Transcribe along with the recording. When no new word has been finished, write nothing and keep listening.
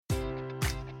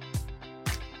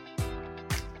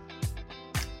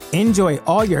Enjoy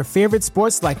all your favorite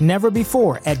sports like never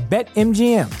before at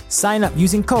BetMGM. Sign up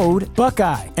using code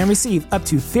Buckeye and receive up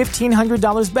to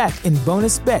 $1,500 back in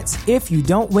bonus bets if you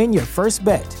don't win your first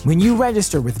bet. When you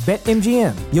register with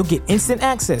BetMGM, you'll get instant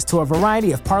access to a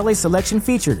variety of parlay selection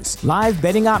features, live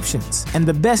betting options, and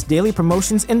the best daily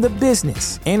promotions in the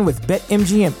business. And with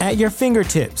BetMGM at your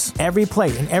fingertips, every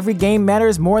play and every game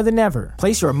matters more than ever.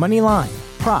 Place your money line,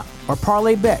 prop, or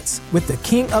parlay bets with the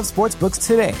king of sportsbooks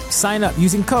today. Sign up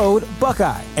using code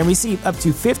Buckeye and receive up to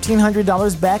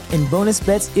 $1,500 back in bonus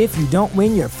bets if you don't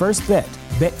win your first bet.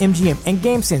 BetMGM and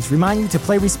GameSense remind you to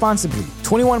play responsibly.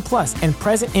 21 plus and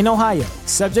present in Ohio,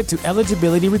 subject to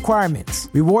eligibility requirements.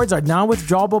 Rewards are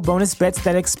non-withdrawable bonus bets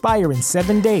that expire in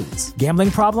 7 days. Gambling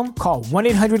problem? Call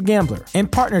 1-800-GAMBLER. In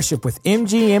partnership with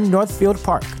MGM Northfield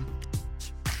Park.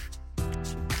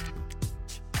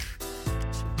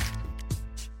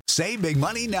 Save big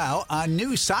money now on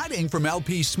new siding from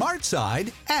LP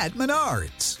SmartSide at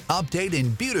Menards. Update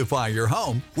and beautify your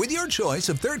home with your choice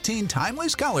of 13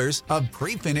 timeless colors of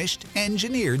pre-finished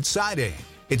engineered siding.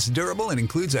 It's durable and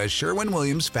includes a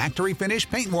Sherwin-Williams factory finish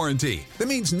paint warranty that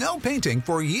means no painting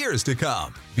for years to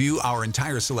come. View our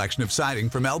entire selection of siding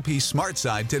from LP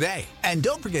SmartSide today. And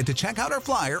don't forget to check out our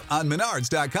flyer on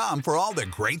Menards.com for all the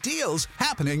great deals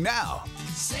happening now.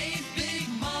 Save big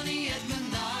money at Menards.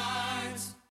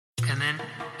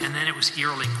 And then it was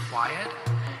eerily quiet.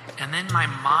 And then my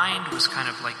mind was kind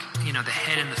of like, the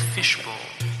head in the fishbowl.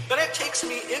 Then it takes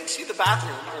me into the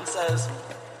bathroom and says,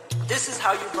 this is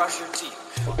how you brush your teeth.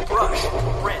 Brush,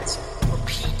 rinse,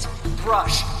 repeat.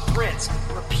 Brush, rinse,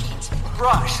 repeat.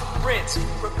 Brush, rinse,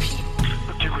 repeat.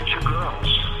 But there were 2 girls.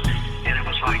 And it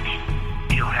was like,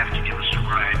 you'll have to give us a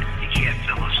ride. You can't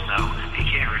tell us no. You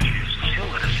can't refuse us. He'll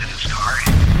let us in his car.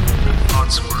 The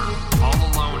thoughts were all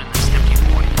alone in this empty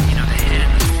void. The head in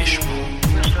the fishbowl.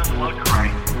 This doesn't look right.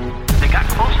 They got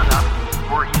close enough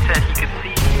where he said he could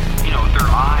see, their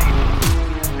eyes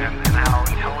and how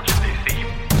intelligent they seem.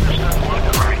 This doesn't look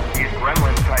right. These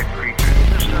gremlin-type creatures.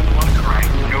 This doesn't look right.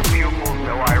 No pupils,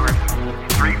 no iris,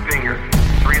 3 fingers,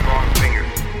 3 long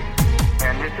fingers.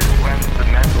 And this is when the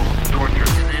mental torture.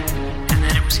 And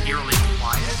then it was eerily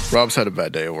quiet. Rob's had a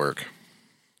bad day at work.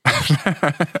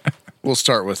 We'll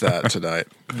start with that tonight.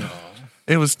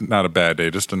 It was not a bad day,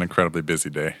 just an incredibly busy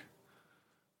day.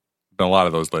 Been a lot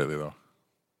of those lately, though.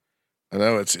 I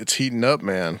know it's heating up,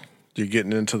 man. You're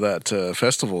getting into that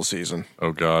festival season.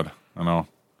 Oh God, I know.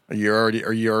 Are you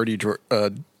already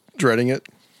dreading it?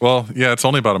 Well, yeah, it's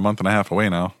only about a month and a half away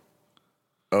now.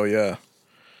 Oh yeah,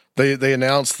 they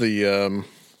announced the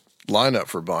lineup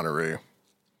for Bonnaroo.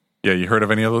 Yeah, you heard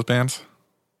of any of those bands?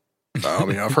 I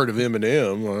mean, I've heard of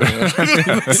Eminem.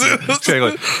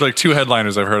 like 2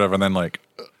 headliners I've heard of, and then like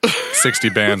 60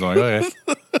 bands. I'm like,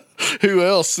 okay. Who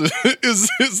else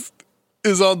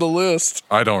is on the list?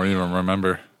 I don't even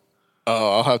remember.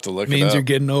 Oh, I'll have to look it up. Means you're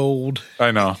getting old.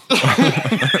 I know.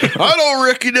 I don't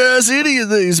recognize any of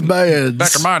these bands.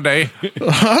 Back in my day.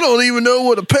 I don't even know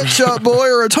what a Pet Shop Boy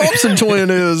or a Thompson Twin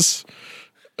is.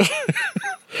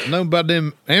 Know about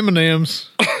them M&Ms.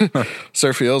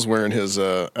 Sergio's wearing his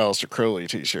Aleister Crowley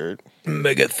t-shirt.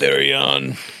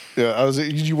 Megatherion. Yeah,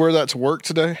 did you wear that to work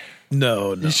today?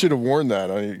 No. You should have worn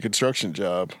that on your construction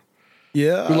job.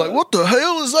 Yeah. You're like, what the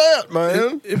hell is that,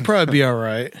 man? It'd probably be all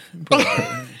right.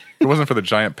 If it wasn't for the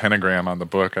giant pentagram on the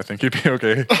book, I think you'd be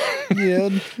okay. Yeah.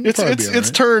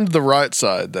 It's turned the right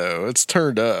side though. It's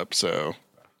turned up, so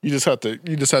you just have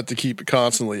to keep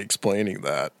constantly explaining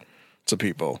that to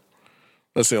people.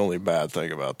 That's the only bad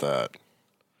thing about that.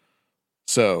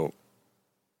 So,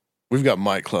 we've got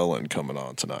Mike Clellan coming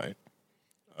on tonight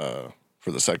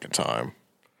for the second time.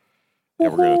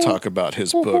 And we're going to talk about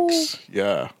his books.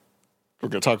 Yeah. We're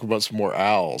going to talk about some more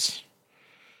owls.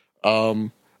 I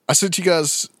sent you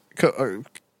guys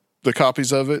the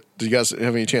copies of it. Did you guys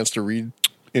have any chance to read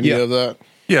any of that?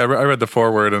 Yeah, I read the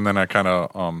foreword, and then I kind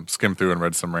of skimmed through and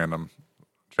read some random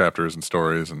chapters and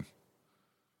stories. And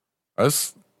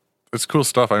it's cool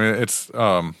stuff. I mean, it's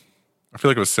I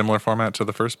feel like it was similar format to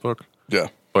the first book. Yeah,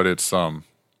 but it's it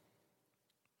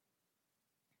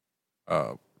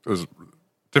was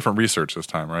different research this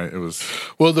time, right? It was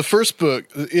the first book.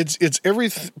 It's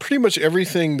pretty much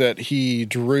everything that he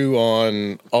drew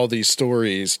on all these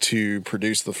stories to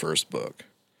produce the first book.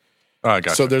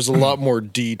 Gotcha. So there's a lot more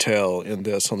detail in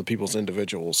this on the people's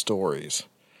individual stories,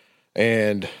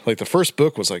 and like the first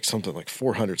book was like something like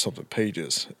 400 something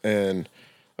pages, and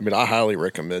I mean, I highly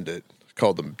recommend it. It's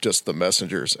called just The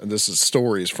Messengers, and this is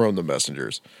stories from the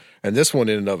Messengers. And this one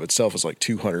in and of itself is like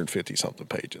 250 something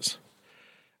pages.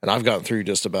 And I've gotten through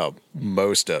just about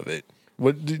most of it.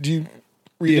 What did you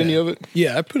read any of it?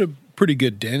 Yeah, I put a pretty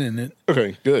good dent in it.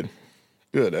 Okay, good,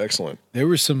 excellent. There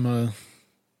were some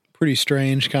pretty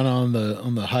strange, kind of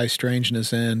on the high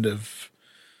strangeness end of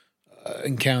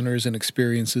encounters and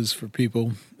experiences for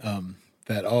people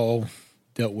that all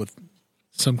dealt with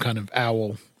some kind of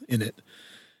owl in it.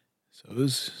 So it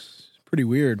was pretty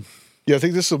weird. Yeah, I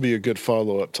think this will be a good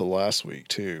follow-up to last week,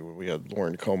 too, when we had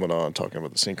Lauren Coleman on talking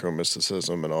about the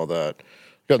synchromysticism and all that.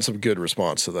 Gotten some good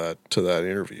response to that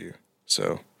interview.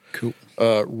 So, cool.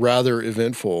 Rather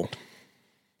eventful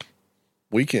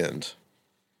weekend.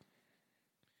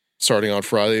 Starting on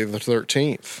Friday the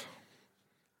 13th.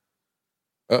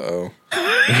 Uh-oh.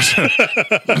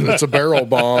 It's a barrel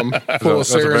bomb full of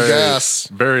That's a sarin very, gas.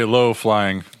 very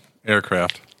low-flying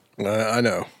aircraft. I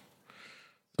know.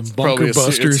 Some bunker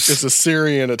busters. It's a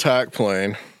Syrian attack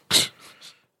plane.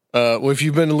 Well, if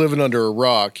you've been living under a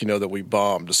rock, you know that we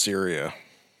bombed Syria.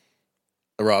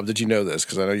 Rob, did you know this?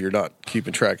 Because I know you're not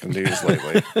keeping track of the news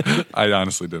lately. I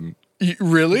honestly didn't.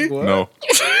 Really? No.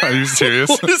 Are you serious?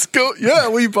 Let's go. Yeah,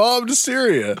 we bombed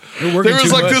Syria. There working was too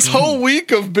like much. this whole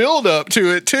week of build up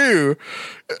to it too,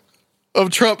 of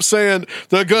Trump saying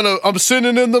I'm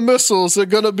sending in the missiles. They're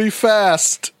gonna be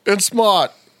fast and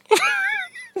smart.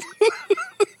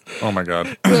 Oh my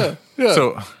God. Yeah.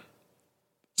 So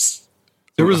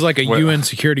There was like a What- UN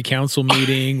Security Council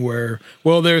meeting where,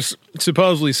 well, there's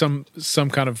supposedly some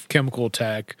kind of chemical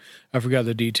attack. I forgot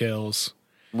the details.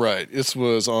 Right. This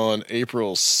was on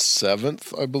April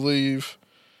 7th, I believe.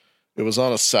 It was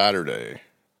on a Saturday,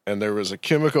 and there was a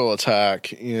chemical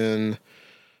attack in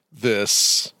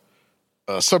this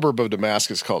suburb of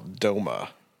Damascus called Doma.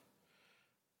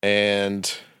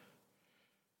 And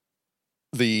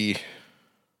the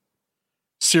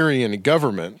Syrian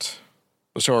government,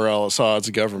 Bashar al-Assad's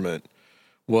government,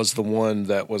 was the one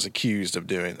that was accused of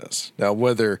doing this. Now,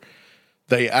 whether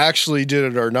they actually did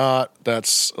it or not,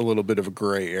 that's a little bit of a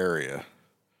gray area.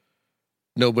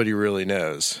 Nobody really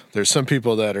knows. There's some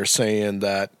people that are saying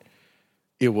that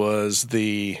it was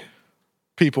the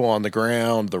people on the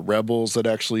ground, the rebels, that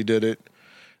actually did it.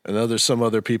 And some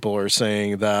other people are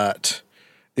saying that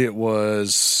it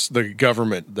was the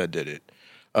government that did it.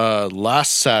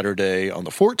 Last Saturday on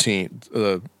the 14th,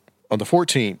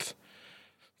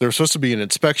 there was supposed to be an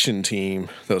inspection team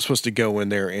that was supposed to go in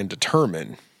there and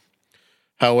determine.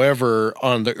 However,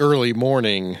 on the early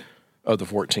morning of the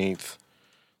 14th,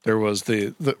 there was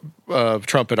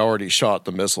Trump had already shot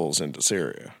the missiles into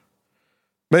Syria,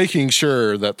 making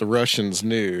sure that the Russians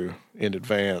knew in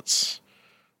advance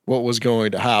what was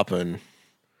going to happen.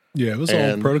 Yeah, it was all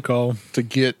And protocol. to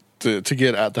get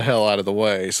the hell out of the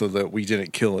way so that we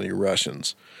didn't kill any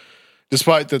Russians.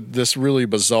 Despite this really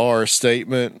bizarre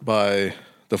statement by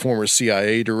the former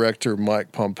CIA director,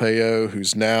 Mike Pompeo,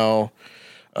 who's now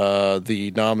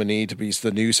the nominee to be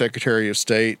the new Secretary of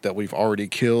State, that we've already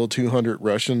killed 200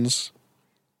 Russians.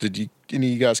 Did any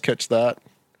of you guys catch that?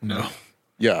 No.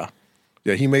 Yeah.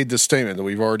 Yeah, he made this statement that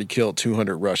we've already killed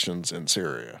 200 Russians in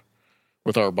Syria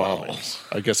with our bombings,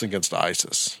 I guess against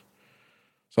ISIS.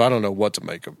 So I don't know what to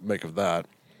make of that.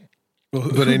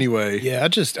 But anyway. Yeah,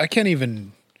 I can't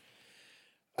even,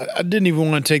 I didn't even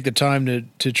want to take the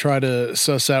time to try to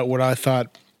suss out what I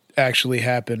thought actually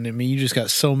happened. I mean, you just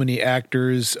got so many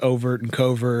actors, overt and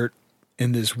covert,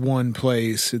 in this one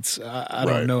place. I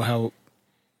don't know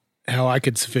how I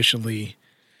could sufficiently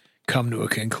come to a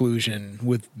conclusion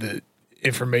with the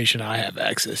information I have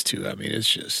access to. I mean,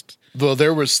 it's just. Well,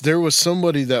 there was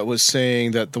somebody that was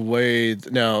saying that the way,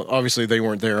 now obviously they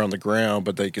weren't there on the ground,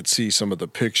 but they could see some of the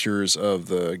pictures of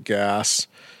the gas,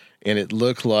 and it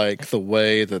looked like the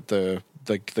way that the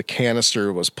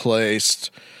canister was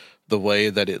placed, the way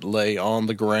that it lay on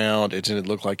the ground, it didn't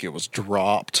look like it was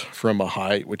dropped from a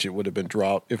height, which it would have been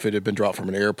dropped if it had been dropped from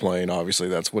an airplane. Obviously,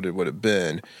 that's what it would have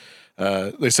been.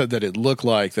 They said that it looked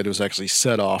like that it was actually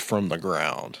set off from the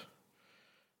ground.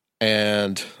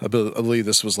 And I believe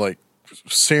this was like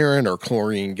sarin or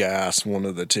chlorine gas, one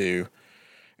of the two.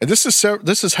 And this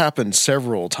has happened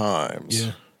several times.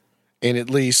 Yeah. And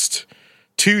at least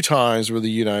 2 times where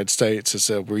the United States has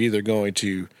said we're either going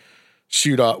to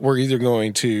because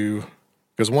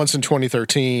once in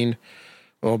 2013,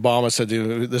 Obama said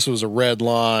this was a red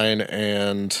line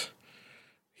and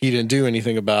he didn't do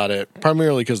anything about it,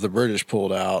 primarily because the British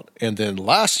pulled out. And then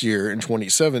last year in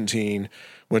 2017,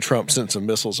 when Trump sent some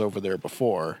missiles over there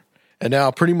before. And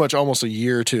now pretty much almost a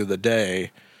year to the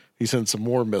day, he sent some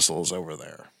more missiles over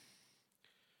there.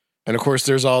 And of course,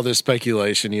 there's all this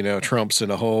speculation, Trump's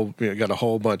got a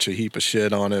whole bunch of heap of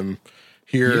shit on him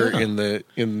here in the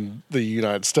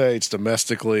United States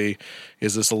domestically.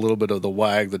 Is this a little bit of the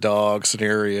wag the dog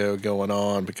scenario going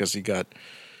on because he got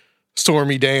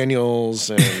Stormy Daniels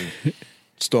and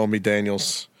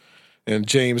and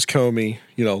James Comey,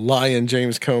 Lion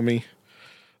James Comey,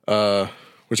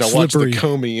 which I watched the Slippery.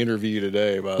 Comey interview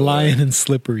today. By the Lion way. and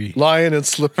slippery. Lion and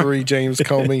slippery James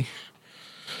Comey.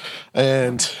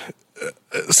 And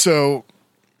so,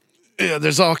 yeah,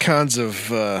 there's all kinds of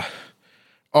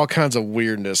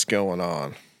weirdness going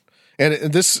on.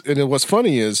 And what's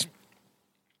funny is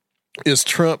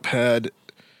Trump had,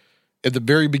 at the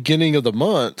very beginning of the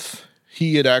month,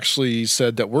 he had actually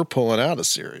said that we're pulling out of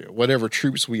Syria, whatever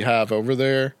troops we have over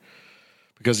there,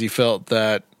 because he felt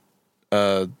that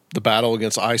the battle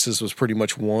against ISIS was pretty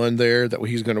much won there, that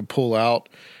he's going to pull out.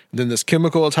 And then this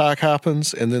chemical attack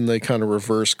happens, and then they kind of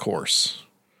reverse course.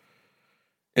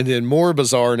 And then more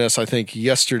bizarreness, I think,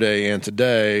 yesterday and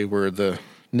today, where the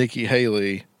Nikki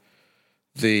Haley,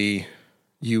 the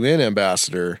UN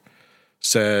ambassador,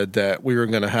 said that we were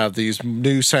going to have these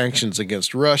new sanctions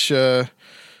against Russia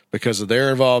because of their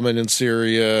involvement in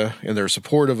Syria and their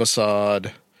support of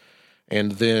Assad.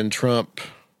 And then Trump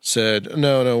said,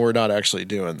 no, we're not actually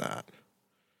doing that.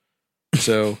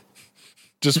 So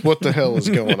just what the hell is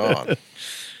going on?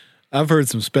 I've heard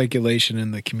some speculation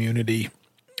in the community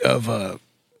of,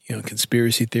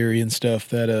 conspiracy theory and stuff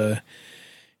that,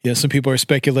 some people are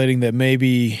speculating that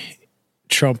maybe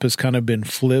Trump has kind of been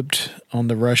flipped on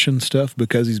the Russian stuff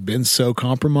because he's been so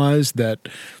compromised that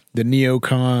the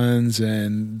neocons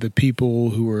and the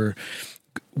people who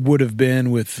would have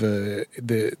been with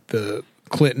the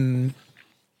Clinton,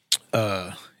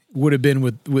 would have been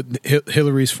with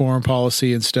Hillary's foreign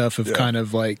policy and stuff of kind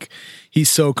of like, he's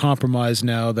so compromised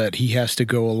now that he has to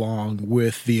go along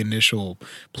with the initial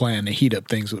plan to heat up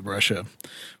things with Russia.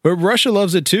 But Russia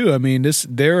loves it too. I mean,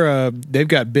 they've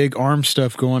got big arms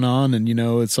stuff going on, and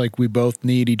it's like we both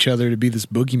need each other to be this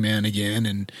boogeyman again,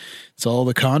 and it's all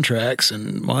the contracts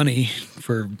and money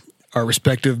for our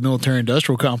respective military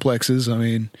industrial complexes. I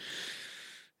mean,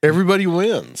 everybody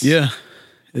wins. Yeah.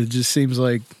 It just seems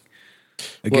like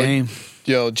a game.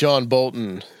 John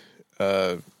Bolton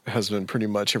has been pretty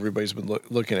much, everybody's been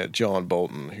looking at John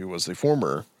Bolton, who was the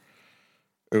former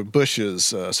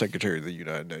Bush's Secretary of the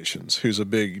United Nations, who's a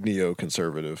big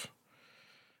neoconservative.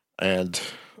 And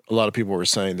a lot of people were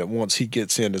saying that once he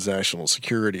gets in as National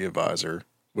Security Advisor,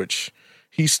 which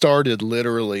he started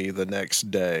literally the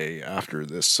next day after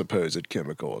this supposed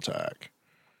chemical attack,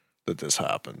 that this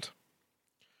happened.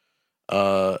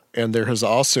 And there has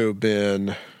also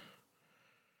been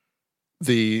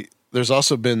these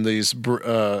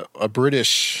a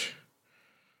British,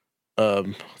 I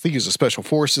think he's a special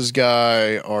forces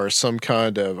guy or some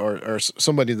kind of, or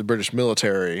somebody in the British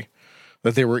military,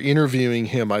 that they were interviewing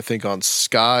him, I think, on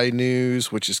Sky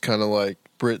News, which is kind of like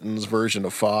Britain's version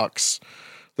of Fox.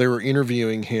 They were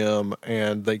interviewing him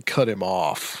and they cut him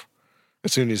off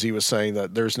as soon as he was saying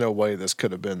that there's no way this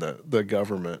could have been the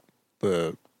government,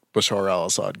 the Bashar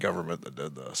al-Assad government that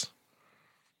did this.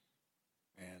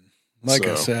 Like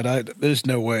I said, there's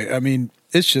no way. I mean,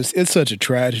 it's such a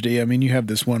tragedy. I mean, you have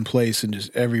this one place and just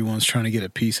everyone's trying to get a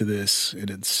piece of this. And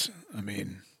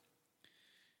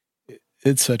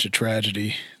it's such a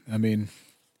tragedy. I mean,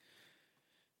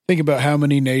 think about how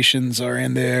many nations are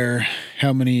in there,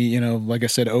 how many, like I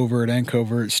said, overt and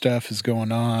covert stuff is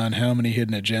going on, how many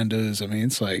hidden agendas. I mean,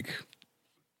 it's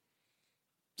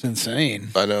insane.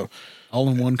 I know. All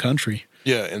in one country.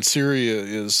 Yeah, and Syria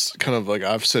is kind of like,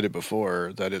 I've said it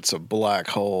before, that it's a black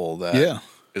hole that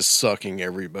is sucking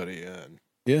everybody in.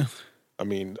 Yeah. I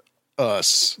mean,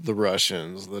 us, the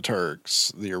Russians, the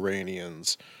Turks, the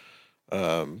Iranians,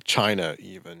 China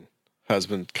even has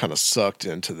been kind of sucked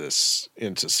into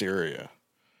Syria.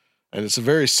 And it's a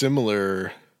very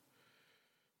similar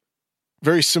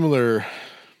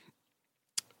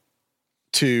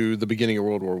to the beginning of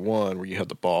World War I, where you had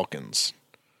the Balkans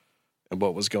and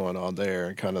what was going on there,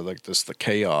 and kind of like the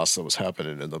chaos that was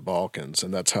happening in the Balkans.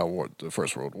 And that's how the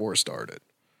First World War started,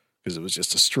 because it was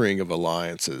just a string of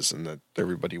alliances and that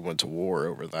everybody went to war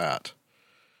over that.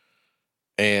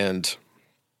 And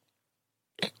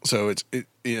so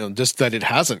just that it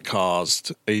hasn't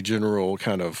caused a general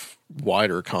kind of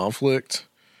wider conflict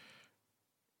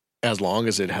as long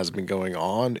as it has been going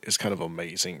on is kind of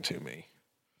amazing to me.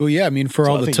 Well, yeah, I mean, for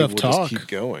all the tough talk, keep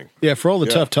going. Yeah, for all the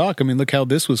tough talk, I mean, look how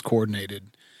this was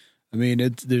coordinated. I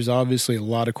mean, there's obviously a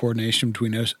lot of coordination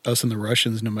between us and the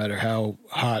Russians, no matter how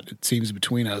hot it seems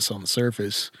between us on the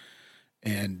surface.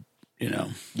 And,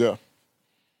 Yeah.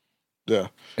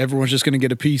 Everyone's just going to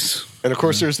get a piece. And of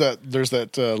course, there's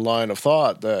that line of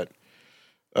thought that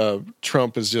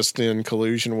Trump is just in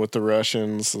collusion with the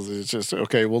Russians. So it's just,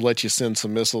 okay, we'll let you send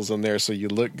some missiles in there so you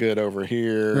look good over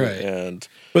here. Right.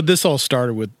 But this all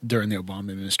started during the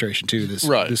Obama administration too.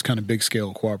 This kind of big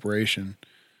scale cooperation.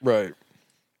 Right.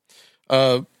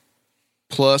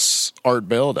 Plus Art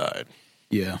Bell died.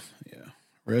 Yeah.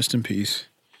 Rest in peace.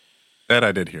 That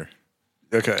I did hear.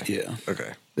 Okay. Yeah.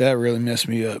 Okay. That really messed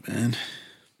me up, man.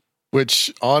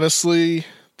 Which, honestly,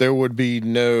 there would be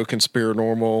no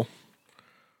Conspiranormal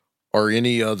or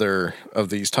any other of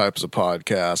these types of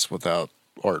podcasts without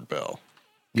Art Bell.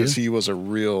 Because he was a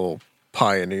real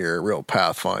pioneer, real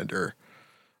pathfinder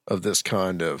of this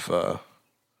kind of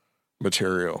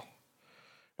material.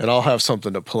 And I'll have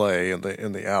something to play in the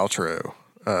outro.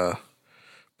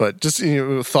 But just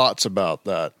thoughts about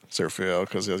that, Sergio,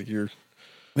 because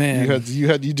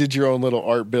you did your own little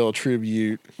Art Bell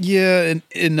tribute. Yeah,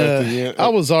 and I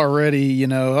was already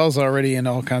in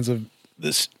all kinds of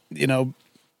this,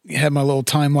 had my little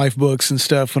Time Life books and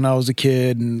stuff when I was a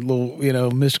kid, and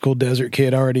little mystical desert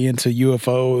kid already into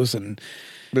UFOs and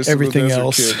mystical everything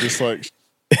else. Kid, just like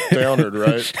Downard,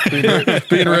 right?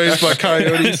 Being raised by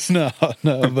coyotes. No,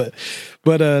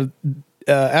 but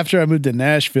after I moved to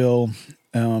Nashville,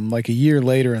 like a year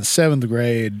later in 7th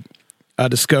grade, I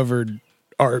discovered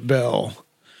Art Bell.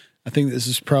 I think this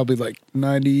is probably like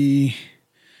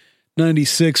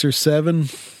 96 or 7.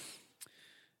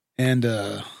 And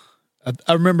I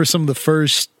remember some of the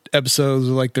first episodes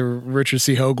of like the Richard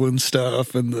C. Hoagland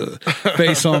stuff and the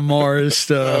Face on Mars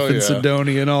stuff and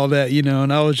Sidonia and all that,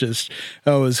 and I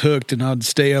was hooked, and I'd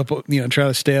stay up, try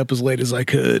to stay up as late as I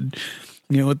could,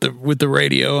 with the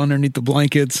radio underneath the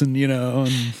blankets, and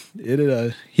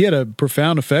and he had a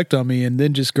profound effect on me. And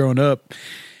then just growing up,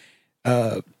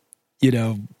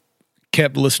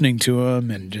 kept listening to him,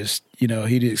 and just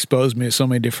he'd exposed me to so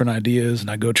many different ideas,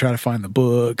 and I go try to find the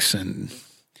books, and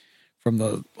from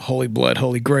the Holy Blood,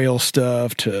 Holy Grail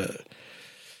stuff to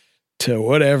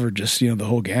whatever, just the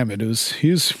whole gamut.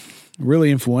 He was really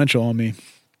influential on me.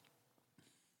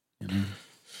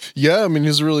 Yeah, I mean,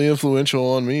 he's really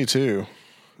influential on me too.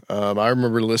 I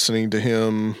remember listening to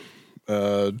him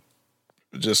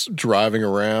just driving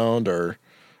around or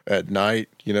at night.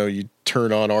 You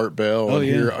turn on Art Bell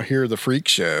and hear the Freak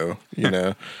Show.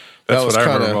 That's what I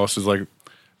remember most, is like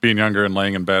being younger and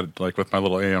laying in bed like with my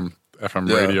little AM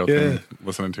FM radio thing,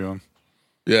 listening to him.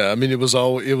 Yeah, I mean, it was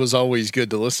always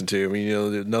good to listen to. I mean,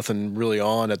 there's nothing really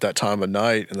on at that time of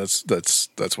night, and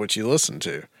that's what you listen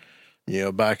to.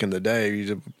 Back in the day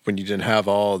when you didn't have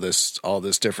all this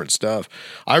different stuff.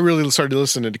 I really started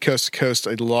listening to Coast to Coast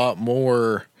a lot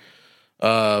more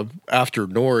after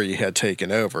Nori had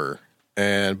taken over,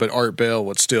 but Art Bell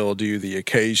would still do the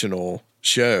occasional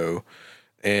show,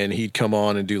 and he'd come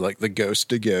on and do like the Ghost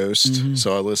to Ghost. Mm-hmm.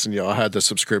 So I listened. I had the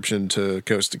subscription to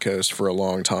Coast for a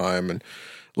long time, and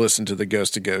listened to the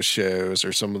Ghost to Ghost shows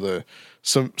or some of the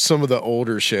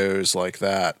older shows like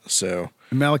that. So.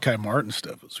 Malachi Martin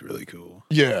stuff was really cool.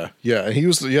 Yeah. He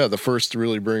was the first to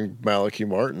really bring Malachi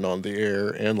Martin on the air,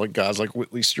 and like guys like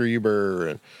Whitley Strieber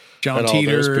and John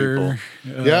Teeter.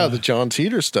 The John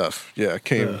Teeter stuff. Yeah,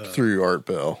 came through Art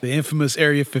Bell. The infamous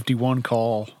Area 51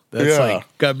 call. That's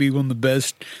got to be one of the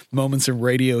best moments in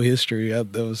radio history.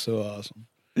 That was so awesome.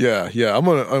 Yeah.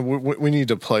 We need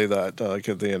to play that like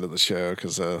at the end of the show,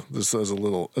 because this is a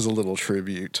little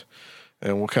tribute,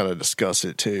 and we'll kind of discuss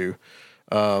it too.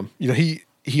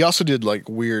 He also did like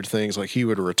weird things, like he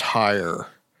would retire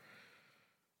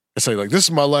and say like, "This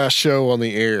is my last show on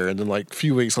the air," and then like a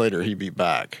few weeks later he'd be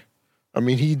back. I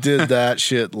mean, he did that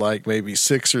shit like maybe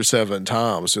 6 or 7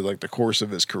 times through like the course of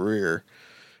his career,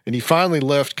 and he finally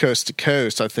left Coast to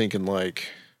Coast, I think in like,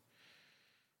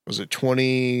 was it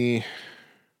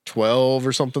 2012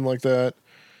 or something like that?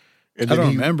 And I don't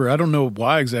remember. I don't know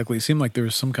why exactly. It seemed like there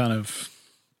was some kind of,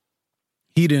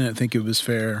 he didn't think it was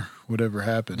fair, whatever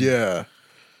happened. Yeah.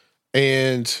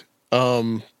 And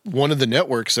one of the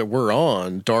networks that we're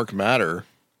on, Dark Matter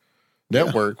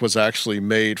Network, was actually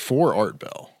made for Art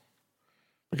Bell,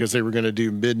 because they were going to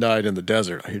do Midnight in the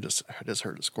Desert. I just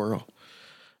heard a squirrel.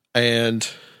 And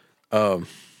Rob's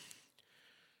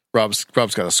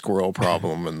got a squirrel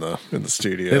problem in the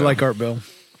studio. They like Art Bell.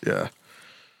 Yeah.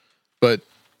 But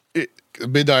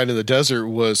Midnight in the Desert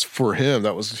was for him.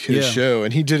 That was his show,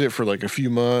 and he did it for like a few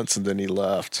months, and then he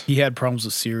left. He had problems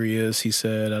with Sirius, he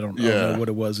said. I don't know what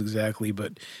it was exactly,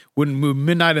 but when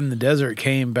Midnight in the Desert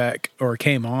came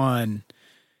on,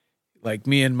 like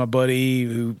me and my buddy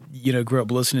who grew up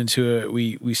listening to it,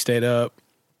 we stayed up,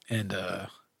 and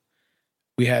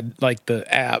we had like the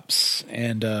apps,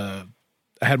 and I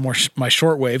had my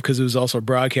shortwave, because it was also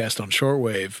broadcast on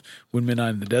shortwave when Midnight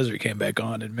in the Desert came back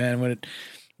on, and man,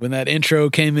 when that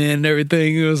intro came in and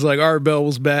everything, it was like Art Bell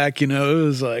was back. It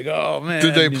was like, oh man.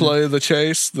 Did they play The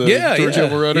Chase? The George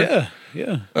Overrunner?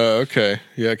 Yeah. Oh, okay.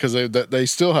 Yeah, because they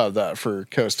still have that for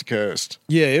Coast to Coast.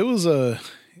 Yeah, it was I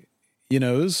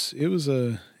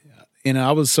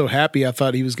was so happy. I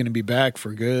thought he was going to be back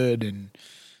for good and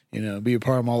be a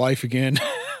part of my life again.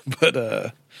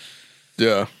 But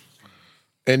yeah.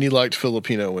 And he liked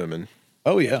Filipino women.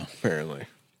 Oh yeah, apparently.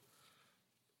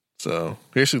 So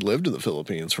he actually lived in the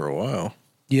Philippines for a while.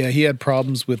 Yeah, he had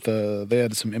problems with they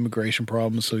had some immigration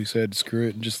problems, so he said screw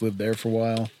it and just lived there for a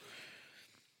while.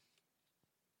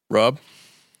 Rob,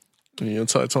 any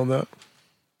insights on that?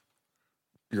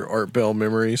 Your Art Bell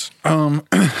memories? No,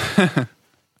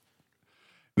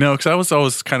 because I was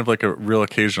always kind of like a real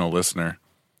occasional listener.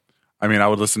 I mean, I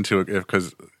would listen to it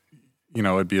because,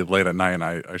 it'd be late at night and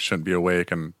I shouldn't be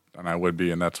awake and I would be,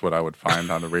 and that's what I would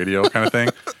find on the radio kind of thing.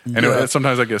 And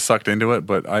sometimes I get sucked into it,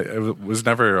 but I was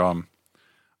never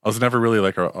really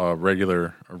like a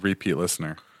repeat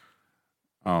listener.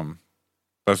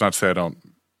 That's not to say I don't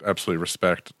absolutely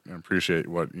respect and appreciate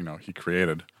what, he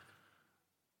created.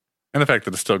 And the fact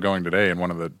that it's still going today and one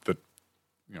of the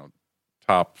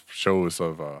top shows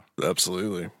of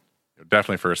absolutely,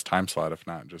 definitely for its time slot, if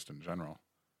not just in general.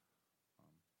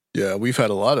 Yeah, we've had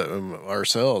a lot of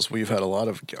ourselves. We've had a lot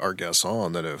of our guests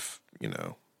on that have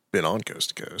been on Coast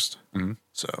to Coast. Mm-hmm.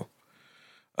 So,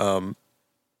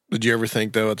 did you ever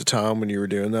think though at the time when you were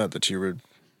doing that you would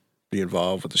be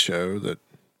involved with the show that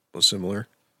was similar?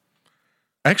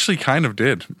 I actually kind of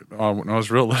did. When I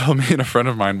was real little, me and a friend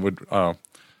of mine would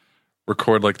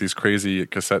record like these crazy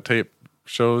cassette tape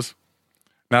shows.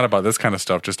 Not about this kind of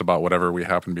stuff, just about whatever we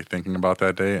happened to be thinking about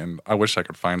that day. And I wish I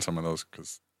could find some of those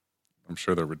because I'm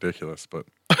sure they're ridiculous. But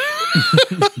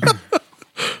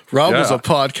Rob was a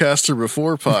podcaster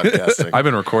before podcasting. I've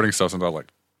been recording stuff since I was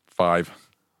like 5.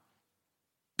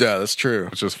 Yeah, that's true.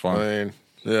 It's just fun. I mean,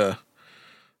 yeah.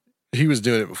 He was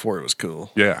doing it before it was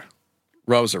cool. Yeah.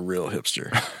 Rob was a real hipster.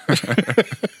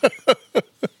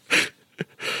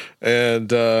 And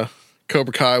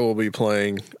Cobra Kai will be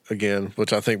playing again,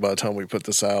 which I think by the time we put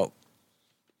this out,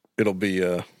 it'll be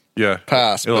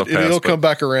past. It'll come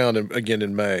back around again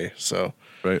in May. So,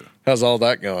 right. How's all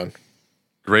that going?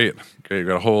 Great. We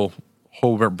got a whole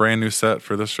brand new set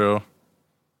for this show.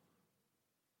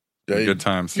 Yeah, good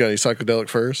times. You got any psychedelic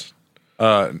furs?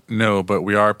 No, but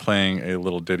we are playing a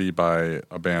little ditty by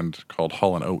a band called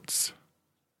Hall & Oates.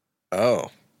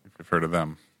 Oh, if you've heard of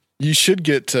them. You should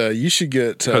get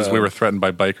because we were threatened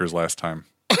by bikers last time.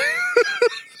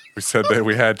 We said that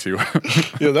we had to.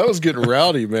 Yeah, that was getting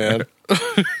rowdy, man.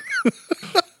 It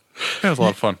was a lot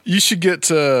of fun. You should get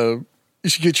your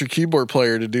keyboard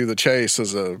player to do the chase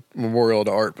as a memorial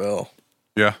to Art Bell.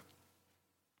 Yeah.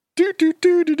 Do do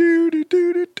do do do do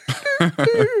do do.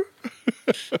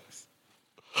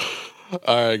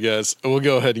 All right, guys. We'll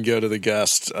go ahead and go to the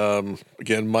guest.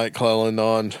 Again, Mike Clelland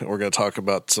on. We're going to talk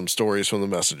about some stories from the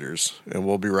messengers, and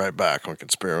we'll be right back on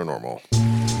Conspiranormal.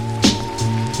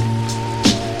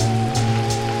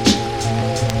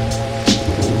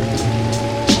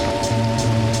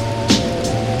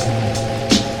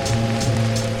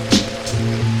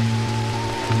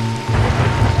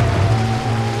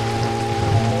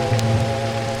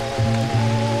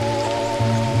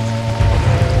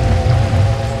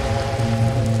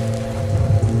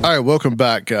 All right, welcome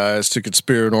back, guys, to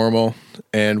Conspiranormal,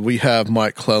 and we have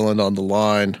Mike Clelland on the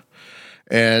line.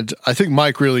 And I think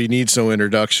Mike really needs no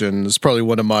introduction. It's probably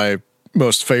one of my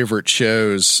most favorite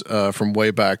shows from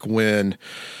way back when.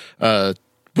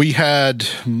 We had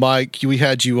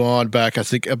you on back, I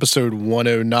think, episode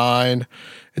 109,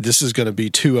 and this is going to be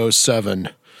 207.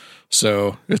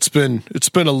 So it's been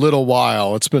a little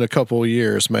while. It's been a couple of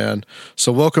years, man.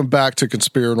 So welcome back to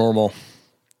Conspiranormal.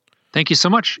 Thank you so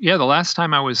much. Yeah, the last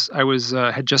time I was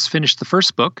had just finished the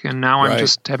first book, and now I'm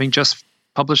having just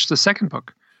published the second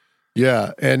book.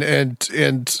 Yeah,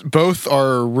 and both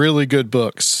are really good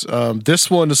books. This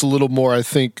one is a little more, I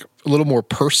think, a little more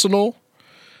personal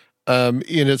in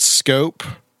its scope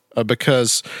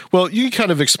because, well, you can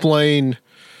kind of explain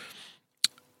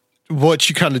what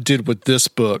you kind of did with this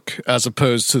book as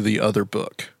opposed to the other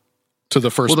book, to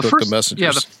the first book, The Messengers.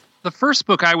 Yeah, the first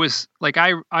book, I was like,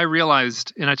 I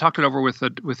realized, and I talked it over with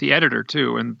the editor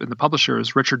too, and the publisher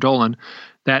is Richard Dolan,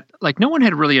 that like no one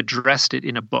had really addressed it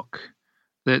in a book.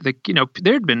 There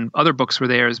had been other books where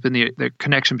there has been the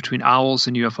connection between owls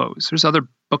and UFOs. There's other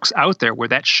books out there where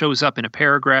that shows up in a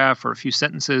paragraph or a few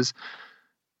sentences,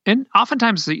 and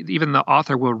oftentimes even the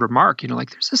author will remark,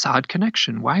 like there's this odd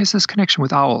connection. Why is this connection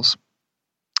with owls?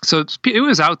 So it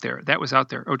was out there. That was out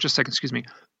there. Oh, just a second, excuse me.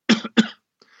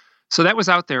 So that was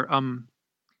out there. And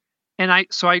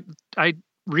I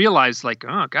realized, like,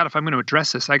 oh God, if I'm going to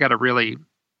address this, I got to really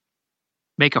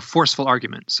make a forceful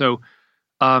argument. So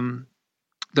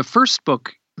the first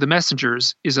book, The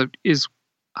Messengers, is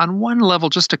on one level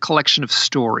just a collection of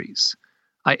stories.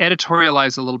 I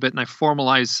editorialize a little bit and I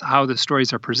formalize how the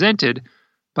stories are presented,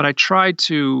 but I tried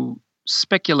to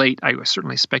speculate. I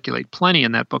certainly speculate plenty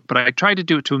in that book, but I tried to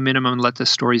do it to a minimum and let the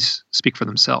stories speak for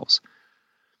themselves.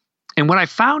 And what I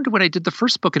found when I did the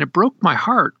first book, and it broke my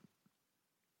heart,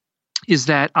 is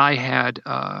that I had,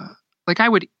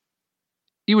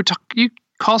 you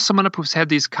call someone up who's had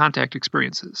these contact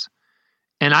experiences.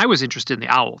 And I was interested in the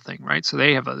owl thing, right? So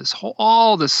they have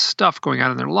all this stuff going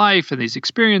on in their life and these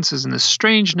experiences and this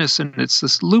strangeness, and it's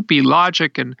this loopy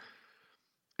logic, and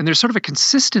there's sort of a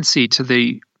consistency to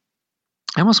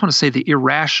I almost want to say the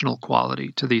irrational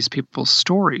quality to these people's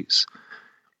stories.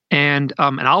 And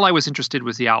all I was interested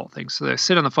was the owl thing. So I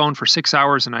sit on the phone for 6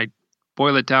 hours and I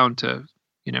boil it down to,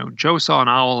 Joe saw an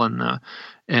owl and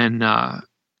then a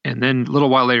little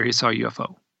while later he saw a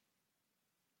UFO.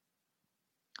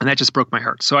 And that just broke my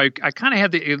heart. So I kind of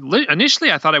had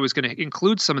initially I thought I was going to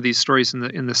include some of these stories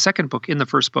in the second book, in the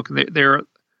first book. They're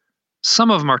some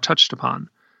of them are touched upon,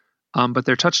 but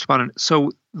they're touched upon.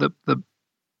 So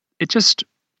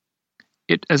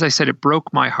as I said, it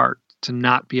broke my heart to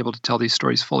not be able to tell these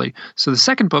stories fully. So the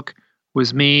second book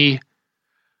was me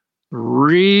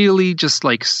really just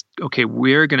like, okay,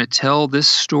 we're going to tell this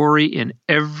story in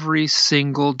every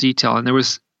single detail. And there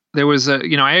was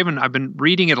I've been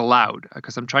reading it aloud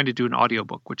because I'm trying to do an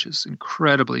audiobook, which is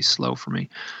incredibly slow for me.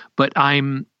 But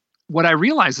what I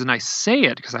realize, and I say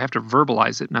it because I have to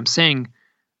verbalize it, and I'm saying,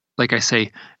 like I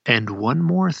say, and one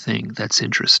more thing that's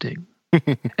interesting.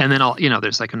 And then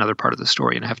there's like another part of the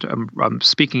story, and I'm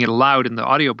speaking it aloud in the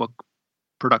audiobook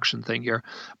production thing here.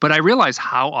 But I realize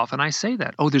how often I say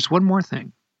that. Oh, there's one more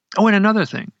thing. Oh, and another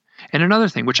thing,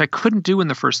 which I couldn't do in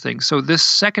the first thing. So this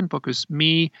second book is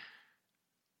me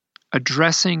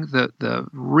addressing the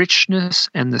richness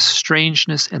and the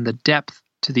strangeness and the depth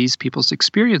to these people's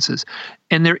experiences.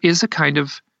 And there is a kind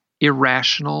of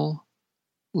irrational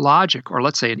logic, or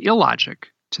let's say an illogic,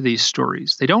 to these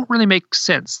stories. They don't really make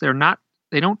sense. They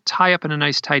don't tie up in a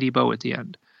nice tidy bow at the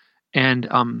end. And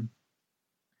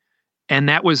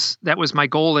that was my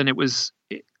goal. And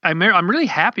I'm really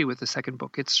happy with the second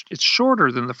book. It's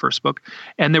shorter than the first book.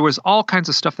 And there was all kinds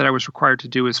of stuff that I was required to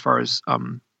do as far as, I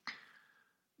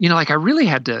really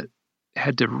had to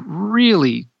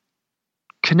really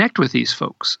connect with these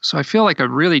folks. So I feel like a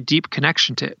really deep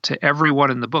connection to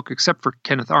everyone in the book, except for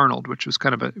Kenneth Arnold, which was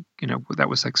kind of that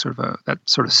was like that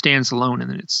sort of stands alone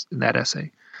in that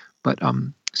essay. But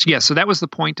so that was the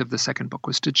point of the second book,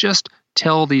 was to just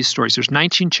tell these stories. There's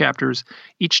 19 chapters.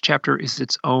 Each chapter is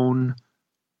its own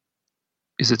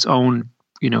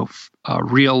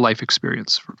real life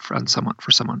experience for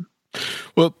someone.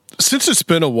 Well, since it's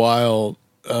been a while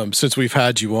since we've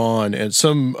had you on, and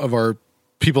some of our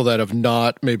people that have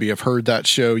not maybe have heard that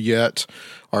show yet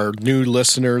are new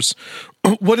listeners,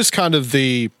 what is kind of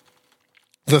the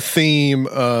theme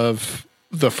of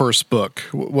the first book?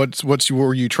 What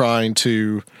were you trying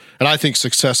to, and I think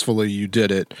successfully you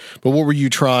did it, but what were you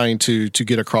trying to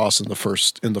get across in the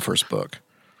first book?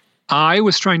 I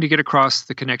was trying to get across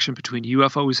the connection between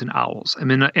UFOs and owls. I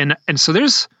mean, and so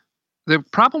there's the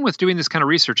problem with doing this kind of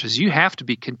research is you have to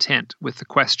be content with the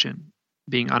question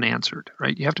being unanswered,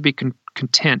 right? You have to be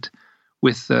content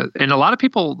with and a lot of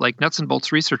people, like nuts and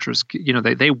bolts researchers,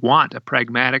 they want a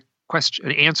pragmatic question,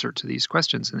 an answer to these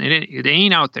questions, and it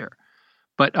ain't out there.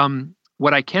 But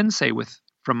what I can say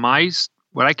for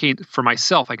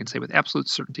myself, I can say with absolute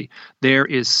certainty, there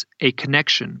is a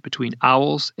connection between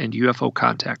owls and UFO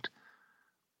contact.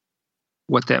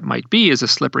 What that might be is a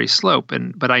slippery slope,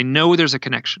 but I know there's a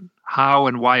connection. How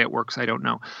and why it works, I don't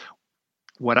know.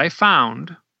 What I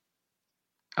found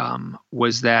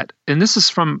was that, and this is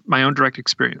from my own direct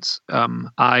experience,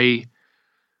 I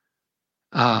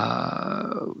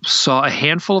saw a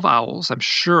handful of owls. I'm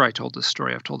sure I told this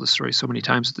story. I've told this story so many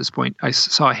times at this point. I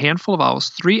saw a handful of owls,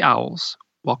 3 owls,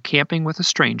 while camping with a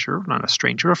stranger, not a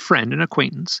stranger, a friend, an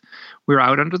acquaintance. We were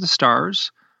out under the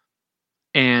stars,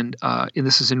 and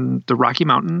this is in the Rocky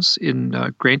Mountains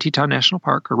in Grand Teton National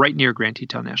Park, or right near Grand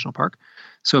Teton National Park.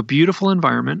 So a beautiful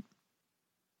environment.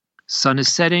 Sun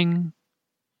is setting,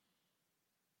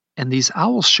 and these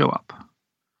owls show up.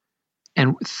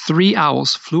 And 3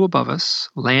 owls flew above us,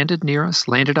 landed near us,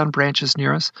 landed on branches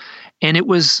near us, and it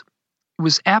was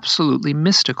absolutely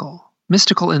mystical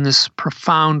in this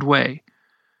profound way.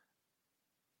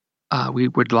 We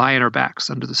would lie on our backs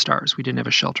under the stars. We didn't have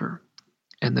a shelter.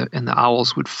 and the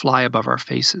owls would fly above our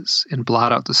faces and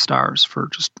blot out the stars for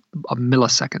just a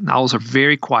millisecond. The owls are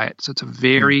very quiet, so it's a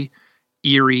very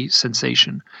eerie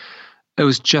sensation. It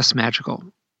was just magical.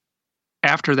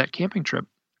 After that camping trip,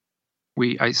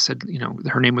 I said,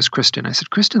 her name was Kristen. I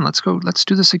said, Kristen, let's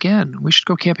do this again. We should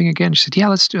go camping again. She said, yeah,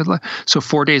 let's do it. So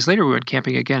 4 days later, we went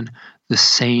camping again. The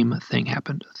same thing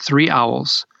happened. 3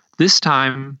 owls. This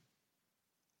time,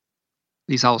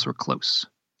 these owls were close.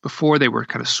 Before, they were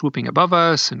kind of swooping above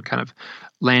us and kind of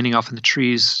landing off in the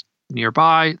trees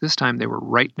nearby. This time, they were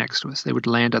right next to us. They would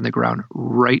land on the ground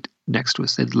right next to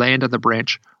us. They'd land on the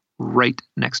branch right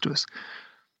next to us,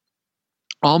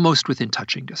 almost within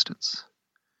touching distance.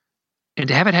 And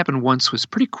to have it happen once was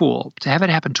pretty cool. To have it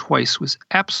happen twice was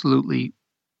absolutely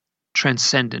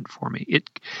transcendent for me.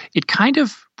 It kind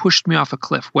of pushed me off a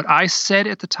cliff. What I said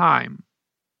at the time,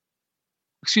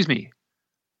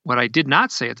 what I did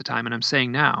not say at the time, and I'm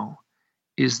saying now,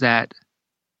 is that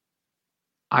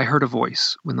I heard a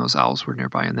voice when those owls were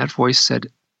nearby, and that voice said,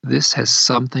 this has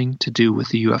something to do with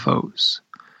the UFOs.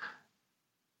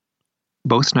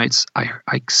 Both nights,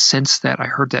 I sensed that. I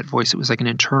heard that voice. It was like an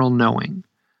internal knowing.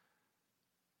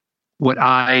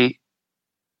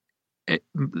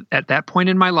 At that point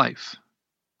in my life,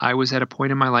 I was at a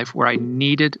point in my life where I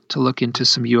needed to look into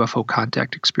some UFO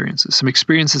contact experiences, some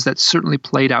experiences that certainly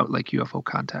played out like UFO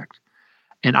contact,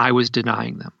 and I was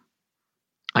denying them.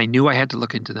 I knew I had to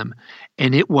look into them,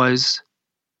 and it was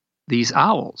these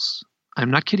owls.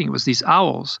 I'm not kidding. It was these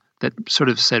owls that sort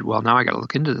of said, well, now I got to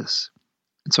look into this.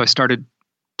 And so I started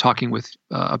talking with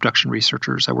abduction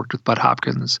researchers. I worked with Bud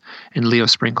Hopkins and Leo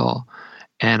Sprinkle.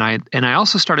 And I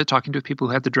also started talking to people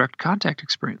who had the direct contact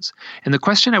experience. And the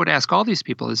question I would ask all these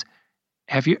people is,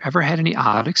 have you ever had any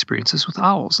odd experiences with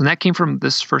owls? And that came from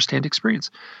this firsthand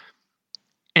experience.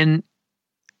 And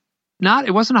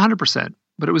it wasn't 100%,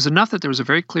 but it was enough that there was a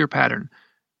very clear pattern.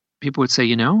 People would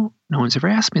say, no one's ever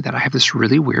asked me that. I have this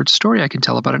really weird story I can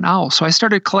tell about an owl. So I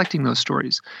started collecting those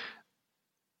stories.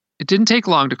 It didn't take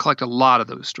long to collect a lot of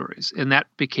those stories, and that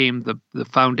became the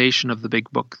foundation of the big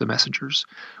book, The Messengers,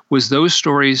 was those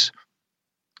stories,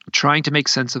 trying to make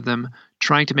sense of them,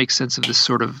 trying to make sense of this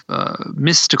sort of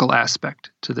mystical aspect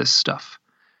to this stuff.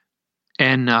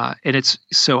 And it's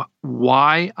so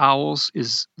why owls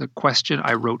is the question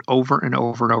I wrote over and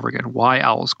over and over again. Why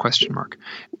owls ?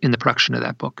 In the production of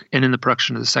that book and in the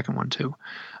production of the second one too.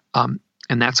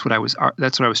 And that's what I was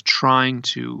trying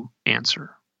to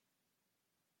answer.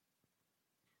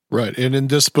 Right. And in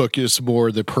this book, it's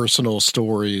more the personal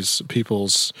stories,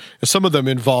 some of them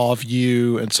involve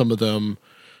you and some of them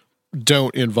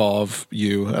don't involve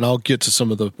you. And I'll get to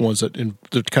some of the ones that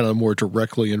kind of more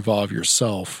directly involve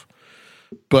yourself.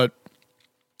 But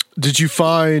did you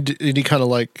find any kind of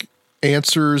like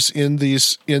answers in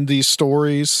these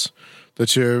stories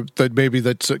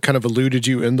that kind of eluded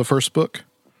you in the first book?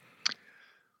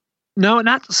 No,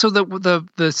 not so.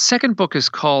 The second book is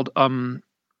called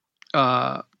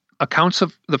Accounts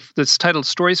of that's titled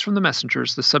Stories from the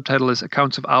Messengers. The subtitle is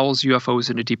Accounts of Owls, UFOs,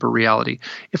 and a Deeper Reality.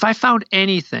 If I found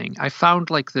anything, I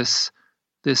found like this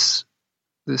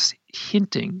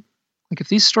hinting. Like if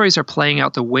these stories are playing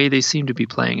out the way they seem to be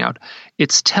playing out,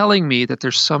 it's telling me that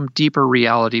there's some deeper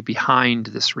reality behind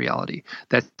this reality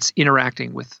that's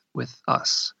interacting with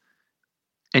us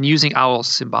and using owls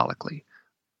symbolically.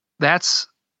 That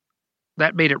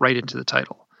made it right into the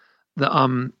title.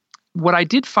 What I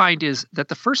did find is that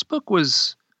the first book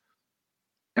was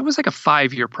like a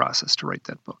 5-year process to write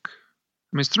that book.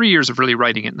 I mean, it's 3 years of really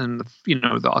writing it, and then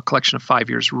the collection of 5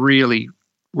 years really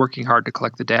working hard to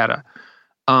collect the data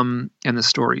and the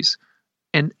stories.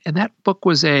 And that book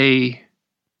was my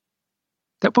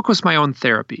own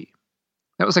therapy.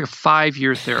 That was like a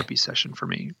 5-year therapy session for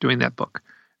me, doing that book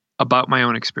about my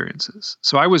own experiences.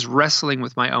 So I was wrestling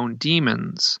with my own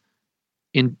demons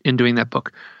in doing that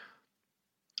book.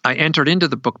 I entered into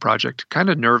the book project kind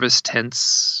of nervous,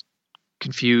 tense,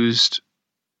 confused,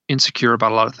 insecure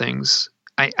about a lot of things.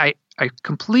 I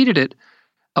completed it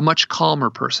a much calmer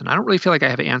person. I don't really feel like I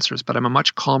have answers, but I'm a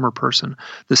much calmer person.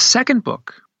 The second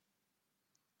book,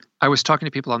 I was talking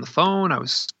to people on the phone. I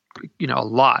was, a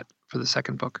lot for the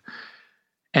second book.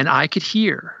 And I could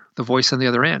hear the voice on the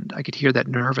other end. I could hear that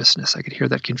nervousness. I could hear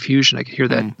that confusion. I could hear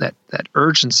that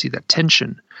urgency, that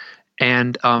tension.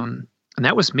 And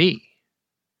that was me.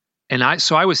 And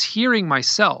I was hearing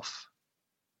myself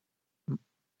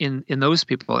in those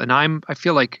people, and I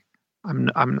feel like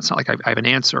it's not like I have an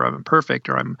answer, I'm perfect,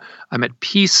 or I'm at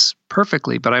peace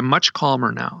perfectly, but I'm much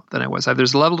calmer now than I was.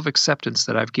 There's a level of acceptance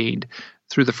that I've gained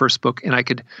through the first book, and I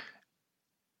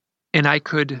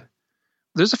could.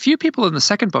 There's a few people in the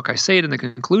second book. I say it in the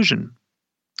conclusion.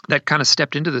 that kind of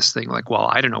stepped into this thing like, well,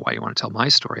 I don't know why you want to tell my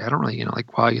story. I don't really,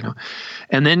 like, why,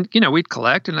 and then, we'd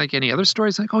collect, and like any other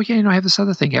stories, like, oh yeah, I have this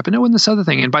other thing happen. Oh, and this other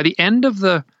thing. And by the end of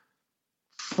the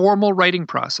formal writing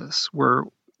process where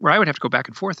I would have to go back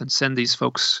and forth and send these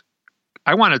folks,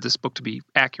 I wanted this book to be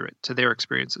accurate to their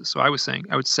experiences. So I was saying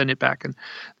I would send it back, and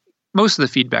most of the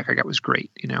feedback I got was great,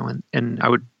 and I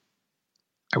would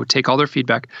take all their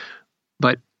feedback,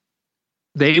 but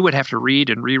they would have to read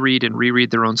and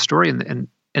reread their own story.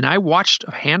 And I watched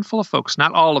a handful of folks,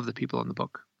 not all of the people in the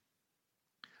book,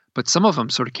 but some of them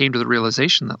sort of came to the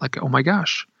realization that like, oh my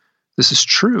gosh, this is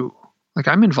true. Like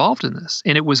I'm involved in this.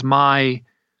 And it was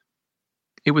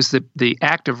the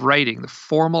act of writing, the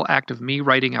formal act of me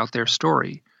writing out their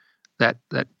story that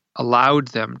allowed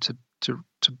them to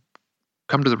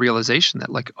come to the realization that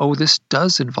like, oh, this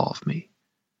does involve me.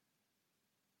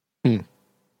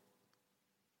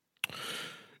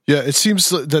 Yeah, it seems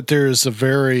that there's a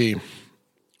very,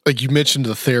 like you mentioned,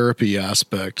 the therapy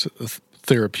aspect,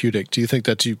 therapeutic. Do you think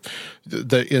that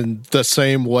in the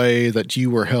same way that you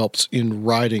were helped in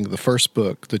writing the first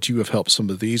book, that you have helped some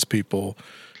of these people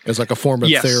as like a form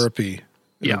of therapy?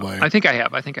 In a way? I think I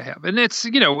have. And it's,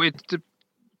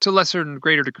 to lesser and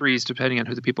greater degrees, depending on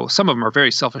who the people, some of them are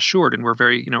very self-assured and were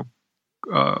very,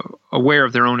 aware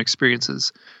of their own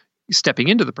experiences stepping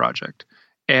into the project.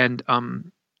 And,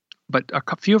 but a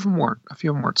few of them weren't.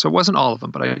 So it wasn't all of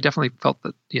them, but I definitely felt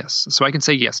that, yes. So I can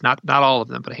say yes, not all of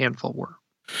them, but a handful were.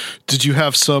 Did you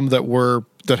have some that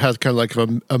had kind of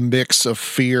like a mix of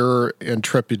fear and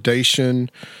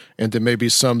trepidation, and then maybe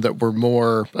some that were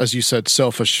more, as you said,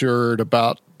 self-assured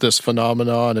about this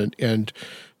phenomenon and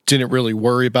didn't really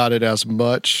worry about it as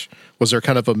much? Was there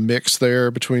kind of a mix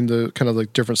there between the kind of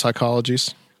like different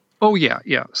psychologies? Oh yeah.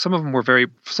 Some of them were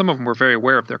very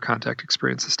aware of their contact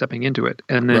experiences stepping into it,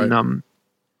 and then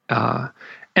right.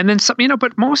 And then some,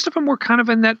 but most of them were kind of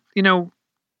in that,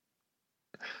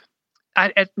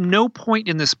 at no point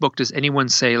in this book does anyone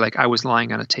say like I was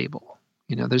lying on a table.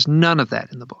 There's none of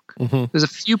that in the book. Mm-hmm. There's a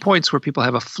few points where people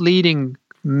have a fleeting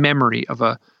memory of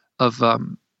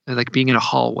like being in a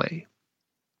hallway,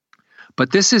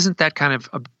 but this isn't that kind of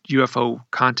a UFO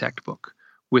contact book.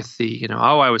 With the,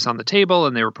 I was on the table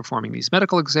and they were performing these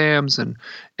medical exams and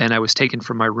I was taken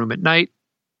from my room at night.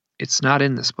 It's not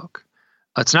in this book.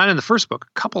 It's not in the first book.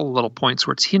 A couple of little points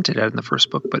where it's hinted at in the first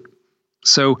book. But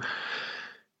so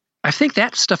I think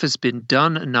that stuff has been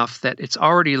done enough that it's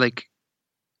already like,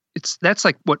 that's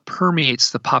like what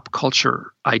permeates the pop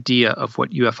culture idea of what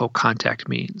UFO contact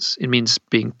means. It means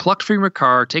being plucked from your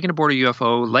car, taken aboard a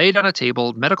UFO, laid on a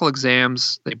table, medical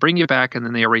exams, they bring you back and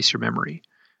then they erase your memory.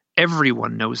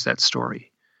 Everyone knows that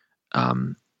story,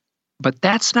 but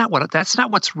that's not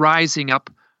what's rising up.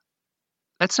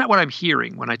 That's not what I'm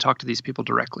hearing when I talk to these people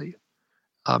directly.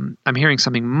 I'm hearing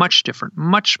something much different,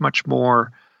 much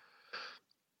more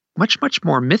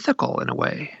mythical in a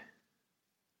way.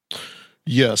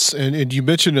 Yes, and you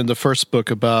mentioned in the first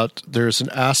book about there's an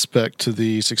aspect to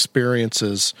these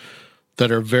experiences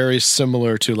that are very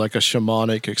similar to like a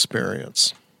shamanic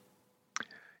experience.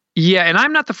 Yeah, and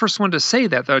I'm not the first one to say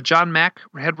that, though. John Mack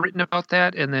had written about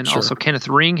that, and then also Kenneth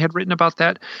Ring had written about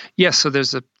that. Yes, so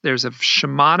there's a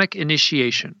shamanic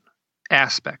initiation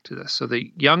aspect to this. So the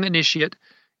young initiate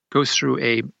goes through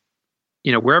a,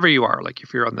 wherever you are, like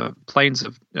if you're on the plains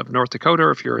of North Dakota,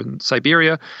 or if you're in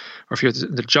Siberia, or if you're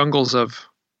in the jungles of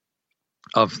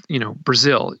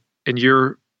Brazil, and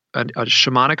you're a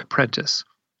shamanic apprentice,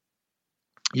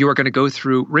 you are going to go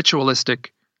through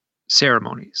ritualistic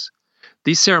ceremonies.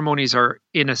 These ceremonies are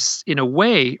in a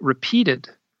way repeated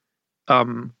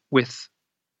with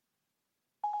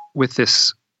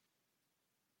this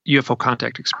UFO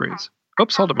contact experience.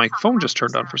 Oops, hold on, my phone just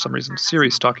turned on for some reason.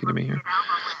 Siri's talking to me here.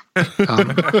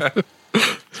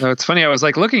 So it's funny. I was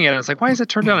like looking at it. It's like, why is it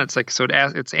turned on? It's like, so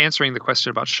it's answering the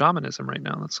question about shamanism right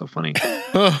now. That's so funny.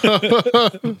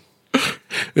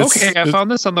 Okay, I found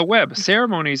this on the web.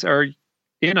 Ceremonies are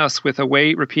in us with a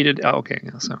way repeated.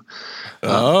 So.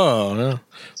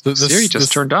 Siri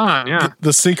just turned on. Yeah.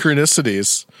 The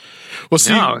synchronicities. Well,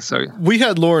 see, we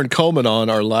had Lauren Coleman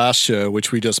on our last show,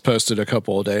 which we just posted a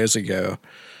couple of days ago.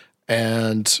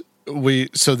 And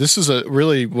this is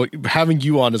having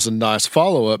you on is a nice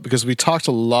follow-up, because we talked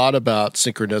a lot about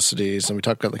synchronicities, and we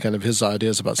talked about the kind of his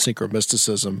ideas about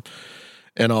synchromysticism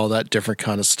and all that different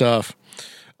kind of stuff.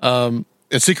 And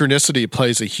synchronicity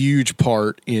plays a huge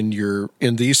part in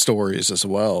these stories as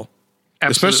well,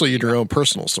 especially in your own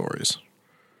personal stories.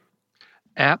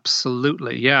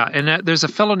 Absolutely, yeah. And there's a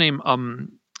fellow named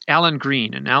Alan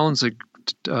Green, and Alan's a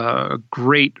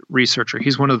great researcher.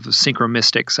 He's one of the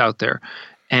synchromystics out there,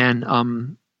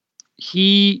 and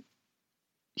he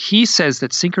he says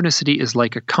that synchronicity is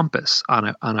like a compass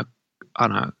on an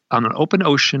open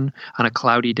ocean on a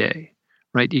cloudy day,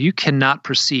 right? You cannot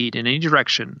proceed in any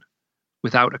direction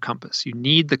without a compass. You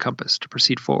need the compass to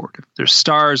proceed forward. If there's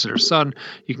stars or sun,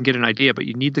 you can get an idea, but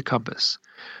you need the compass.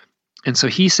 And so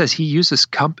he says he uses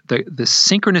the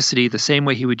synchronicity the same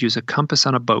way he would use a compass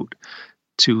on a boat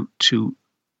to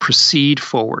proceed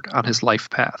forward on his life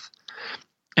path.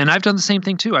 And I've done the same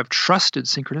thing too. I've trusted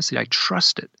synchronicity. I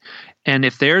trust it. And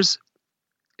if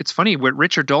it's funny, with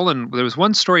Richard Dolan, there was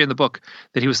one story in the book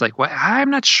that he was like, well, I'm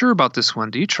not sure about this one.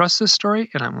 Do you trust this story?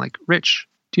 And I'm like, Rich,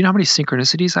 do you know how many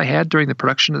synchronicities I had during the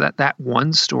production of that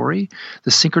one story?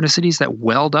 The synchronicities that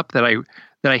welled up that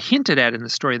I hinted at in the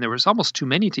story, and there was almost too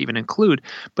many to even include.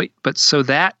 But so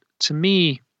that to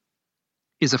me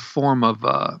is a form of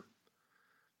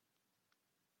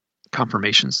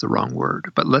confirmation's the wrong word,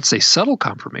 but let's say subtle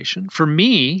confirmation. For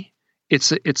me,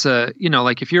 it's a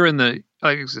like if you're on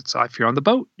the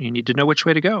boat, you need to know which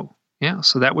way to go. Yeah.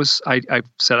 So that was I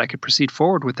said I could proceed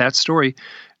forward with that story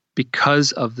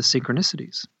because of the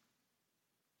synchronicities.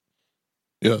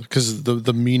 Yeah, because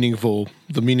the meaningful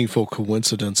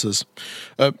coincidences.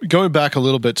 Going back a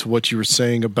little bit to what you were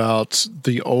saying about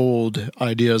the old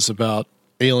ideas about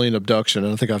alien abduction,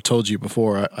 and I think I've told you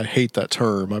before, I hate that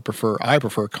term. I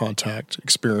prefer contact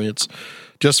experience,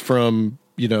 just from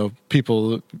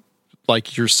people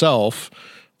like yourself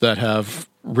that have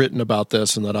written about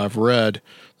this and that I've read,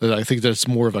 that I think that it's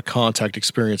more of a contact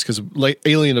experience, because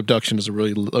alien abduction is a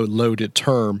really loaded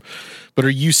term. But are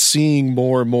you seeing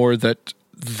more and more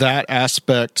that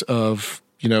aspect of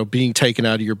being taken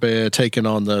out of your bed, taken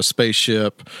on the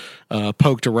spaceship,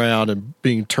 poked around and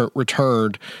being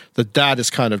returned, that is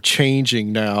kind of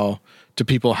changing now to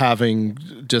people having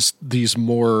just these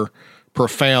more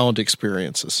profound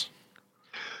experiences?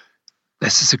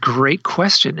 This is a great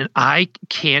question, and I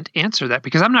can't answer that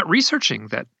because I'm not researching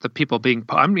that the people being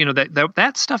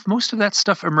that stuff. Most of that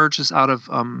stuff emerges out of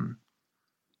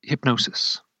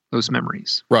hypnosis, those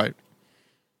memories, right?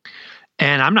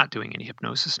 And I'm not doing any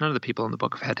hypnosis. None of the people in the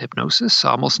book have had hypnosis.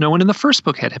 Almost no one in the first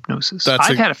book had hypnosis.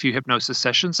 I've had a few hypnosis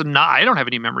sessions, and I don't have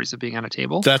any memories of being on a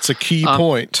table. That's a key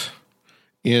point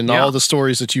in all the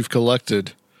stories that you've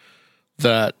collected,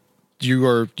 that you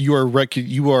are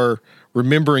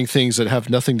remembering things that have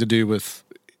nothing to do with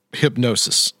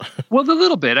hypnosis. Well, a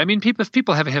little bit. I mean, if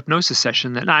people have a hypnosis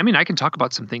session, then I can talk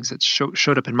about some things that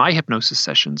showed up in my hypnosis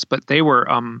sessions, but they were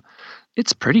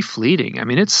it's pretty fleeting. I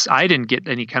mean, I didn't get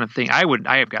any kind of thing. I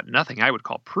have got nothing I would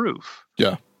call proof.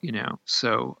 Yeah.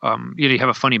 So you have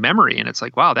a funny memory, and it's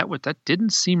like, wow, that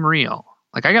didn't seem real.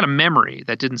 Like I got a memory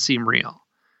that didn't seem real,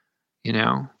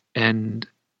 and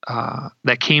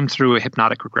that came through a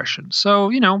hypnotic regression. So,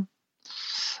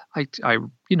 I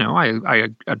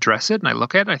address it and I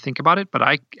look at it, I think about it, but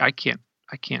I can't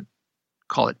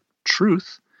call it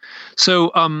truth.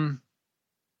 So,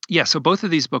 so both of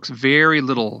these books, very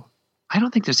little. I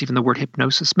don't think there's even the word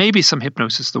hypnosis. Maybe some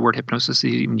hypnosis. The word hypnosis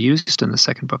is even used in the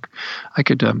second book. I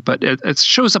could, but it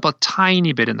shows up a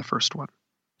tiny bit in the first one.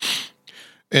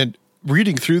 And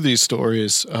reading through these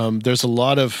stories, there's a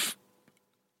lot of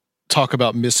talk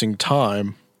about missing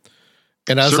time.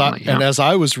 And as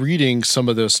I was reading some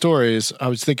of those stories, I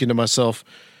was thinking to myself,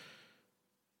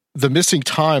 the missing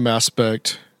time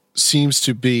aspect seems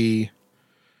to be,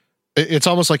 it's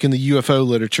almost like in the UFO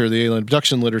literature, the alien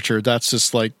abduction literature, that's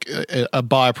just like a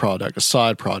byproduct, a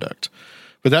side product.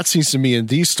 But that seems to me in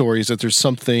these stories that there's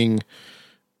something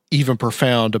even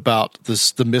profound about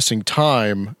the missing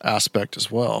time aspect as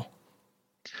well.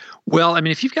 Well, I mean,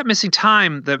 if you've got missing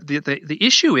time, the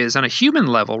issue is on a human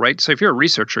level, right? So if you're a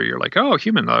researcher, you're like, oh,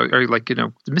 human, or like,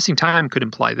 the missing time could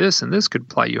imply this, and this could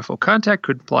imply UFO contact,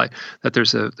 could imply that the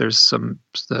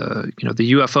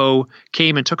UFO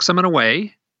came and took someone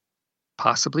away,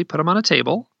 possibly put them on a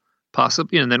table,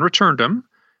 possibly, and then returned them,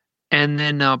 and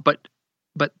then, but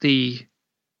you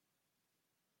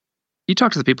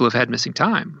talk to the people who've had missing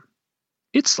time,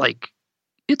 it's like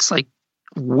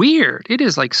weird. It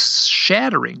is like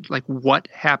shattering, like what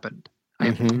happened. I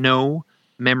have no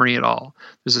memory at all.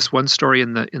 There's this one story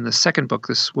in the second book.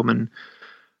 This woman,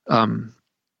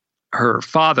 her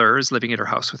father is living at her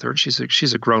house with her.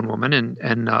 She's a grown woman,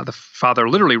 and the father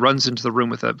literally runs into the room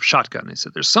with a shotgun. He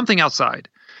said, "There's something outside,"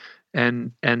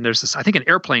 and there's this. I think an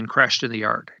airplane crashed in the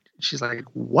yard. She's like,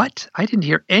 "What? I didn't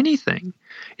hear anything."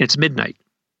 It's midnight.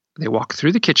 They walk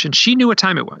through the kitchen. She knew what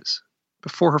time it was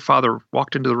before her father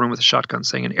walked into the room with a shotgun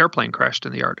saying an airplane crashed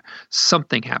in the yard.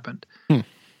 Something happened.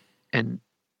 And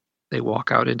they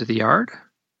walk out into the yard.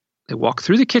 They walk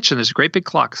through the kitchen. There's a great big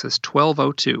clock that says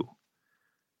 12:02.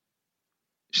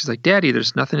 She's like, Daddy,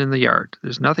 there's nothing in the yard.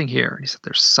 There's nothing here. And he said,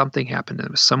 there's something happened. There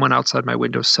was someone outside my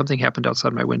window. Something happened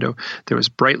outside my window. There was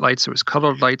bright lights. There was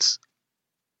colored lights.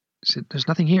 She said, there's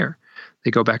nothing here.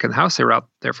 They go back in the house. They were out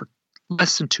there for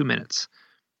less than 2 minutes.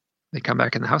 They come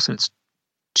back in the house and it's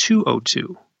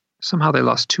 2:02. Somehow they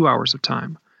lost 2 hours of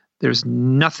time. There's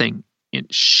nothing.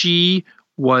 And she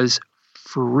was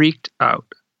freaked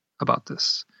out about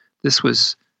this.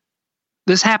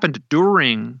 This happened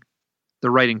during the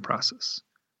writing process,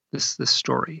 this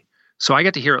story. So I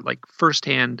got to hear it like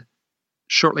firsthand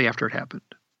shortly after it happened.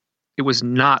 It was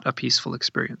not a peaceful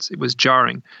experience. It was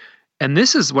jarring. And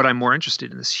this is what I'm more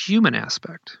interested in, this human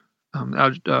aspect.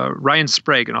 Ryan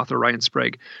Sprague, an author, Ryan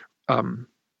Sprague,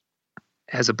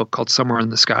 has a book called Somewhere in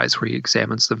the Skies where he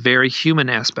examines the very human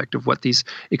aspect of what these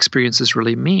experiences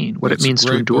really mean, what it means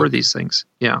to endure these things.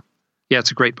 Yeah. Yeah,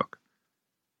 it's a great book.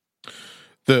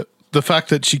 The fact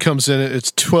that she comes in,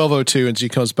 it's 12:02 and she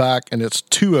comes back and it's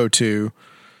 2:02.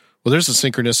 Well, there's a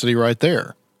synchronicity right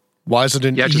there. Why is it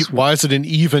an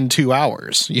even 2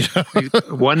 hours? You know,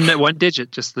 one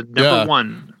digit, just the number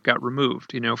one got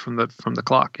removed, from the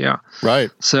clock. Yeah. Right.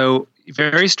 So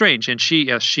very strange. And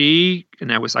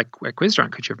and I was like, I quizzed her on,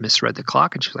 could you have misread the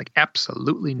clock? And she was like,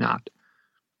 absolutely not.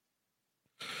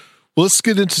 Well, let's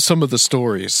get into some of the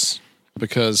stories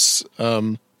because,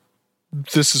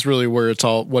 this is really what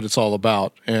it's all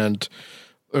about. And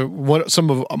some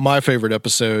of my favorite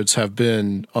episodes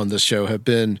on this show have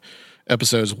been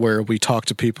episodes where we talk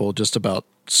to people just about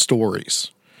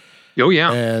stories. Oh yeah.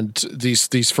 And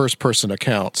these first person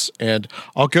accounts. And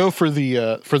I'll go for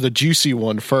the juicy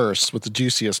one first with the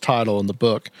juiciest title in the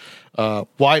book,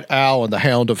 White Owl and the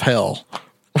Hound of Hell.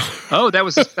 Oh,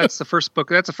 that's the first book.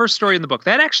 That's the first story in the book.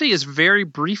 That actually is very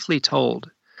briefly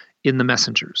told in the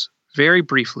Messengers, very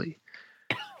briefly.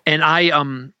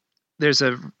 And there's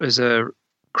a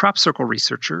crop circle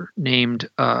researcher named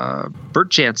Bert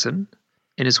Jansen,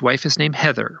 and his wife is named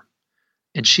Heather,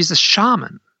 and she's a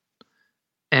shaman.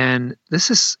 And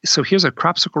here's a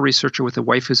crop circle researcher with a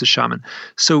wife who's a shaman.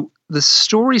 So the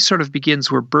story sort of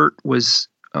begins where Bert was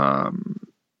this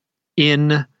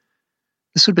would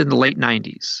have been the late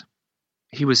 90s.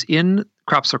 He was in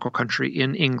crop circle country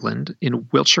in England, in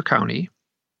Wiltshire County.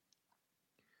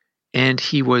 And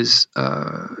he was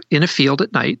in a field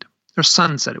at night, or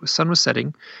sunset. Sun was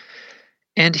setting.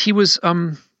 And he was,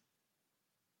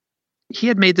 he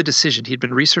had made the decision. He'd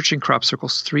been researching crop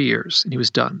circles 3 years, and he was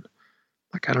done.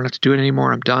 Like, I don't have to do it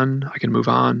anymore. I'm done. I can move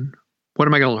on. What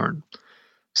am I going to learn?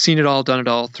 Seen it all, done it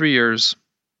all, 3 years.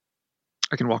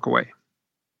 I can walk away.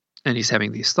 And he's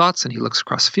having these thoughts, and he looks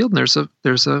across the field, and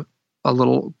there's a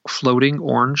little floating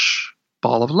orange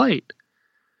ball of light.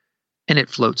 And it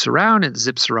floats around and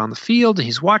zips around the field, and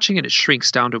he's watching it. It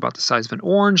shrinks down to about the size of an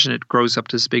orange, and it grows up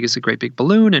to as big as a great big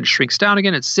balloon, and it shrinks down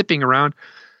again. It's zipping around,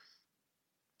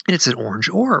 and it's an orange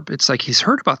orb. It's like he's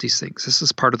heard about these things. This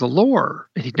is part of the lore,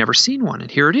 and he'd never seen one.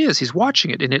 And here it is. He's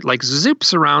watching it, and it like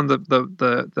zips around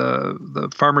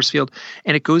the farmer's field,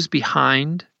 and it goes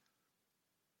behind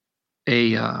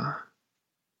a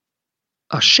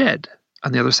shed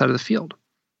on the other side of the field.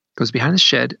 It goes behind the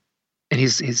shed. And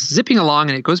he's zipping along,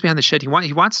 and it goes behind the shed. He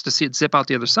wants to see it zip out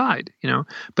the other side,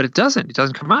 but it doesn't. It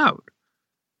doesn't come out.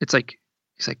 It's like,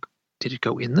 he's like, did it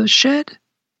go in the shed?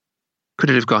 Could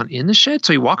it have gone in the shed?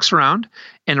 So he walks around,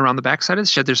 and around the back side of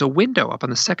the shed, there's a window up on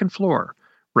the second floor,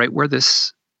 right where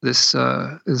this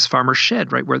farmer's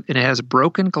shed, right where, and it has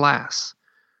broken glass.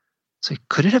 So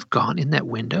could it have gone in that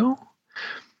window?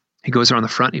 He goes around the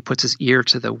front, and he puts his ear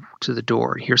to the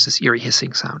door, and hears this eerie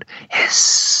hissing sound.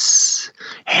 Hiss.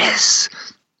 Hiss.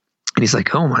 And he's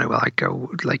like, oh my, well, I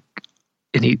go like,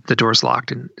 and the door's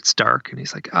locked and it's dark, and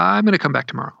he's like, I'm going to come back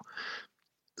tomorrow.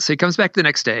 So he comes back the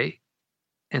next day,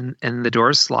 and the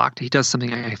door's locked. He does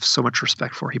something I have so much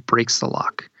respect for. He breaks the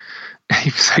lock. He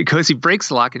breaks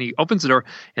the lock, and he opens the door,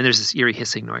 and there's this eerie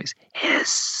hissing noise.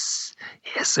 Hiss.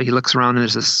 Hiss. So he looks around, and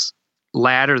there's this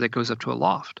ladder that goes up to a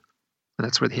loft, and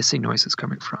that's where the hissing noise is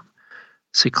coming from.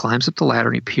 So he climbs up the ladder,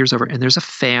 and he peers over, and there's a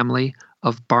family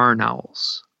of barn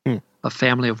owls, a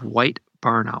family of white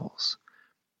barn owls.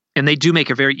 And they do make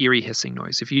a very eerie hissing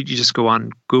noise. If you just go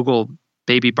on Google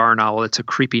baby barn owl, it's a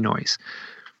creepy noise.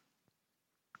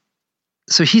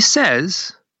 So he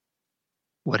says,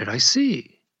 what did I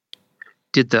see?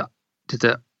 Did the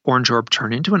orange orb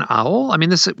turn into an owl? I mean,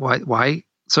 this is why.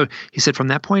 So he said, from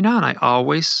that point on, I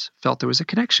always felt there was a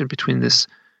connection between this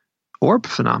orb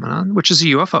phenomenon, which is a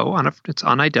UFO, it's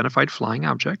unidentified flying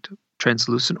object,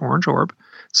 translucent orange orb.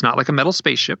 It's not like a metal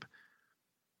spaceship.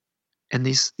 And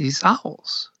these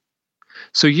owls.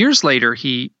 So years later,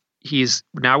 he's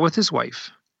now with his wife,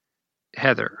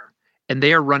 Heather, and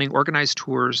they are running organized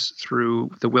tours through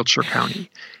the Wiltshire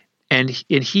County. And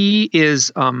he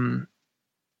is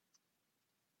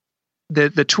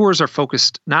the tours are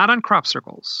focused not on crop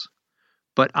circles,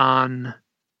 but on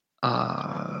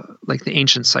like the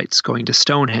ancient sites, going to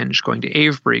Stonehenge, going to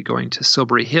Avebury, going to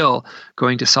Silbury Hill,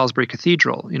 going to Salisbury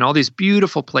Cathedral, all these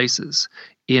beautiful places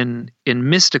in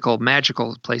mystical,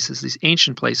 magical places, these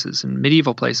ancient places and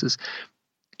medieval places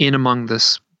in among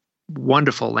this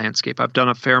wonderful landscape. I've done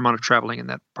a fair amount of traveling in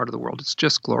that part of the world. It's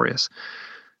just glorious.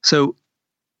 So,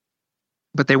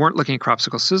 but they weren't looking at crop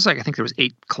circles. So I think there was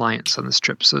 8 clients on this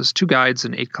trip. So there's 2 guides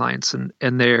and 8 clients, and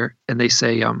they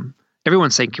say,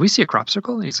 everyone's saying, "Can we see a crop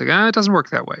circle?" And he's like, "It doesn't work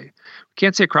that way. We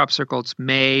can't see a crop circle. It's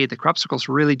May. The crop circles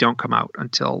really don't come out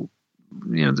until,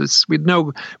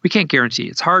 we can't guarantee.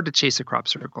 It's hard to chase a crop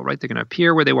circle, right? They're going to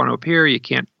appear where they want to appear. You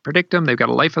can't predict them. They've got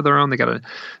a life of their own.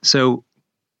 So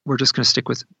we're just going to stick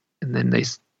with." And then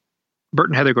Bert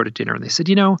and Heather go to dinner, and they said,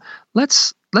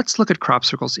 let's look at crop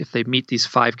circles if they meet these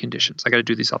 5 conditions. I got to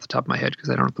do these off the top of my head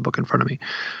because I don't have the book in front of me.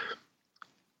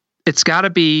 It's got to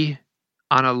be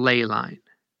on a ley line.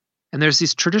 And there's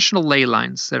these traditional ley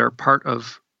lines that are part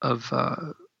of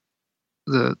the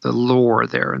lore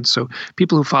there. And so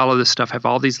people who follow this stuff have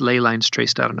all these ley lines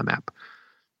traced out on a map.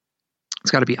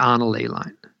 It's got to be on a ley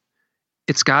line.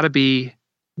 It's got to be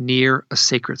near a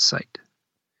sacred site.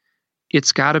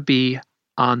 It's got to be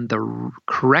on the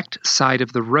correct side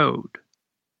of the road.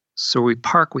 So we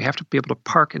have to be able to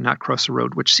park and not cross the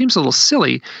road, which seems a little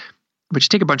silly, but you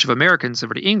take a bunch of Americans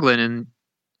over to England and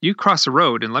you cross the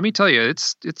road, and let me tell you,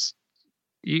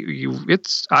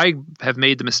 I have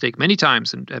made the mistake many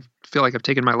times and feel like I've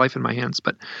taken my life in my hands,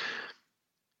 but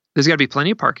there's got to be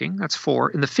plenty of parking. That's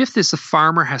 4. And the 5th is the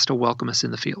farmer has to welcome us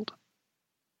in the field.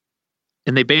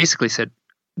 And they basically said,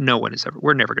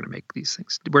 we're never going to make these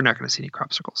things. We're not going to see any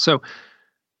crop circles. So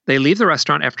they leave the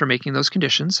restaurant after making those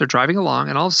conditions. They're driving along,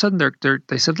 and all of a sudden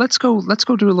they said, let's go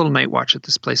do a little night watch at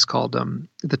this place called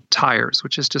the Tyres,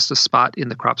 which is just a spot in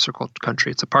the crop circle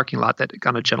country. It's a parking lot that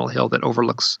on a gentle hill that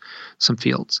overlooks some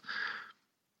fields.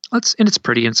 And it's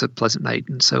pretty, and it's a pleasant night.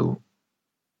 And so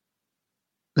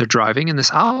they're driving, and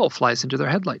this owl flies into their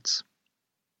headlights.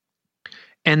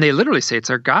 And they literally say,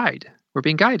 "It's our guide. We're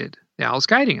being guided. The owl's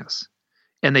guiding us."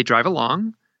 And they drive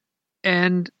along,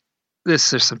 and there's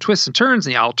some twists and turns,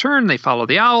 and the owl turns, they follow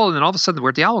the owl, and then all of a sudden,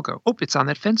 where'd the owl go? Oh, it's on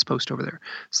that fence post over there.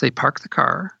 So they park the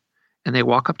car, and they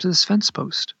walk up to this fence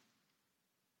post,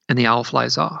 and the owl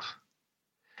flies off.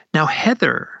 Now,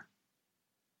 Heather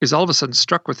is all of a sudden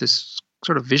struck with this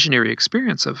sort of visionary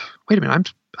experience of, wait a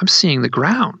minute, I'm seeing the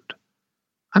ground.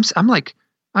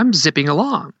 I'm zipping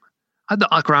along.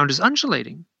 The ground is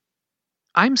undulating.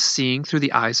 I'm seeing through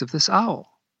the eyes of this owl,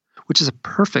 which is a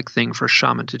perfect thing for a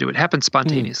shaman to do. It happens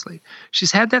spontaneously.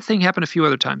 She's had that thing happen a few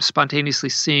other times, spontaneously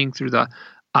seeing through the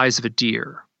eyes of a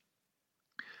deer.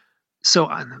 So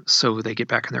they get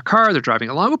back in their car. They're driving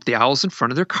along. The owl's in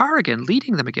front of their car again,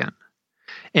 leading them again.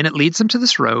 And it leads them to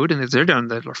this road, and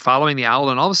they're following the owl,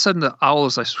 and all of a sudden the owl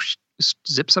is like,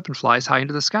 zips up and flies high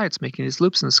into the sky. It's making these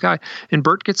loops in the sky. And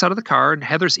Bert gets out of the car, and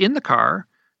Heather's in the car.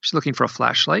 She's looking for a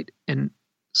flashlight. And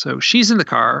so she's in the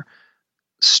car,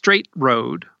 straight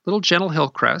road, little gentle hill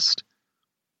crest.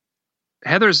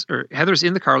 Heather's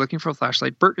in the car looking for a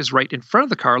flashlight. Bert is right in front of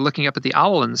the car looking up at the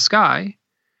owl in the sky.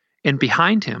 And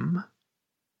behind him,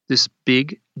 this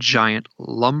big, giant,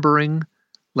 lumbering,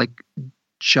 like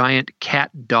giant cat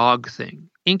dog thing.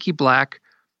 Inky black,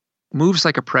 moves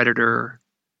like a predator,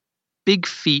 big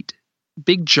feet,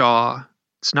 big jaw.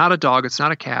 It's not a dog, it's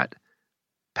not a cat.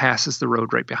 Passes the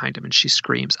road right behind him, and she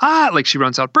screams, "Ah!" Like she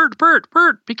runs out, "Bert, Bert,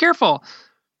 Bert, be careful."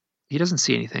 He doesn't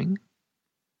see anything.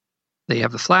 They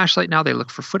have the flashlight now. They look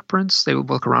for footprints. They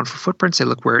look around for footprints. They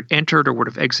look where it entered or would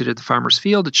have exited the farmer's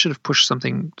field. It should have pushed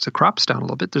the crops down a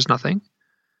little bit. There's nothing.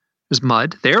 There's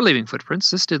mud. They're leaving footprints.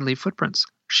 This didn't leave footprints.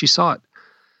 She saw it.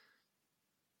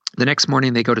 The next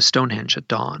morning, they go to Stonehenge at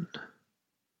dawn.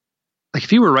 Like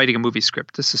if you were writing a movie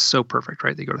script, this is so perfect,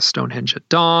 right? They go to Stonehenge at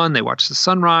dawn. They watch the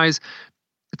sunrise.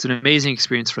 It's an amazing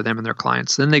experience for them and their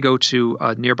clients. Then they go to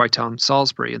a nearby town,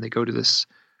 Salisbury, and they go to this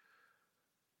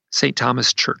St.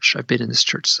 Thomas Church. I've been in this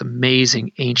church. It's an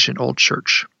amazing, ancient, old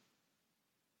church.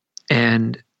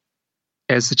 And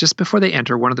just before they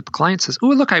enter, one of the clients says, "Oh,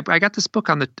 look! I got this book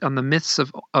on the myths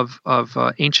of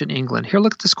ancient England. Here,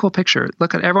 look at this cool picture.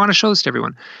 Look at. I want to show this to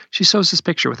everyone." She shows this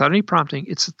picture without any prompting.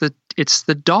 It's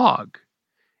the dog.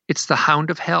 It's the Hound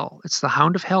of Hell. It's the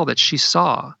Hound of Hell that she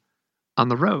saw on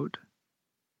the road.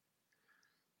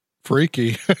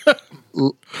 Freaky.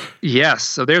 Yes.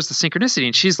 So there's the synchronicity,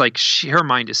 and she's like, her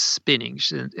mind is spinning,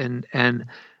 and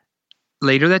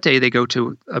later that day, they go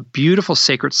to a beautiful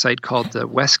sacred site called the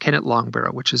West Kennet Long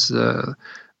Barrow, which is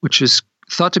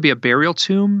thought to be a burial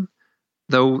tomb,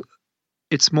 though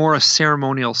it's more a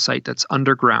ceremonial site that's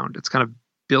underground. It's kind of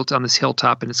built on this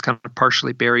hilltop, and it's kind of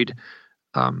partially buried.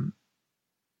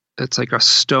 It's like a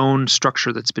stone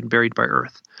structure that's been buried by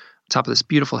earth on top of this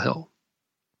beautiful hill.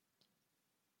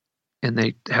 And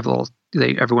they have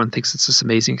everyone thinks it's this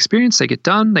amazing experience. They get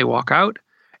done, they walk out,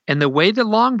 and the way the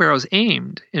long barrow's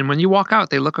aimed, and when you walk out,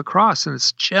 they look across, and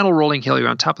it's gentle rolling hill. You're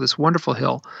on top of this wonderful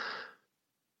hill.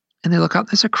 And they look out,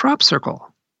 there's a crop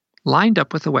circle lined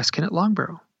up with the West Kennet long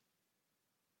barrow.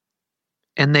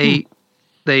 And they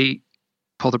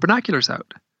pull their binoculars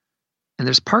out, and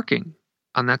there's parking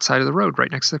on that side of the road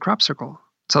right next to the crop circle.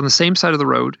 It's on the same side of the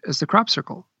road as the crop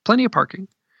circle. Plenty of parking.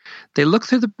 They look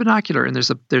through the binocular, and there's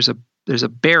a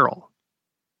barrel.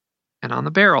 And on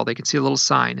the barrel, they can see a little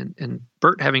sign. And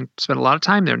Bert, having spent a lot of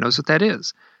time there, knows what that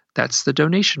is. That's the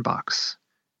donation box.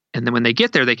 And then when they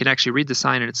get there, they can actually read the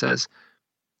sign, and it says,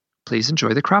 "Please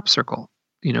enjoy the crop circle.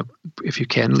 If you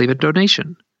can, leave a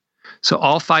donation." So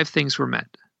all 5 things were met.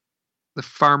 The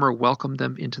farmer welcomed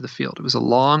them into the field. It was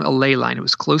along a ley line. It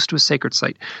was close to a sacred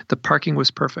site. The parking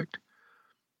was perfect.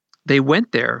 They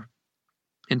went there,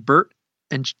 and Bert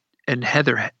and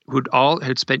Heather, who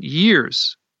had spent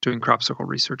years doing crop circle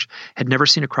research, had never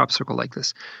seen a crop circle like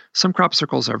this. Some crop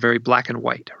circles are very black and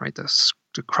white, right?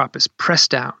 The crop is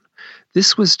pressed down.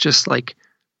 This was just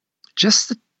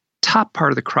the top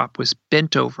part of the crop was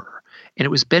bent over, and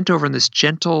it was bent over in this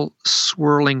gentle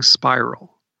swirling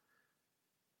spiral.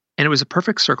 And it was a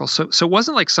perfect circle. So it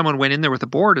wasn't like someone went in there with a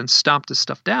board and stomped this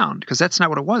stuff down, because that's not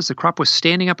what it was. The crop was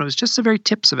standing up, and it was just the very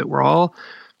tips of it were all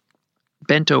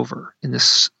bent over in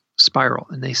this spiral.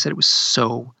 And they said it was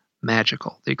so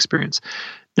magical, the experience.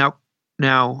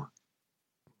 Now,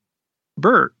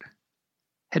 Bert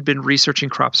had been researching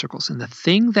crop circles, and the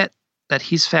thing that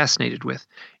he's fascinated with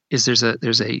is there's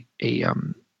a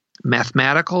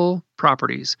mathematical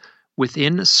properties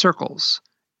within circles,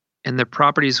 and the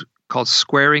properties called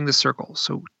squaring the circle.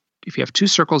 So if you have 2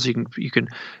 circles, you can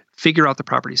figure out the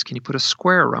properties. Can you put a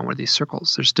square around one of these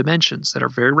circles? There's dimensions that are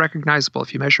very recognizable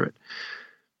if you measure it.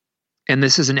 And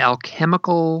this is an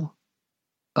alchemical,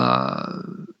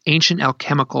 ancient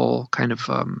alchemical kind of,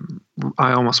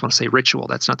 I almost want to say ritual.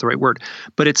 That's not the right word,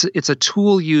 but it's a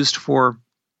tool used for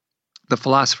the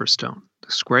Philosopher's Stone,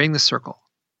 squaring the circle,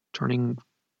 turning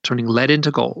lead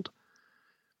into gold.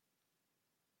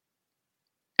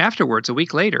 Afterwards, a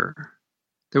week later,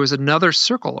 there was another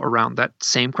circle around that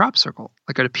same crop circle.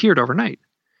 Like it appeared overnight.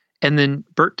 And then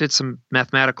Bert did some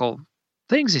mathematical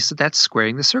things. He said, that's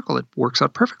squaring the circle. It works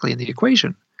out perfectly in the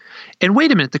equation. And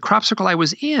wait a minute, the crop circle I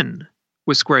was in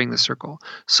was squaring the circle.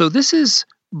 So this is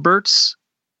Bert's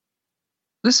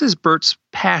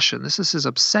passion. This is his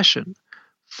obsession,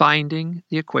 finding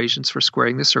the equations for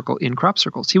squaring the circle in crop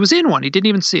circles. He was in one. He didn't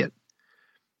even see it.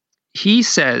 He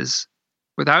says,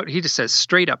 he just says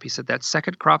straight up, he said that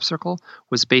second crop circle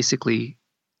was basically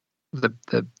the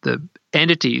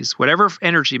entities, whatever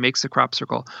energy makes the crop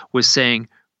circle, was saying,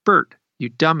 Bert, you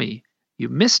dummy, you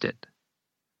missed it.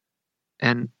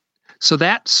 And so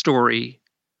that story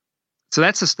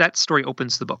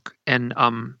opens the book. And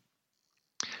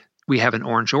we have an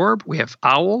orange orb, we have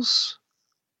owls,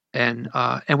 and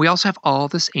we also have all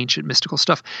this ancient mystical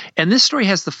stuff. And this story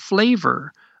has the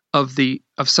flavor of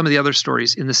some of the other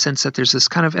stories, in the sense that there's this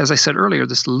kind of, as I said earlier,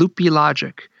 this loopy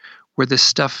logic where this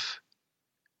stuff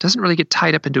doesn't really get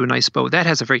tied up into a nice bow. That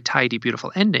has a very tidy,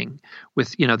 beautiful ending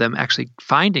with, them actually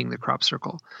finding the crop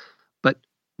circle. But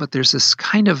there's this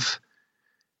kind of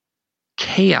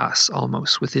chaos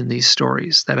almost within these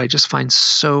stories that I just find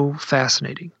so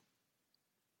fascinating.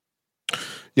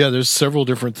 Yeah, there's several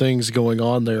different things going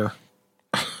on there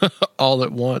all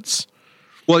at once.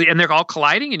 Well, and they're all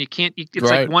colliding, and you can't. It's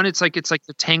right. like one. It's like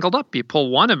they're tangled up. You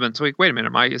pull one of them. So wait a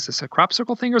minute. Is this a crop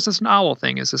circle thing, or is this an owl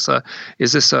thing? Is this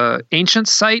a ancient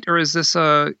site, or is this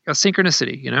a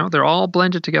synchronicity? They're all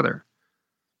blended together.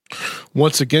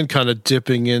 Once again, kind of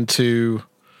dipping into,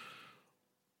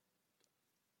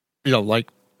 like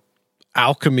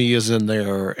alchemy is in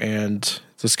there, and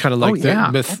this kind of like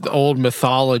the old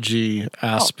mythology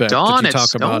aspect that you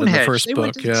talk about in the first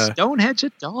book. Yeah, Stonehenge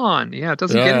at dawn. Yeah, it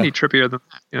doesn't get any trippier than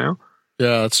that.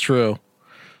 Yeah, that's true.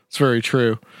 It's very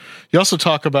true. You also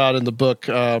talk about in the book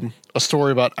a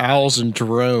story about owls and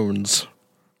drones.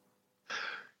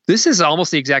 This is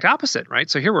almost the exact opposite, right?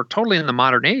 So here we're totally in the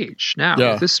modern age now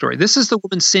with this story. This is the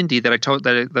woman Cindy that I told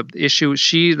that the issue.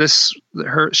 She's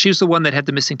the one that had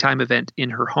the missing time event in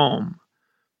her home,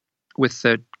 with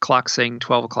the clock saying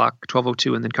 12 o'clock,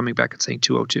 12:02, and then coming back and saying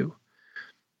 2:02.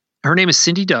 Her name is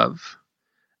Cindy Dove,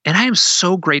 And I am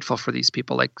so grateful for these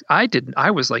people. Like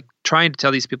I was like trying to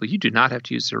tell these people, you do not have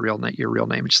to use your real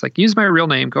name. It's just like, use my real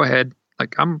name. Go ahead.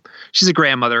 Like she's a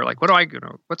grandmother. Like,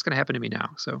 what's going to happen to me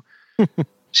now? So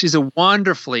she's a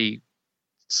wonderfully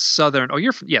Southern. Oh,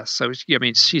 yes. So I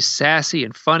mean, she's sassy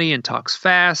and funny and talks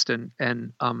fast. And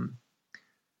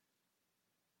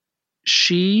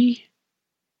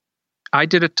I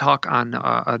did a talk on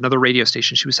another radio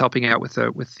station. She was helping out with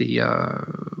the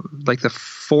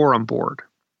forum board,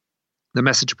 the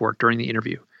message board during the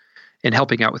interview, and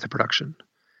helping out with the production.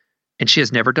 And she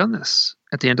has never done this.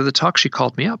 At the end of the talk, she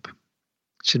called me up.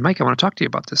 She said, Mike, I want to talk to you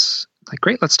about this. I'm like,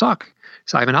 great, let's talk.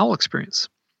 So I have an owl experience.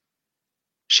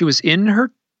 She was in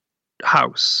her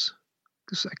house.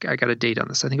 I got a date on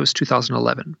this. I think it was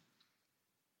 2011.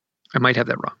 I might have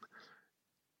that wrong.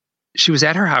 She was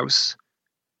at her house.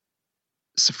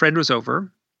 So a friend was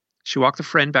over. She walked the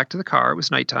friend back to the car. It was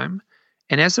nighttime.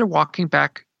 And as they're walking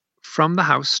back from the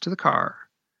house to the car,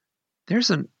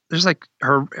 there's like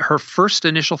her first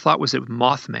initial thought was that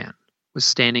Mothman was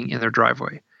standing in their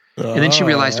driveway. And then she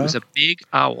realized it was a big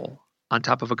owl on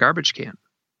top of a garbage can.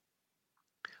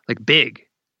 Like big.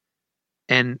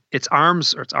 And its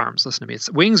wings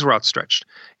were outstretched.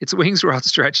 Its wings were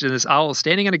outstretched, and this owl was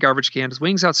standing on a garbage can, his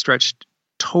wings outstretched,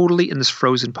 totally in this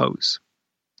frozen pose.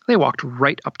 They walked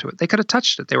right up to it. They could have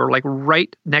touched it. They were like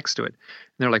right next to it.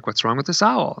 And they're like, what's wrong with this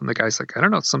owl? And the guy's like, I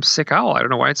don't know. It's some sick owl. I don't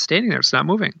know why it's standing there. It's not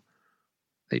moving.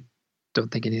 They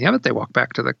don't think anything of it. They walk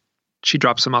back she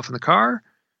drops him off in the car,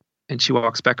 and she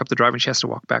walks back up the driveway, and she has to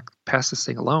walk back past this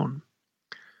thing alone.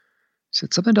 She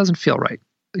said, something doesn't feel right,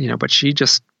 but she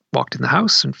just walked in the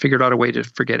house and figured out a way to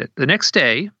forget it. The next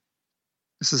day,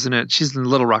 she's in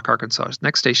Little Rock, Arkansas. The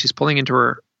next day, she's pulling into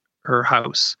her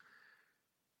house,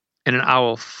 and an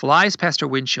owl flies past her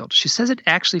windshield. She says it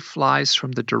actually flies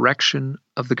from the direction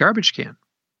of the garbage can.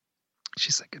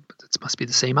 She's like, it must be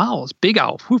the same owl. It's a big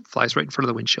owl. Whoop, flies right in front of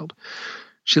the windshield.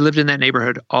 She lived in that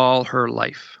neighborhood all her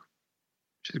life.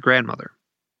 She's a grandmother.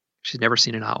 She's never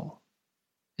seen an owl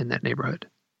in that neighborhood.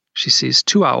 She sees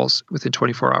 2 owls within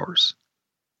 24 hours.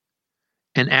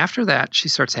 And after that, she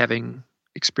starts having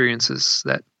experiences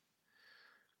that,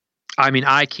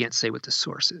 I can't say what the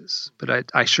source is, but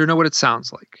I sure know what it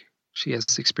sounds like. She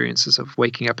has experiences of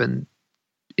waking up in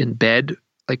bed,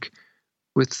 like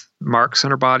with marks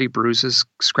on her body, bruises,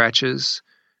 scratches.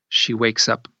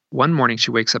 One morning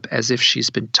she wakes up as if she's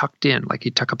been tucked in, like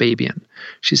you tuck a baby in.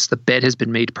 The bed has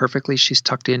been made perfectly. She's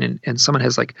tucked in, and someone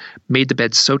has like made the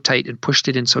bed so tight and pushed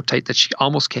it in so tight that she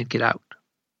almost can't get out.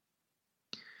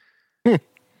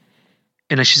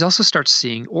 And she's also starts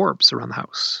seeing orbs around the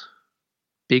house.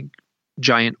 Big,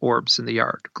 giant orbs in the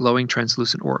yard, glowing,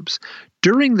 translucent orbs.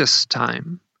 During this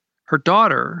time, her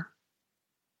daughter,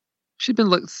 she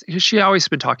always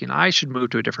been talking, I should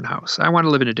move to a different house. I want to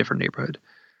live in a different neighborhood.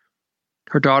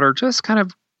 Her daughter just kind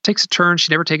of takes a turn she's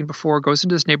never taken before, goes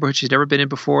into this neighborhood she's never been in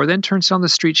before, then turns down the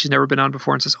street she's never been on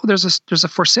before and says, oh, there's a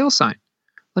for sale sign.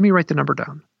 Let me write the number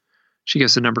down. She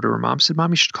gives the number to her mom, said,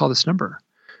 Mom, you should call this number.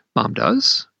 Mom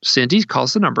does. Cindy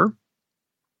calls the number.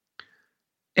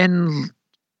 And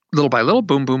little by little,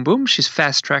 boom, boom, boom, she's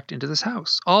fast-tracked into this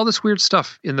house. All this weird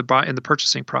stuff in the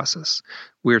purchasing process.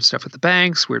 Weird stuff with the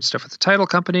banks, weird stuff with the title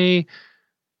company.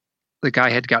 The guy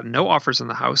had gotten no offers on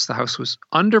the house. The house was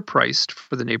underpriced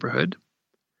for the neighborhood.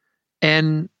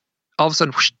 And all of a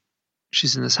sudden, whoosh,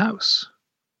 she's in this house.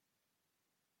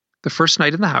 The first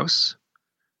night in the house,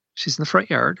 she's in the front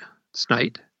yard. It's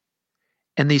night.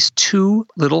 And these 2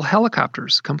 little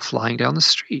helicopters come flying down the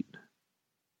street.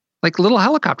 Like little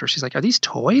helicopters. She's like, are these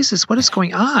toys? What is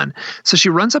going on? So she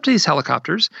runs up to these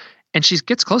helicopters, and she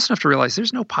gets close enough to realize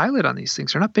there's no pilot on these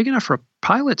things. They're not big enough for a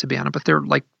pilot to be on them, but they're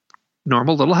like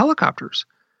normal little helicopters.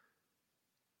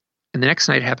 And the next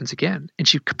night it happens again, and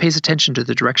she pays attention to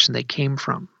the direction they came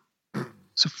from.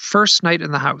 So first night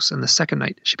in the house, and the second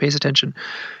night she pays attention.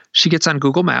 She gets on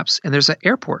Google Maps, and there's an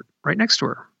airport right next to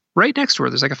her. Right next to her,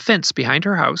 there's like a fence behind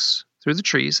her house through the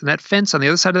trees, and that fence, on the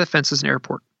other side of the fence, is an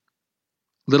airport.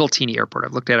 Little teeny airport.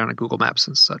 I've looked at it on Google Maps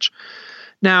and such.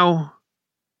 Now,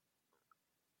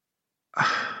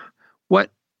 what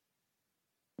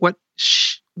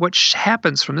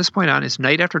happens from this point on is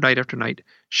night after night after night,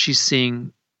 she's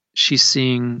seeing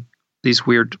these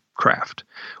weird craft,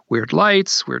 weird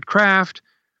lights, weird craft.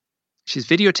 She's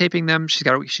videotaping them. She's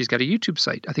got a YouTube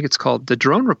site. I think it's called The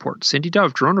Drone Report. Cindy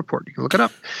Dove Drone Report. You can look it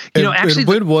up. And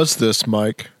when was this,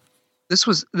 Mike?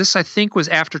 This I think was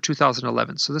after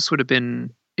 2011. So this would have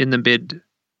been in the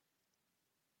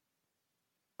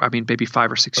maybe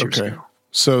 5 or 6 years ago.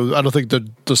 So I don't think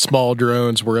the small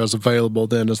drones were as available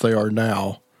then as they are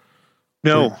now.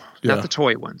 No, Yeah. not the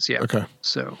toy ones. Yeah. Okay.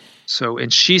 So,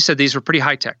 and she said these were pretty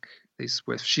high tech.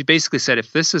 She basically said,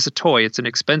 if this is a toy, it's an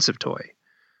expensive toy.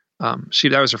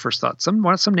 That was her first thought. Some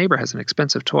neighbor has an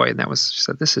expensive toy, and she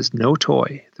said, this is no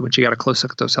toy. When she got a close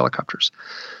look at those helicopters.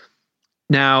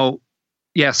 Now,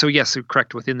 yeah. So yes,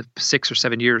 correct. Within the 6 or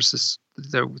 7 years,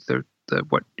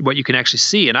 what you can actually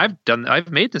see, and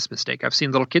I've made this mistake. I've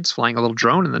seen little kids flying a little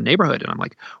drone in the neighborhood, and I'm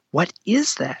like, what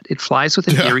is that? It flies with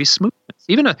an eerie smoothness.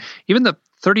 Even the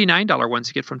 $39 ones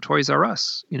you get from Toys R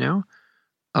Us,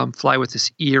 fly with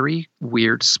this eerie,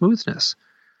 weird smoothness.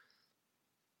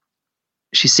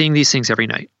 She's seeing these things every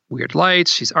night. Weird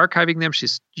lights. She's archiving them.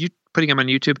 She's putting them on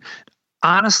YouTube.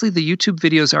 Honestly, the YouTube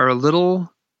videos are a little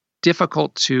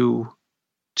difficult to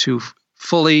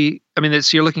fully. I mean,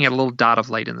 you're looking at a little dot of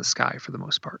light in the sky for the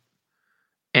most part,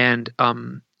 and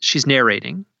she's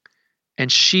narrating. And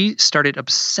she started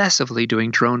obsessively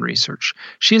doing drone research.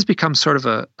 She has become sort of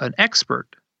an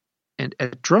expert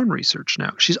at drone research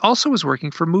now. She also was working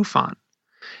for MUFON,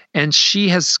 and she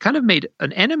has kind of made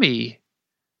an enemy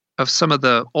of some of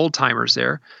the old timers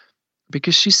there,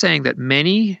 because she's saying that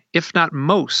many, if not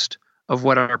most, of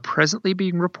what are presently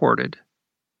being reported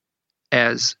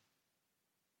as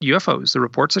UFOs, the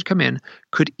reports that come in,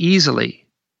 could easily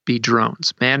be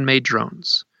drones, man-made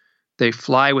drones. They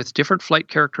fly with different flight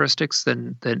characteristics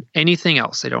than anything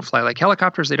else. They don't fly like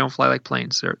helicopters. They don't fly like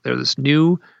planes. They're this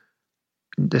new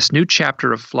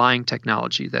chapter of flying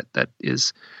technology that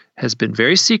has been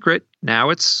very secret.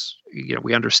 Now it's,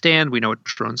 we understand, we know what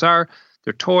drones are.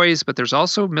 They're toys, but there's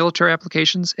also military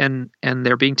applications, and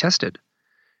they're being tested.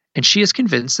 And she is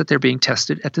convinced that they're being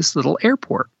tested at this little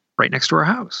airport right next to her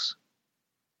house.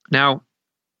 Now,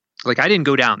 I didn't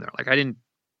go down there. I didn't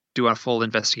do a full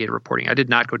investigative reporting. I did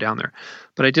not go down there,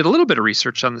 but I did a little bit of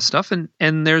research on this stuff. And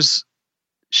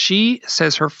she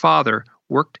says her father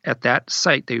worked at that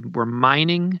site. They were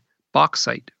mining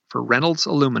bauxite for Reynolds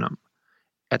Aluminum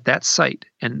at that site.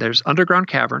 And there's underground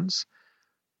caverns.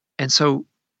 And so,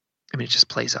 I mean, it just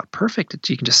plays out perfect.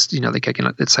 You can just,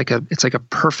 it's like a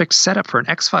perfect setup for an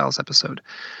X-Files episode.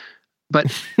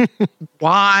 But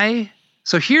why?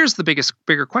 So here's the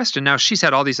bigger question. Now, she's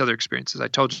had all these other experiences. I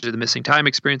told you the missing time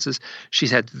experiences.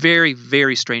 She's had very,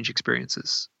 very strange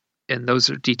experiences, and those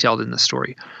are detailed in the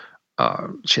story.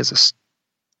 She has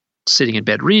sitting in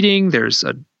bed reading. There's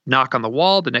a knock on the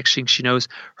wall. The next thing she knows,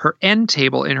 her end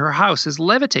table in her house is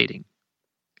levitating.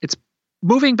 It's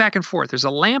moving back and forth. There's a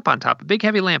lamp on top, a big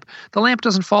heavy lamp. The lamp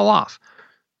doesn't fall off.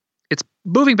 It's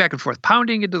moving back and forth,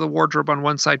 pounding into the wardrobe on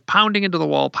one side, pounding into the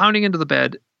wall, pounding into the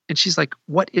bed. And she's like,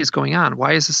 what is going on?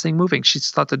 Why is this thing moving? She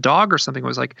thought the dog or something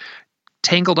was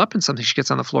tangled up in something. She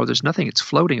gets on the floor. There's nothing. It's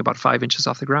floating about 5 inches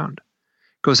off the ground.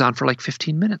 Goes on for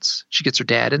 15 minutes. She gets her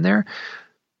dad in there.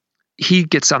 He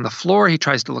gets on the floor. He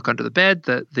tries to look under the bed.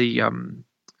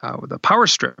 The power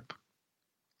strip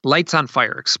lights on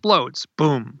fire, explodes.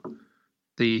 Boom.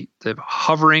 The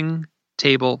hovering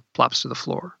table plops to the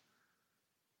floor.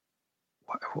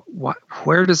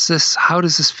 How does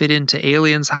this fit into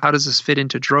aliens? How does this fit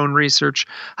into drone research?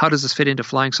 How does this fit into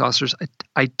flying saucers?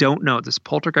 I don't know. This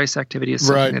poltergeist activity is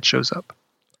something that shows up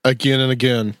again and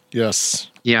again.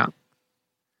 Yes. Yeah.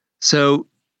 So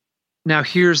now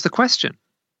here's the question.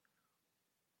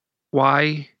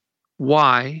 Why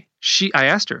I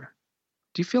asked her,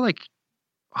 do you feel like,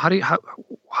 how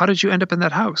did you end up in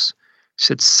that house? She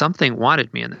said, something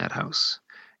wanted me in that house.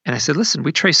 And I said, listen,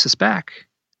 we trace this back.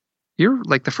 You're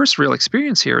the first real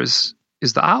experience here is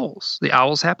the owls. The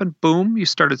owls happened. Boom. You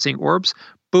started seeing orbs.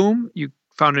 Boom. You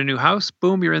found a new house.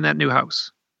 Boom. You're in that new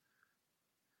house.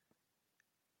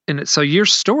 And so your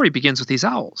story begins with these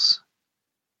owls.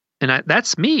 And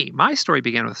that's me. My story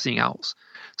began with seeing owls.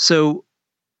 So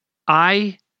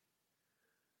I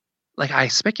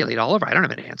speculate all over. I don't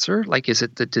have an answer. Is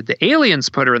it did the aliens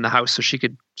put her in the house so she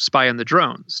could spy on the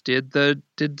drones? Did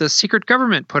the secret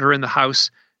government put her in the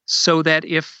house so that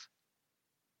if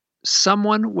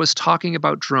someone was talking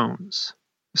about drones,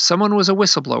 if someone was a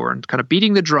whistleblower and kind of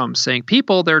beating the drum saying,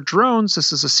 people, they're drones,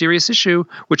 this is a serious issue,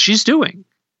 which she's doing.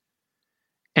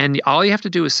 And all you have to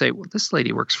do is say, well, this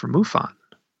lady works for MUFON.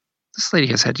 This lady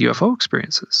has had UFO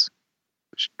experiences.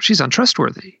 She's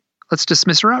untrustworthy. Let's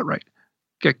dismiss her outright.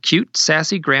 A cute,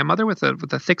 sassy grandmother with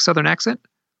a thick Southern accent.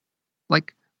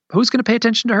 Who's going to pay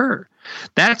attention to her?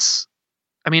 I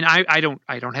don't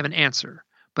have an answer.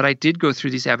 But I did go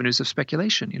through these avenues of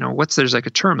speculation. There's a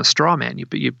term, a straw man.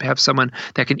 You have someone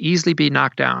that can easily be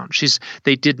knocked down.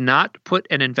 They did not put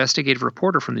an investigative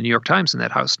reporter from the New York Times in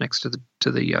that house next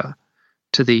to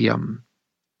the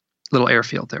little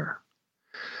airfield there.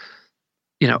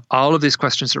 All of these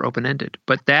questions are open-ended.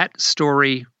 But that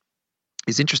story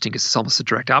is interesting because it's almost the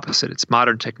direct opposite. It's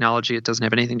modern technology. It doesn't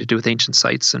have anything to do with ancient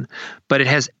sites,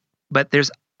 but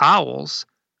there's owls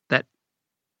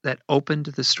that opened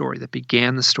the story, that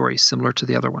began the story, similar to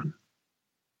the other one.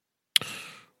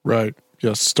 Right.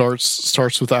 Yes.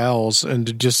 Starts with owls and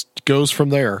it just goes from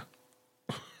there.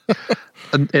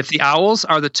 If the owls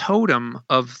are the totem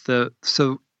of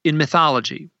so in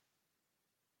mythology,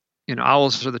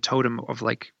 owls are the totem of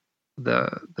like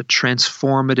the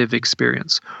transformative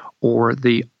experience or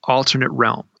the alternate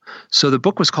realm. So the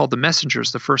book was called The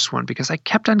Messengers, the first one, because I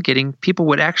kept on getting people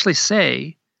would actually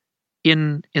say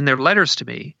in their letters to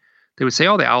me, they would say,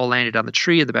 oh, the owl landed on the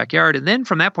tree in the backyard. And then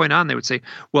from that point on, they would say,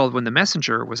 well, when the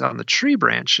messenger was on the tree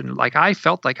branch and like I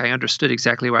felt like I understood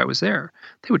exactly why I was there,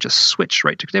 they would just switch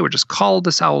they would just call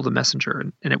this owl the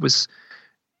messenger. And it was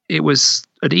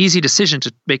an easy decision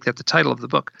to make that the title of the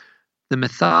book. The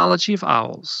mythology of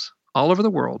owls all over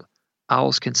the world.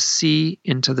 Owls can see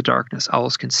into the darkness.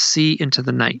 Owls can see into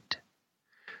the night.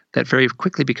 That very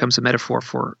quickly becomes a metaphor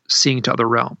for seeing to other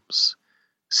realms.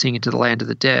 Seeing into the land of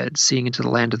the dead, seeing into the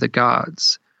land of the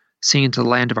gods, seeing into the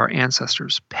land of our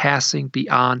ancestors, passing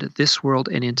beyond this world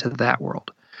and into that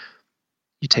world.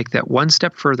 You take that one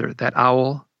step further, that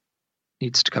owl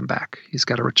needs to come back. He's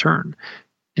got to return.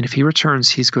 And if he returns,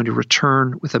 he's going to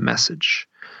return with a message.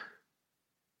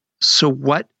 So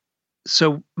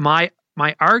my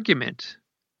argument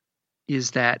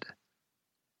is that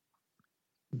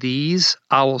these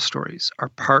owl stories are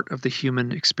part of the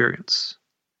human experience.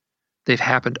 They've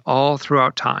happened all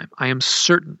throughout time. I am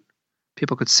certain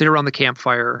people could sit around the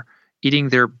campfire eating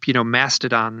their,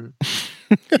 mastodon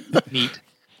meat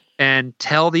and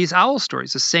tell these owl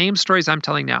stories, the same stories I'm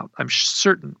telling now. I'm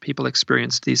certain people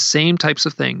experienced these same types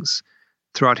of things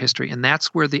throughout history. And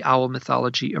that's where the owl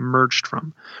mythology emerged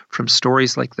from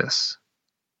stories like this.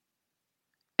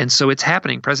 And so it's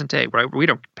happening present day, right? We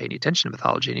don't pay any attention to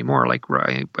mythology anymore,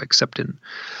 except in,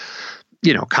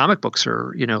 comic books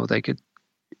or, they could.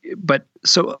 But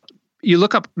so you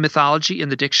look up mythology in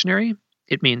the dictionary,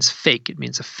 it means fake, it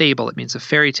means a fable, it means a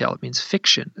fairy tale, it means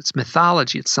fiction. It's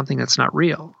mythology, it's something that's not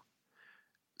real.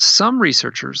 Some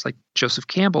researchers like Joseph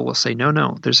Campbell will say,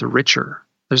 no, there's a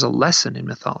lesson in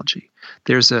mythology.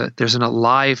 There's an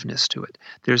aliveness to it.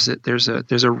 There's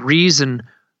a reason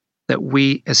that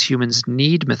we as humans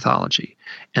need mythology.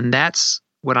 And that's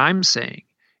what I'm saying,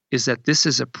 is that this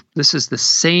is the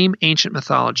same ancient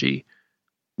mythology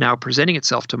now presenting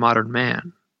itself to modern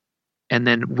man. And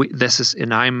then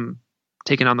I'm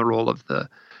taking on the role of the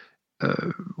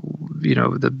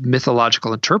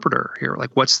mythological interpreter here. Like,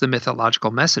 what's the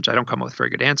mythological message? I don't come up with very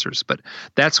good answers, but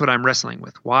that's what I'm wrestling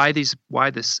with. Why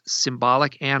this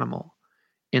symbolic animal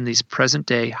in these present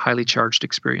day highly charged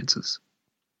experiences?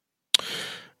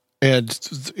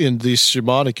 And in these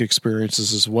shamanic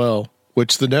experiences as well,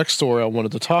 which the next story I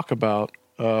wanted to talk about,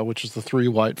 which is the 3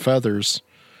 white feathers.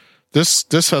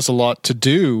 This has a lot to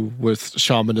do with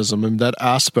shamanism, and that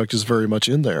aspect is very much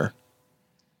in there.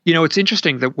 It's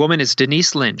interesting. The woman is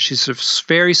Denise Lynn. She's a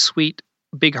very sweet,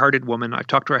 big-hearted woman. I've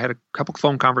talked to her. I had a couple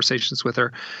phone conversations with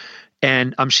her.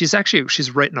 And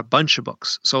she's written a bunch of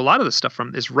books. So a lot of the stuff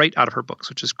is right out of her books,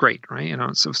 which is great, right?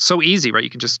 It's so easy, right?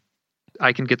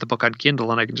 I can get the book on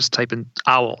Kindle and I can just type in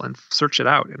owl and search it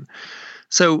out. And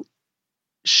so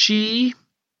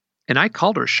and I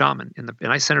called her a shaman and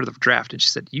I sent her the draft and she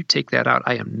said, you take that out.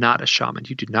 I am not a shaman.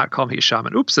 You do not call me a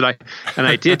shaman. Oops. And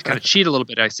I did kind of cheat a little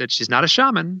bit. I said, she's not a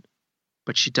shaman,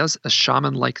 but she does a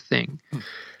shaman-like thing.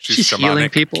 She's healing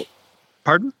people.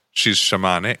 Pardon? She's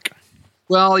shamanic.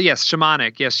 Well, yes,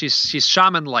 shamanic. Yes, she's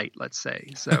shaman light, let's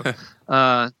say. So,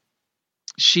 but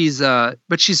she's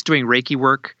doing Reiki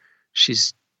work.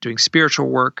 She's doing spiritual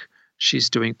work. She's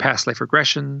doing past life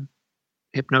regression,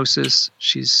 hypnosis.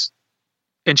 She's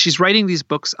writing these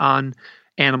books on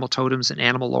animal totems and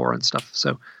animal lore and stuff.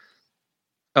 So,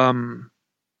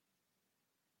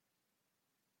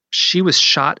 she was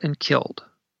shot and killed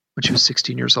when she was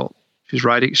 16 years old. She was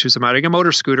riding a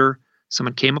motor scooter.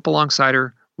 Someone came up alongside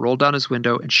her, rolled down his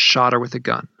window, and shot her with a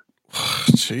gun.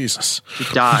 Jesus. She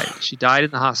died. She died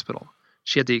in the hospital.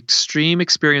 She had the extreme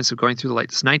experience of going through the light.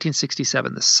 It's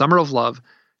 1967, the summer of love.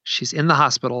 She's in the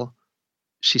hospital.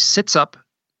 She sits up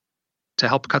to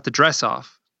help cut the dress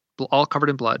off, all covered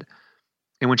in blood.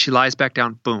 And when she lies back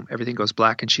down, boom, everything goes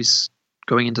black and she's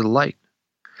going into the light.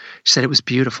 She said it was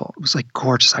beautiful. It was like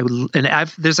gorgeous.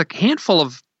 There's a handful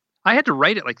of, I had to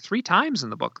write it like 3 times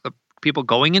in the book, the people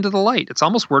going into the light. It's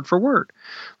almost word for word,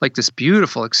 like this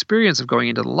beautiful experience of going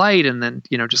into the light. And then,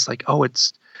 just like, oh,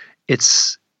 it's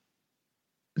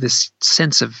this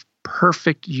sense of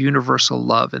perfect universal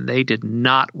love. And they did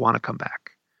not want to come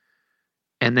back.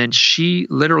 And then she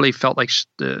literally felt like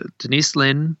Denise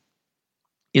Lynn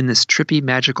in this trippy,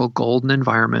 magical, golden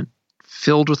environment,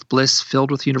 filled with bliss,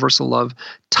 filled with universal love,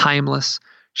 timeless.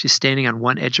 She's standing on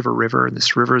one edge of a river, and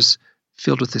this river's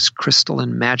filled with this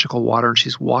crystalline, magical water, and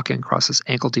she's walking across this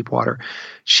ankle-deep water.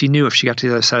 She knew if she got to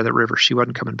the other side of that river, she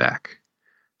wasn't coming back.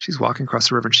 She's walking across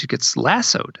the river, and she gets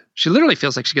lassoed. She literally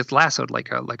feels like she gets lassoed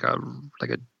like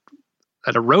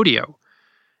at a rodeo,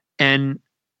 and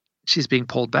she's being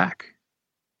pulled back.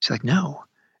 She's like, no.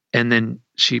 And then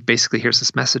she basically hears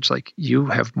this message like, you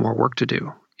have more work to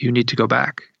do. You need to go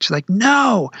back. She's like,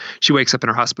 no. She wakes up in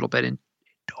her hospital bed in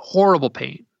horrible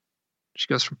pain. She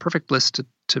goes from perfect bliss to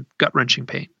gut-wrenching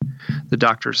pain. The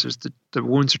doctor says the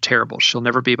wounds are terrible. She'll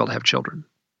never be able to have children.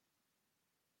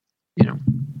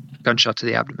 Gunshot to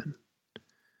the abdomen.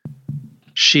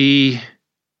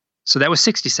 So that was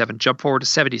 67. Jump forward to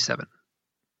 77.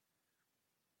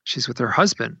 She's with her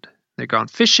husband. They're gone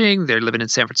fishing. They're living in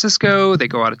San Francisco. They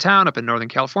go out of town up in Northern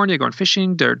California, going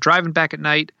fishing. They're driving back at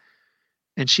night.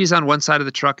 And she's on one side of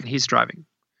the truck and he's driving.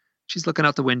 She's looking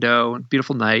out the window, and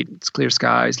beautiful night. It's clear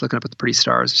skies, looking up at the pretty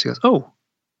stars. She goes, oh,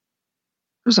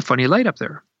 there's a funny light up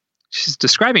there. She's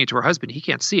describing it to her husband. He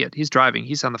can't see it. He's driving.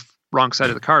 He's on the wrong side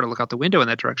of the car to look out the window in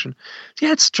that direction.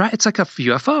 Yeah, it's like a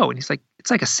UFO. And he's like,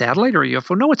 it's like a satellite or a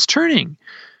UFO. No, it's turning.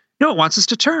 No, it wants us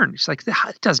to turn. She's like,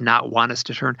 it does not want us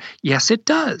to turn. Yes, it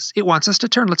does. It wants us to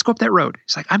turn. Let's go up that road.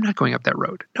 He's like, I'm not going up that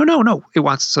road. No. It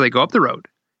wants. So they go up the road.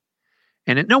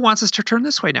 And it wants us to turn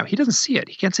this way now. He doesn't see it.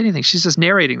 He can't see anything. She's just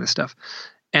narrating this stuff.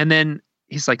 And then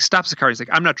he's like, stops the car. He's like,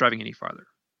 I'm not driving any farther.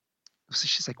 So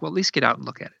she's like, well, at least get out and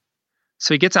look at it.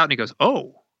 So he gets out and he goes,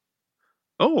 oh,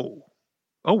 well,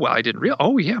 I didn't realize.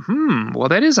 Oh, yeah. Well,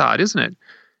 that is odd, isn't it?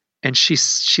 And she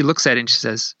looks at it and she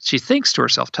says, she thinks to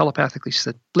herself telepathically. She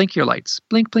said, blink your lights.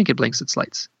 Blink, blink. It blinks its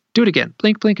lights. Do it again.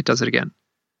 Blink, blink. It does it again.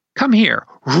 Come here.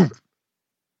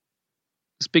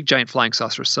 This big giant flying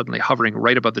saucer is suddenly hovering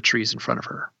right above the trees in front of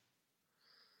her.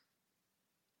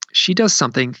 She does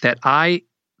something that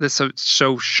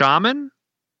so shaman,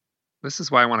 this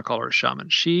is why I want to call her a shaman.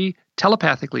 She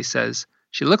telepathically says,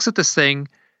 she looks at this thing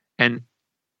and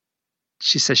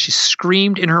she says, she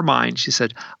screamed in her mind. She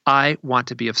said, I want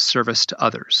to be of service to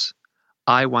others.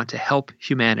 I want to help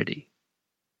humanity.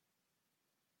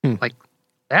 Like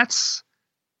that's,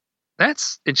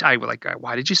 and I was like,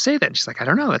 why did you say that? And she's like, I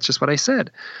don't know. That's just what I said.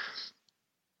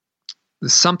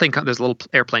 There's a little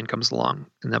airplane comes along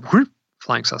and the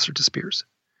flying saucer disappears.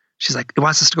 She's like, it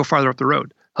wants us to go farther up the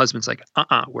road. Husband's like,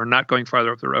 we're not going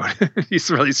farther up the road.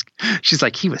 She's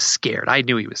like, he was scared. I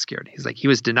knew he was scared. He's like, he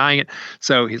was denying it.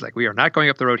 So he's like, we are not going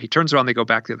up the road. He turns around, they go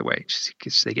back the other way.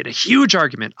 They get a huge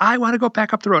argument. I want to go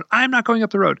back up the road. I'm not going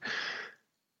up the road.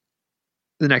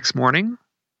 The next morning,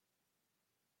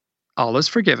 all is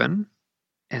forgiven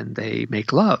and they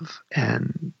make love.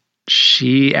 And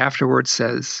she afterwards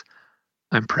says,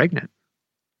 I'm pregnant.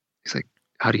 He's like,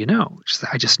 how do you know? She's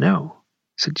like, I just know.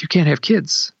 He said, you can't have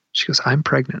kids. She goes, I'm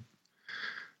pregnant.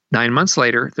 9 months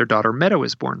later, their daughter Meadow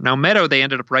is born. Now, Meadow, they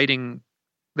ended up writing,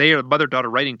 they are a mother-daughter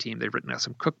writing team. They've written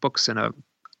some cookbooks and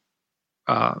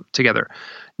together.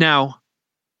 Now,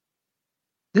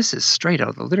 this is straight out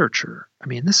of the literature. I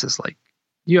mean, this is like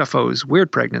UFOs,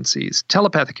 weird pregnancies,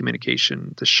 telepathic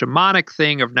communication, the shamanic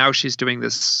thing of now she's doing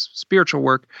this spiritual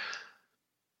work.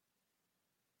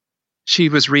 She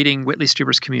was reading Whitley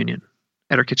Strieber's Communion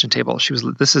at her kitchen table.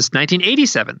 This is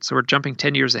 1987, so we're jumping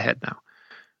 10 years ahead now.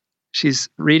 She's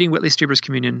reading Whitley Strieber's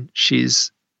Communion.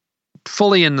 She's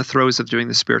fully in the throes of doing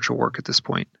the spiritual work at this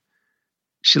point.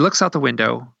 She looks out the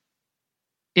window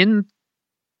in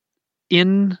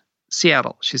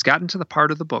Seattle. She's gotten to the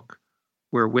part of the book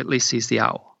where Whitley sees the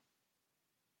owl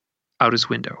out his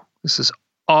window. This is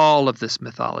all of this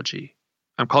mythology.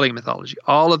 I'm calling it mythology.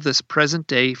 All of this present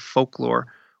day folklore,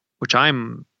 which I've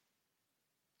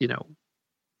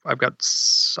got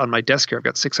on my desk here, I've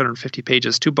got 650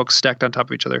 pages, 2 books stacked on top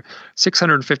of each other,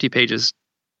 650 pages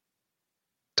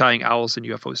tying owls and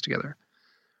UFOs together.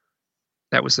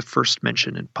 That was the first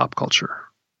mention in pop culture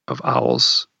of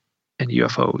owls and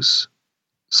UFOs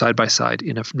side by side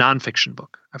in a nonfiction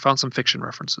book. I found some fiction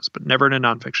references, but never in a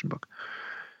nonfiction book.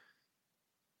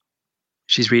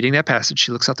 She's reading that passage.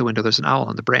 She looks out the window. There's an owl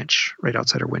on the branch right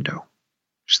outside her window.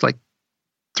 She's like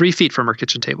 3 feet from her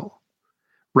kitchen table.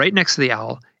 Right next to the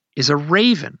owl is a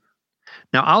raven.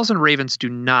 Now, owls and ravens do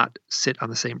not sit on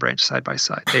the same branch side by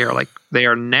side. They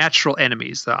are natural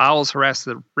enemies. The owls harass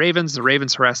the ravens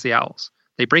harass the owls.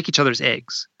 They break each other's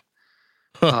eggs.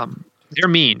 They're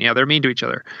mean. Yeah, they're mean to each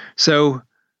other. So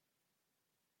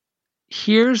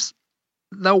here's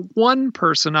the one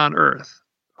person on Earth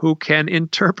who can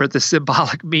interpret the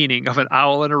symbolic meaning of an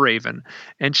owl and a raven.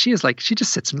 And she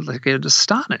just sits and like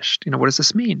astonished. What does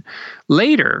this mean?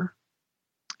 Later,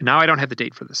 now I don't have the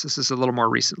date for this. This is a little more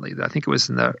recently. I think it was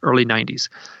in the early 90s.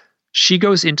 She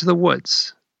goes into the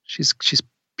woods. She's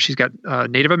got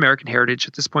Native American heritage.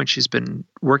 At this point, she's been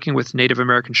working with Native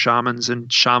American shamans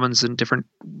in different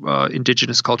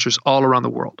indigenous cultures all around the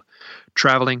world,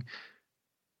 traveling.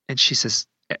 And she says,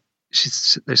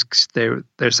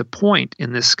 there's a point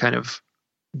in this kind of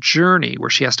journey where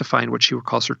she has to find what she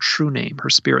calls her true name, her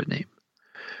spirit name.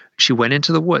 She went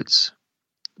into the woods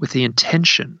with the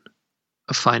intention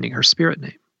of finding her spirit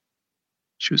name.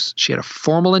 She had a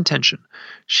formal intention.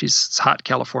 It's a hot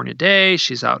California day.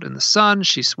 She's out in the sun.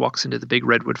 She walks into the big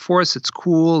redwood forest. It's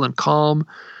cool and calm.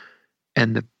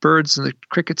 And the birds and the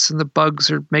crickets and the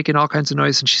bugs are making all kinds of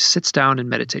noise. And she sits down and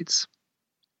meditates.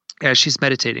 As she's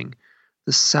meditating,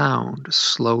 the sound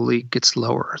slowly gets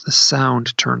lower. The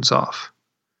sound turns off.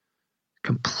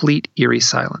 Complete eerie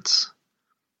silence.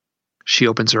 She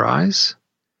opens her eyes,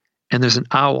 and there's an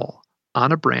owl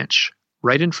on a branch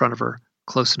right in front of her,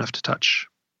 close enough to touch.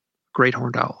 Great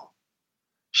horned owl.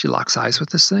 She locks eyes with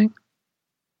this thing,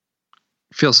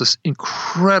 feels this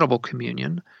incredible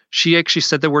communion. She actually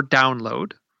said the word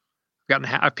download.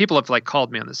 People have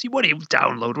called me on this. What do you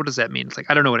download? What does that mean? It's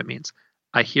like, I don't know what it means.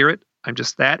 I hear it.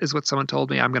 That is what someone told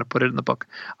me. I'm going to put it in the book.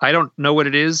 I don't know what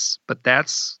it is, but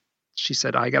she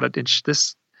said, I got it. She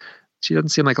doesn't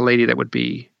seem like a lady that would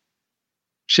be,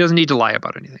 she doesn't need to lie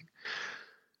about anything.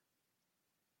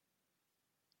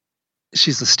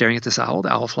 She's staring at this owl.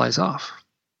 The owl flies off.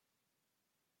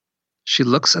 She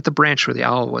looks at the branch where the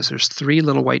owl was. There's 3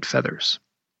 little white feathers.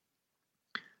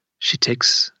 She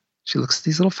looks at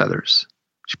these little feathers.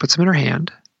 She puts them in her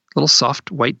hand, little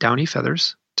soft, white, downy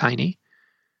feathers, tiny.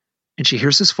 And she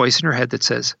hears this voice in her head that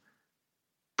says,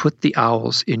 put the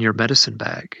owls in your medicine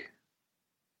bag.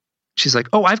 She's like,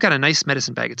 oh, I've got a nice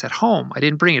medicine bag. It's at home. I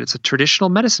didn't bring it. It's a traditional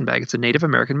medicine bag. It's a Native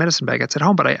American medicine bag. It's at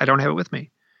home, but I don't have it with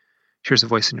me. She hears a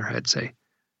voice in her head say,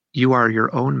 you are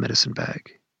your own medicine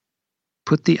bag.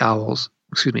 Put the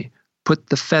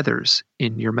feathers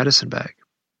in your medicine bag.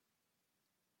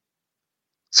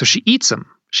 So she eats them.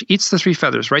 She eats the 3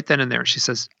 feathers right then and there. She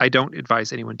says, I don't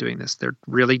advise anyone doing this. They're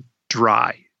really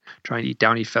dry. Trying to eat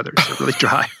downy feathers. They're really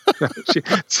dry.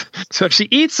 So she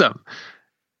eats them.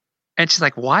 And she's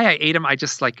like, why I ate them? I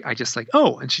just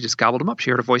oh, and she just gobbled them up. She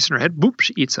heard a voice in her head. Boop,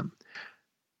 she eats them.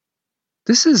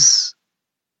 This is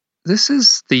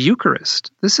the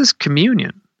Eucharist. This is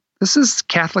communion. This is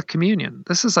Catholic communion.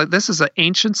 This is an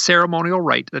ancient ceremonial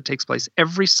rite that takes place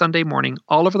every Sunday morning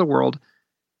all over the world.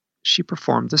 She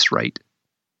performed this rite.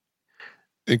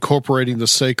 Incorporating the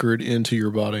sacred into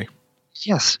your body.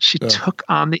 Yes, she took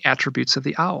on the attributes of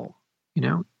the owl.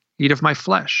 Eat of my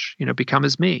flesh. Become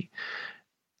as me.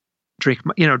 Drink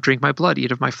my blood.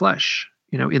 Eat of my flesh.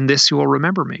 In this you will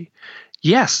remember me.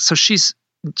 Yes. So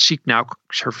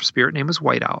her spirit name was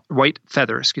White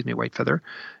Feather.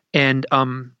 And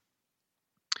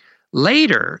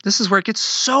later, this is where it gets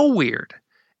so weird.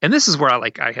 And this is where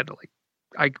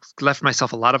I left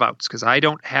myself a lot of outs because I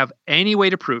don't have any way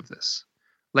to prove this.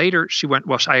 Later, she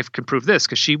went, I can prove this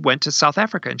because she went to South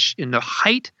Africa and in the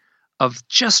height of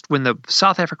just when the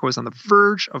South Africa was on the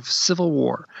verge of civil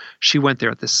war, she went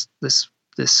there at this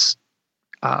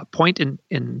point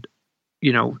in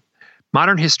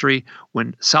modern history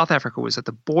when South Africa was at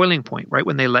the boiling point, right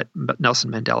when they let Nelson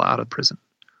Mandela out of prison.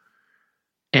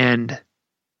 And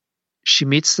she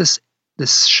meets this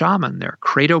shaman there,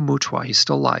 Credo Mutwa. He's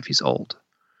still alive. He's old.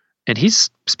 And he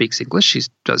speaks English. He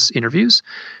does interviews.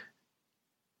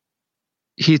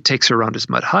 He takes her around his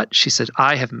mud hut. She said,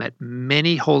 I have met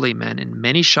many holy men and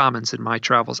many shamans in my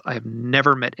travels. I have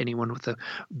never met anyone with the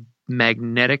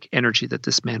magnetic energy that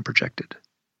this man projected.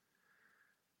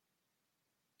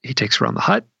 He takes her around the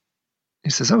hut.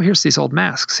 He says, oh, here's these old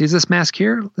masks. See this mask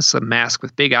here? This is a mask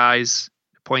with big eyes,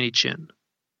 pointy chin.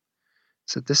 He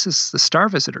said, this is the star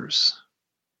visitors.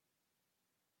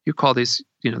 You call these,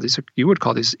 you would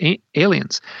call these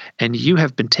aliens, and you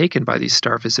have been taken by these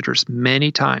star visitors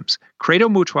many times. Credo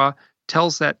Mutwa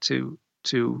tells that to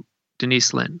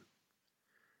Denise Linn.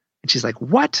 And she's like,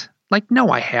 what? Like, no,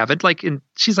 I haven't. And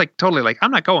she's totally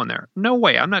I'm not going there. No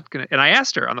way. I'm not going to. And I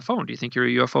asked her on the phone, do you think you're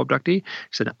a UFO abductee?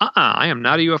 She said, I am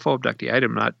not a UFO abductee.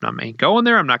 I ain't going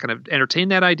there. I'm not going to entertain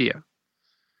that idea.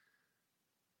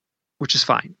 Which is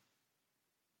fine.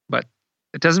 But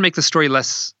it doesn't make the story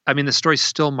less. The story's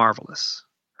still marvelous.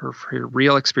 Her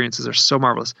real experiences are so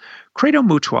marvelous. Credo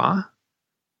Mutwa.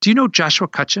 Do you know Joshua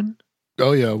Cutchin?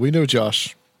 Oh, yeah. We know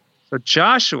Josh. So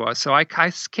Joshua, so I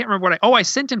can't remember what I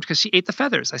sent him because she ate the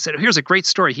feathers. I said, here's a great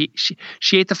story.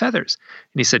 She ate the feathers.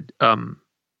 And he said,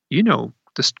 you know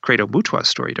this Credo Mutwa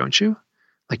story, don't you?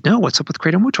 Like, no, what's up with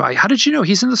Credo Mutwa? How did you know?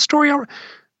 He's in the story already.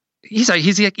 He's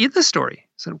like in the story. I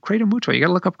said, Credo Mutwa, you got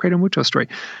to look up Credo Mutwa story.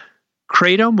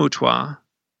 Credo Mutwa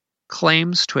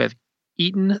claims to have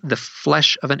eaten the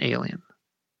flesh of an alien.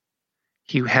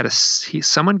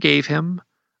 Someone gave him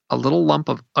a little lump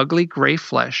of ugly gray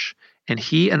flesh, and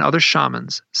he and other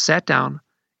shamans sat down,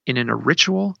 and in a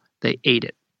ritual, they ate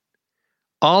it.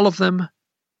 All of them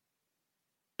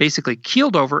basically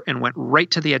keeled over and went right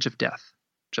to the edge of death,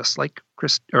 just like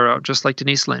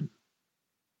Denise Linn.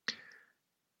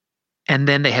 And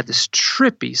then they had this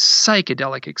trippy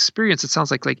psychedelic experience. It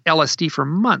sounds like LSD for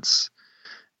months.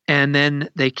 And then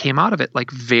they came out of it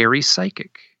like very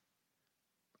psychic.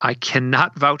 I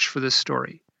cannot vouch for this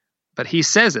story, but he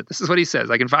says it. This is what he says.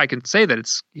 I can say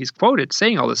that he's quoted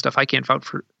saying all this stuff. I can't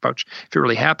vouch if it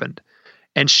really happened.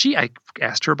 And I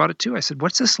asked her about it too. I said,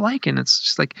 "What's this like?" And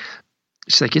she's like,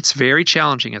 "It's very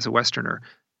challenging as a Westerner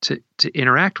to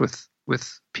interact with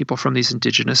people from these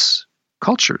indigenous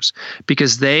cultures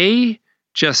because they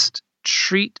just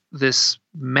treat this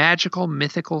magical,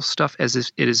 mythical stuff as if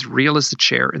it is real as the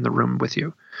chair in the room with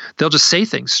you. They'll just say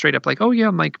things straight up like, "Oh yeah,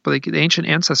 like the ancient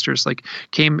ancestors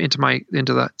came into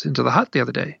the hut the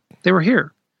other day. They were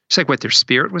here." She's like, "What? Their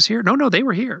spirit was here?" No, they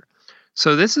were here.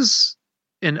 So this is,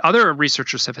 and other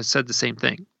researchers have said the same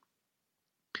thing.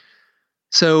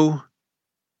 So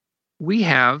we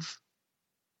have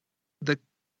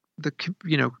the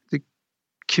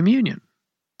communion,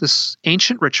 this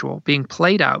ancient ritual being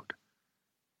played out.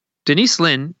 Denise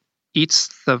Linn eats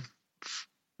the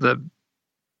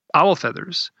owl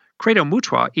feathers. Credo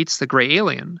Mutwa eats the gray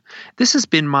alien. This has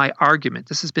been my argument.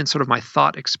 This has been sort of my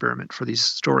thought experiment for these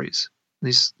stories,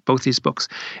 both these books.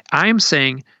 I am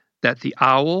saying that the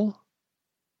owl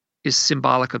is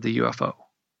symbolic of the UFO.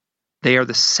 They are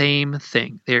the same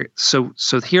thing. So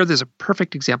here there's a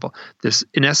perfect example. There's,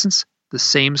 in essence, the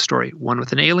same story. One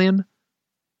with an alien,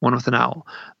 one with an owl.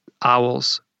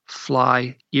 Owls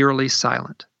fly eerily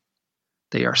silent.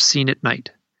 They are seen at night.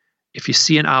 If you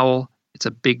see an owl, it's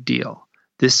a big deal.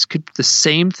 The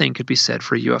same thing could be said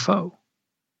for a UFO.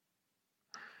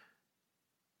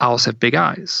 Owls have big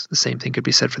eyes. The same thing could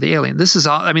be said for the alien. This is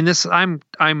all. I mean,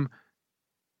 I'm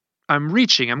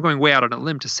reaching. I'm going way out on a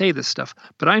limb to say this stuff,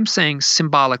 but I'm saying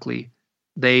symbolically,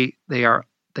 they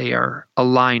are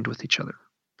aligned with each other,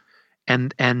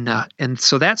 and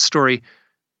so that story,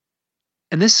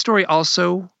 and this story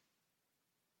also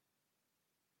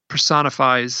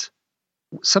personifies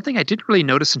something I didn't really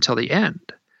notice until the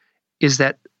end, is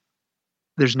that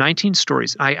there's 19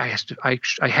 stories. I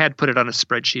had put it on a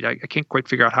spreadsheet. I can't quite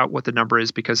figure out what the number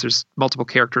is because there's multiple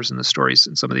characters in the stories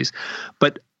in some of these,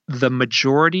 but the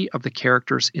majority of the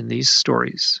characters in these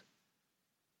stories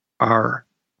are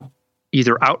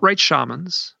either outright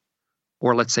shamans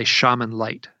or, let's say, shaman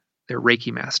light. They're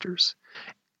Reiki masters.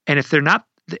 And if they're not,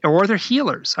 or they're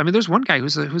healers. I mean, there's one guy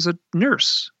who's a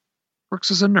nurse,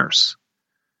 works as a nurse.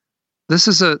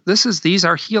 These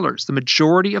are healers. The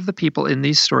majority of the people in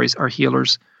these stories are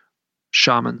healers,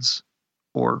 shamans,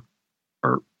 or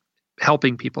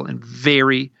helping people in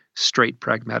very straight,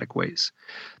 pragmatic ways.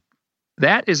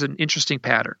 That is an interesting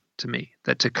pattern to me,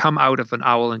 that to come out of an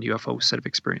owl and UFO set of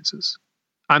experiences.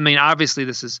 I mean, obviously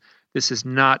this is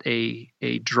not a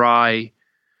dry,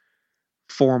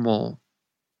 formal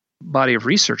body of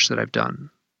research that I've done.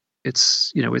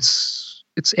 It's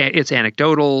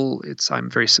anecdotal.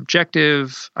 I'm very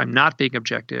subjective. I'm not being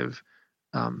objective,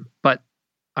 but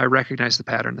I recognize the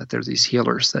pattern that there's these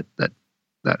healers that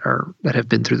have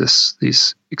been through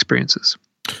these experiences.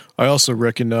 I also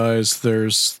recognize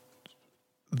there's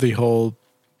the whole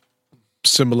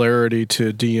similarity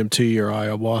to DMT or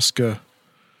ayahuasca.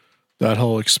 That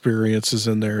whole experience is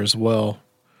in there as well,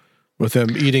 with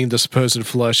them eating the supposed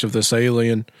flesh of this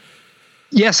alien.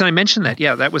 Yes, and I mentioned that.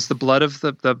 Yeah, that was the blood of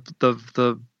the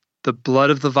blood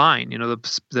of the vine.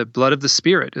 The blood of the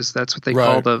spirit that's what they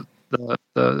call the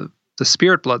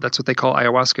spirit blood. That's what they call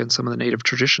ayahuasca in some of the native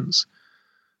traditions,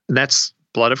 and that's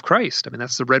blood of Christ. I mean,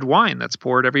 that's the red wine that's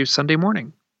poured every Sunday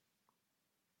morning.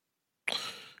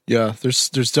 Yeah, there's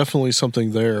definitely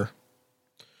something there.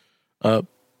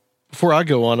 Before I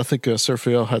go on, I think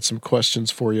Seraphael had some questions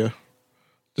for you.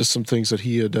 Just some things that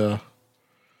he had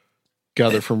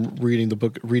gathered from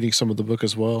reading some of the book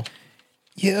as well.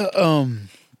 Yeah,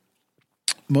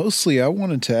 mostly I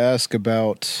wanted to ask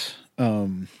about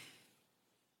some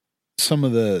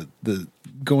of the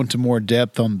go into more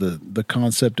depth on the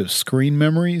concept of screen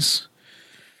memories.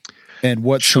 And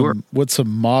what some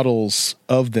models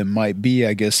of them might be.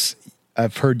 I guess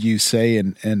I've heard you say,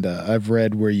 and I've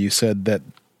read where you said that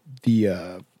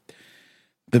the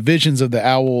visions of the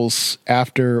owls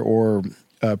after or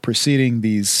preceding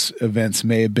these events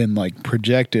may have been like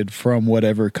projected from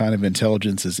whatever kind of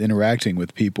intelligence is interacting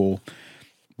with people.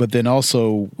 But then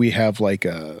also we have like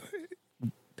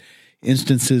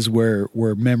instances where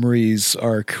memories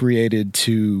are created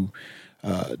to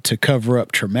cover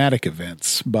up traumatic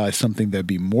events by something that'd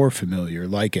be more familiar,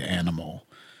 like an animal.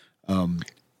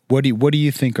 What do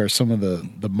you think are some of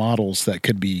the models that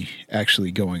could be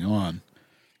actually going on?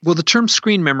 Well, the term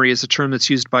screen memory is a term that's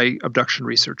used by abduction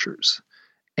researchers.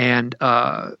 And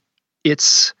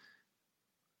it's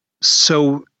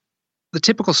so the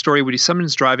typical story would be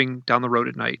someone's driving down the road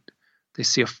at night. They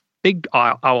see a big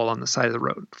owl on the side of the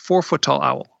road, 4-foot tall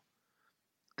owl.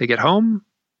 They get home.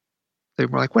 They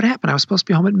were like, what happened? I was supposed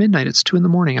to be home at midnight. It's 2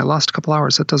 a.m. I lost a couple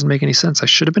hours. That doesn't make any sense. I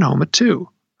should have been home at 2.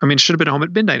 Should have been home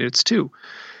at midnight. It's 2.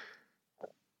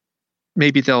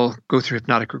 Maybe they'll go through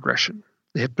hypnotic regression.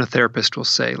 The hypnotherapist will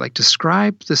say, like,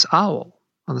 describe this owl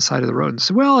on the side of the road. And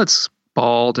say, well, it's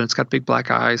bald and it's got big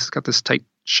black eyes. It's got this tight,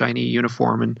 shiny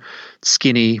uniform and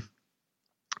skinny.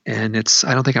 And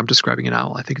I don't think I'm describing an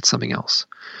owl. I think it's something else.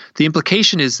 The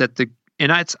implication is that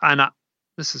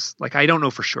this is like, I don't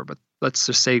know for sure, but let's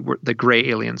just say the gray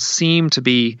aliens seem to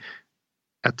be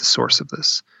at the source of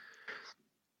this.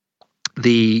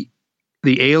 The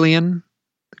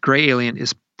gray alien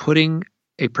is putting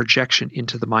a projection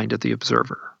into the mind of the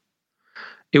observer.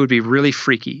 It would be really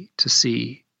freaky to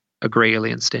see a gray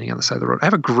alien standing on the side of the road. I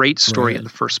have a great story in the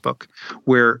first book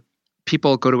where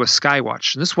people go to a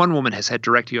Skywatch. And this one woman has had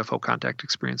direct UFO contact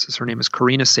experiences. Her name is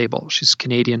Karina Sable. She's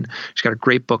Canadian. She's got a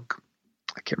great book.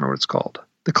 I can't remember what it's called.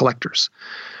 The Collectors.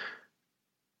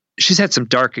 She's had some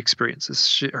dark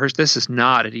experiences. This is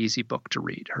not an easy book to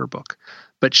read, her book.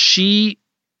 But she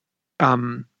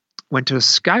went to a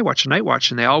Skywatch, a night watch,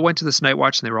 and they all went to this night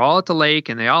watch, and they were all at the lake,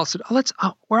 and they all said,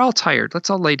 we're all tired. Let's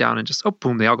all lay down and just,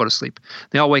 boom, they all go to sleep.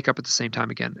 They all wake up at the same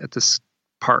time again at this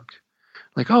park.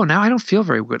 Like, now I don't feel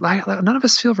very good. None of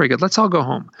us feel very good. Let's all go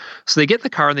home. So they get in the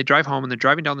car and they drive home, and they're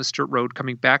driving down this dirt road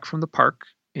coming back from the park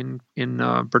in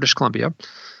British Columbia.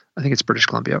 I think it's British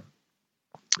Columbia.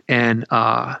 And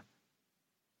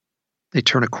they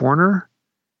turn a corner,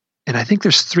 and I think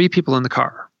there's 3 people in the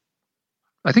car.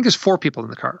 I think there's 4 people in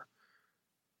the car.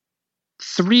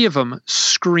 3 of them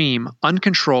scream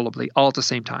uncontrollably all at the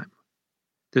same time.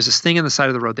 There's this thing on the side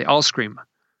of the road. They all scream.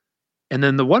 And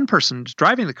then the one person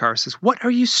driving the car says, "What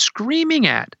are you screaming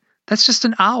at? That's just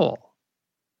an owl."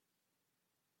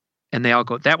 And they all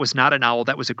go, "That was not an owl.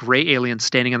 That was a gray alien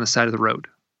standing on the side of the road."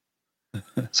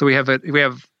 So we have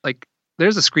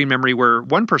there's a screen memory where only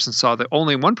one person saw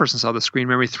the screen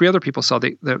memory. 3 other people saw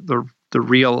the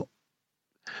real.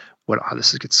 What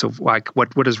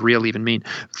does real even mean?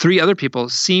 3 other people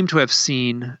seem to have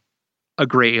seen a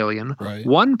gray alien. Right.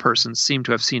 1 person seemed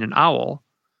to have seen an owl.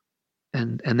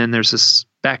 And then there's this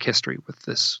back history with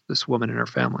this woman and her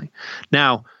family.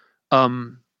 Now,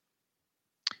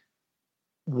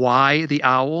 why the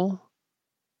owl?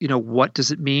 What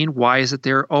does it mean? Why is it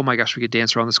there? Oh my gosh, we could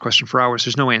dance around this question for hours.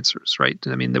 There's no answers, right?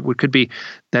 That could be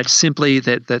that simply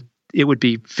that it would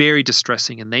be very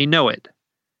distressing, and they know it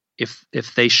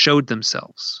if they showed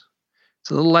themselves. It's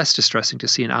a little less distressing to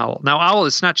see an owl. Now, owl,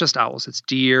 it's not just owls. It's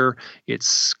deer,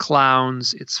 it's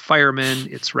clowns, it's firemen,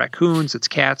 it's raccoons, it's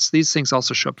cats. These things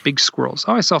also show up. Big squirrels.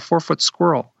 Oh, I saw a 4-foot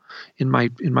squirrel in my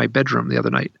bedroom the other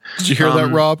night. Did you hear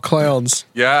that, Rob? Clowns.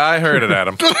 Yeah, I heard it,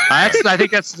 Adam. I think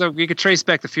that's we could trace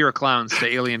back the fear of clowns to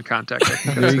alien contact. I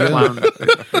think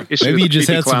that's Maybe you just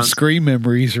had some screen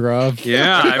memories, Rob.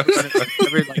 Yeah,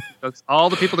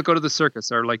 all the people that go to the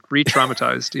circus are like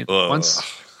re-traumatized once.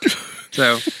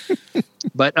 So,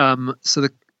 but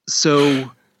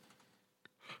so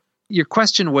your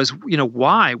question was,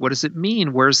 why? What does it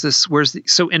mean?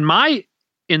 So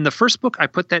in the first book, I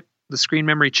put the screen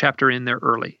memory chapter in there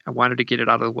early. I wanted to get it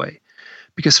out of the way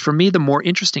because for me, the more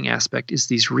interesting aspect is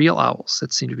these real owls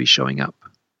that seem to be showing up.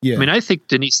 Yeah. I think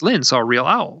Denise Lynn saw a real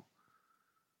owl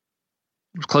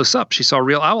close up. She saw a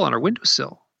real owl on her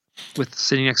windowsill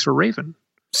sitting next to a raven.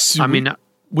 So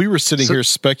we were sitting here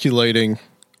speculating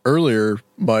earlier,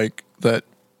 Mike, that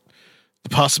the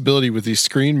possibility with these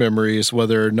screen memories,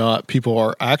 whether or not people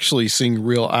are actually seeing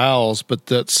real owls, but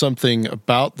that something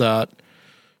about that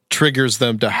triggers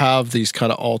them to have these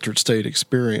kind of altered state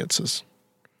experiences.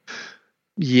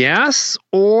 Yes,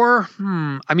 or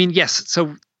yes.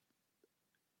 So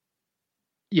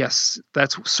yes,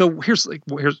 here's a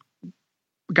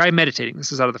guy meditating.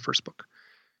 This is out of the first book.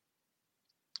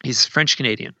 He's French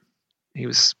Canadian. He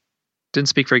was didn't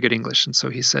speak very good English. And so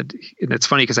he said, and it's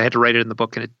funny because I had to write it in the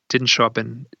book and it didn't show up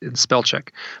in spell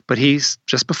check. But he's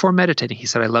just before meditating, he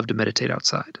said, I love to meditate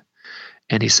outside.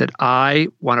 And he said, I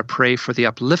want to pray for the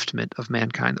upliftment of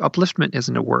mankind. Upliftment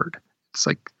isn't a word. It's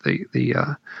like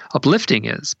the uplifting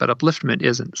is, but upliftment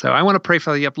isn't. So I want to pray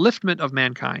for the upliftment of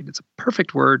mankind. It's a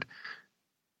perfect word.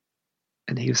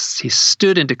 And he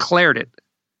stood and declared it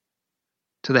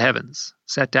to the heavens,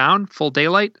 sat down, full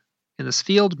daylight in this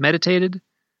field, meditated,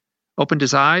 opened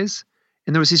his eyes,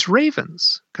 and there was these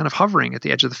ravens kind of hovering at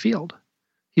the edge of the field.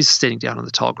 He's sitting down on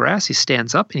the tall grass. He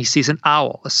stands up and he sees an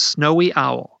owl, a snowy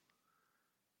owl.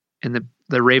 And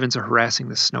the ravens are harassing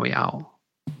this snowy owl.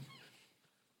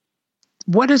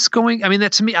 What is going? I mean,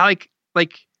 that to me, like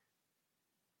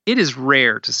it is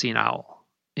rare to see an owl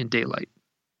in daylight,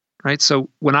 right? So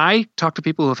when I talk to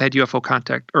people who have had UFO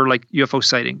contact or like UFO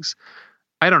sightings,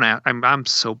 I don't know. I'm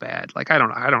so bad. Like I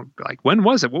don't like, when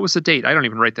was it? What was the date? I don't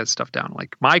even write that stuff down.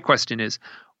 Like my question is,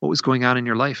 what was going on in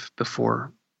your life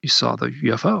before you saw the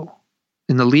UFO?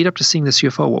 In the lead up to seeing this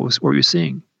UFO, what were you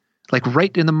seeing? Like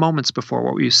right in the moments before,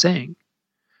 what were you saying?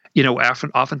 You know,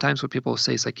 oftentimes what people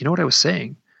say is like, you know what I was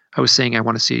saying? I was saying I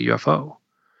want to see a UFO.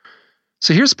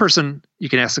 So here's a person, you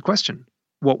can ask the question,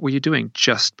 what were you doing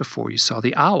just before you saw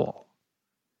the owl?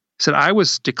 He said, I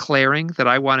was declaring that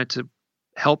I wanted to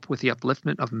help with the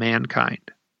upliftment of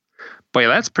mankind. Boy,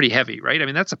 that's pretty heavy, right? I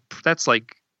mean, that's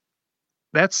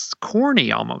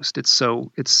corny almost. It's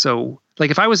so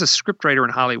like if I was a scriptwriter in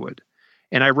Hollywood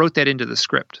and I wrote that into the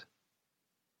script,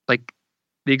 like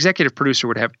the executive producer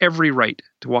would have every right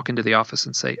to walk into the office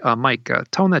and say, Mike,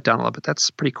 tone that down a little bit. That's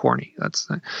pretty corny. That's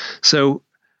so,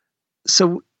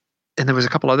 and there was a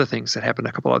couple other things that happened,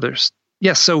 a couple others.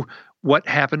 Yes. So what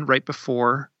happened right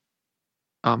before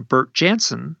Bert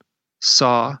Jansen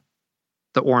saw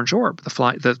the orange orb,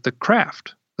 the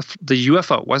craft, the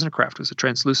UFO? It wasn't a craft. It was a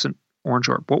translucent orange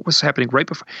orb. What was happening right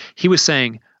before? He was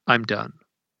saying, I'm done.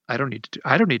 I don't need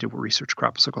to research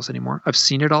crop circles anymore. I've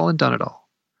seen it all and done it all.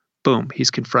 Boom, he's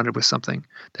confronted with something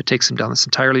that takes him down this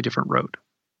entirely different road.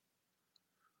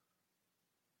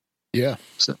 Yeah.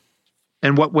 So,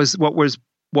 and what was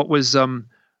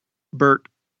Bert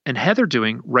and Heather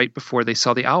doing right before they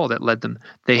saw the owl that led them?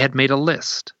 They had made a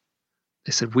list.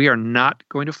 They said, we are not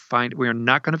going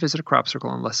to visit a crop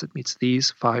circle unless it meets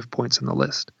these 5 points on the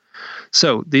list.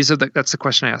 So that's the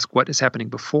question I ask. What is happening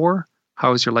before?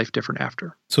 How is your life different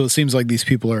after? So it seems like these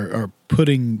people are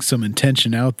putting some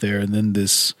intention out there, and then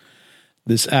this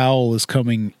owl is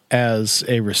coming as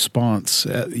a response,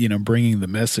 bringing the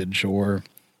message. Or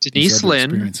Denise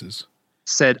Lynn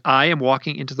said, I am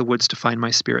walking into the woods to find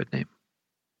my spirit name.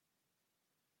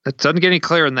 That doesn't get any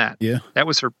clearer than that. Yeah. That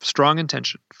was her strong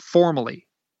intention. Formally,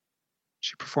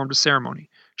 she performed a ceremony.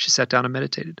 She sat down and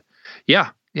meditated. Yeah.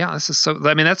 This is so,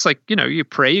 I mean, that's like, you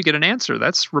pray, you get an answer.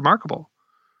 That's remarkable.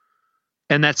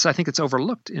 And I think it's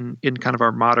overlooked in kind of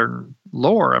our modern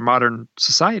lore, our modern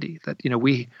society, that,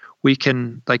 we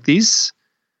can, like these,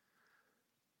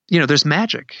 there's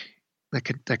magic that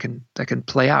can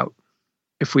play out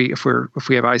if we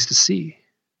have eyes to see.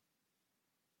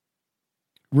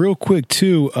 Real quick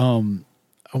too,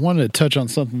 I wanted to touch on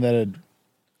something that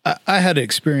I had an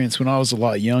experience when I was a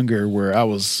lot younger where I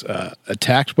was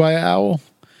attacked by an owl.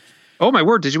 Oh my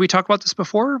word! Did we talk about this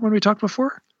before? When we talked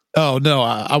before? Oh no,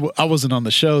 I wasn't on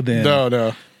the show then.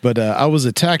 No. But I was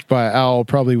attacked by an owl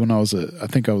probably when I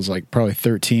think I was like probably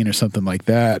 13 or something like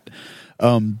that.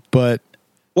 But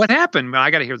what happened? I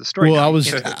got to hear the story. Well,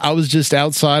 I was just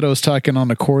outside. I was talking on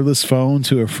a cordless phone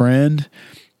to a friend,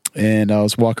 and I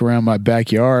was walking around my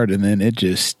backyard, and then it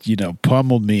just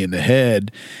pummeled me in the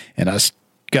head, and I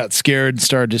got scared and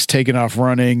started just taking off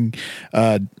running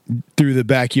through the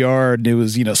backyard, and it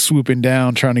was swooping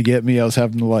down trying to get me. I was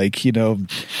having to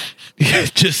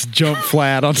just jump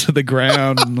flat onto the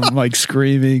ground and I'm like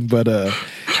screaming, but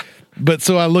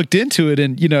so I looked into it,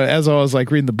 and as I was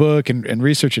like reading the book and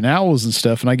researching owls and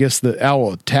stuff, and I guess the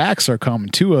owl attacks are common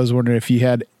too. I was wondering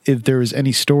if there was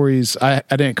any stories. I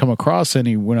didn't come across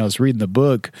any when I was reading the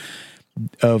book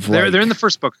of they're in the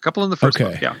first book, a couple in the first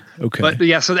book. Yeah. Okay. But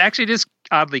yeah, so actually it is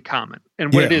oddly common.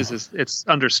 And what it is it's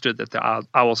understood that the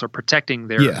owls are protecting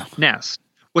their nest.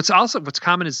 What's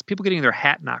common is people getting their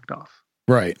hat knocked off.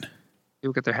 Right.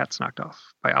 People get their hats knocked off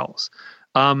by owls.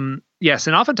 Yes.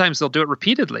 And oftentimes they'll do it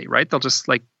repeatedly, right? They'll just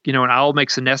an owl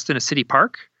makes a nest in a city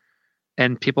park,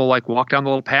 and people walk down the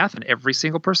little path, and every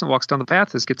single person that walks down the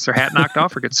path gets their hat knocked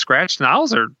off or gets scratched. And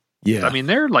owls are, I mean,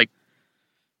 they're like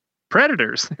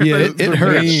predators. Yeah, it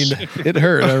hurt. It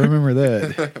hurt. I remember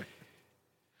that.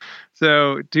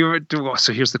 So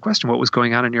so here's the question: what was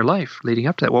going on in your life leading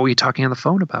up to that? What were you talking on the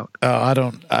phone about?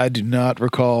 I do not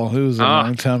recall. It was a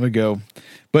long time ago.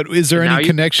 But is there any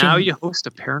connection? Now you host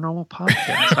a paranormal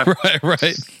podcast.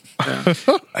 Right. Yeah.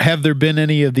 Have there been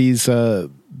any of these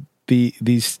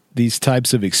these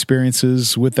types of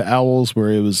experiences with the owls where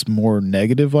it was more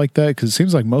negative like that? Because it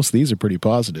seems like most of these are pretty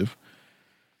positive.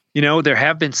 There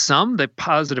have been some. The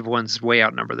positive ones way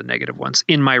outnumber the negative ones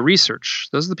in my research.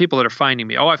 Those are the people that are finding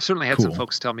me. Oh, I've certainly had some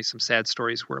folks tell me some sad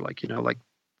stories where, like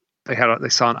they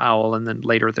saw an owl and then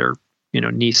later their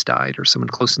niece died or someone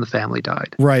close in the family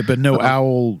died. Right, but no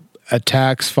owl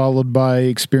attacks followed by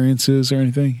experiences or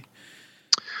anything.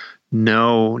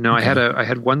 No. Okay. I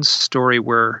had one story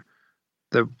where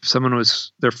someone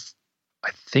was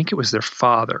I think it was their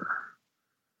father,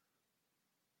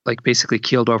 like basically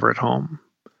keeled over at home.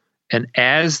 And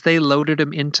as they loaded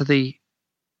him into the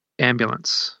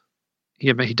ambulance,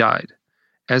 he died.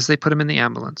 As they put him in the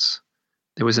ambulance,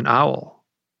 there was an owl,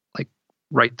 like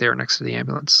right there next to the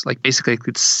ambulance. Like basically, I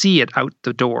could see it out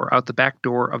the back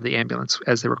door of the ambulance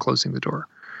as they were closing the door.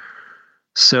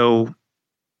 So,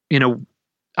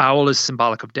 owl is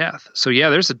symbolic of death. So yeah,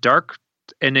 there's a dark.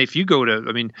 And if you go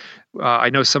to, I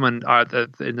know someone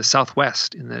in the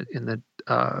Southwest, in the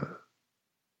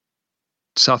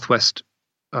Southwest.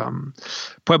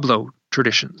 Pueblo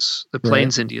traditions, the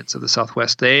Plains Indians of the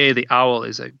Southwest, the owl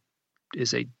is a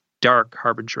dark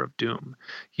harbinger of doom.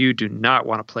 You do not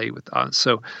want to play with.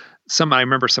 So I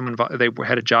remember someone, they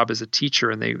had a job as a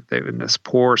teacher, and they in this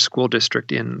poor school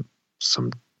district in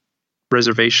some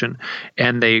reservation,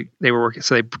 and they were working.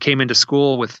 So they came into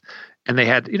school and they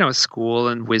had school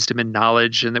and wisdom and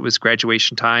knowledge, and it was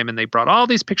graduation time, and they brought all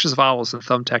these pictures of owls and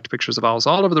thumbtacked pictures of owls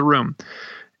all over the room,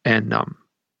 and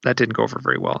that didn't go over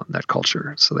very well in that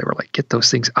culture. So they were like, get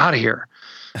those things out of here.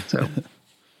 So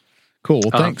cool.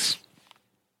 Well, thanks.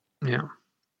 Yeah.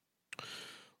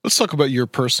 Let's talk about your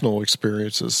personal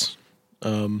experiences.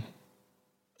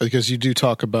 Because you do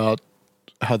talk about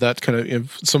how that kind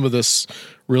of, some of this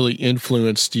really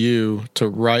influenced you to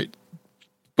write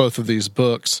both of these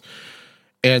books.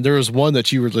 And there was one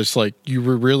that you were just like, you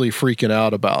were really freaking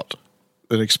out about,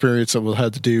 an experience that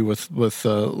had to do with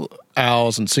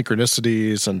owls and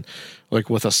synchronicities, and like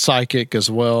with a psychic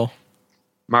as well.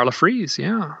 Marla Freeze,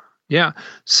 yeah.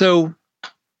 So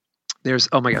there's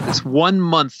this 1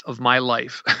 month of my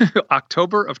life,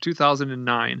 October of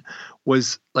 2009,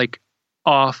 was like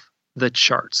off the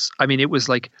charts. It was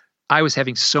like I was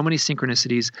having so many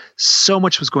synchronicities, so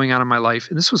much was going on in my life,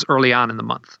 and this was early on in the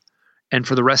month. And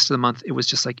for the rest of the month, it was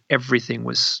just like everything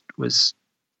was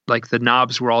like the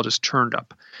knobs were all just turned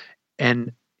up,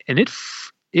 and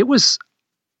it was,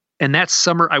 and that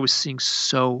summer I was seeing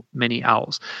so many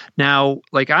owls. Now,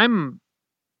 like I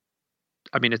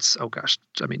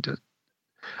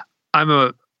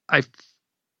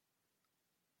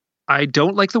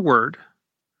don't like the word.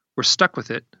 We're stuck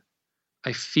with it.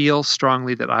 I feel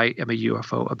strongly that I am a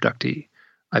UFO abductee.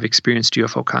 I've experienced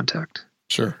UFO contact.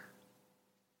 Sure.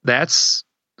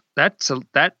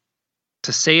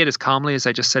 To say it as calmly as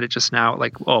I just said it just now,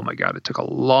 like, oh my God, it took a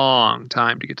long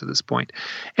time to get to this point.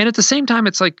 And at the same time,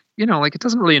 it's like, like it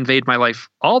doesn't really invade my life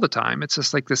all the time. It's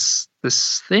just like these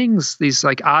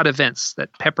like odd events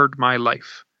that peppered my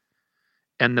life.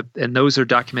 And those are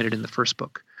documented in the first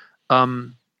book.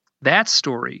 That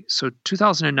story, so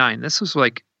 2009, this was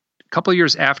like a couple of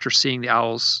years after seeing the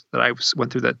owls, that I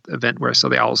went through that event where I saw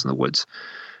the owls in the woods.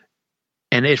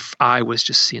 And I was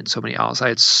just seeing so many owls. I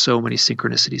had so many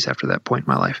synchronicities after that point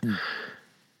in my life.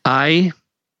 I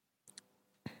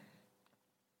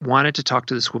wanted to talk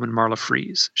to this woman, Marla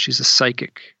Freeze. She's a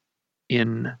psychic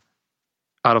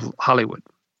out of Hollywood.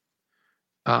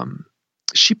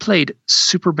 She played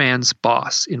Superman's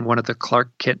boss in one of the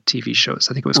Clark Kent TV shows.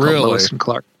 I think it was called Lois and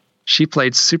Clark. She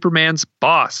played Superman's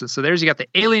boss. And so you got the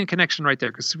alien connection right there,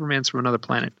 because Superman's from another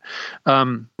planet.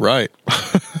 Right.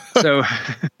 So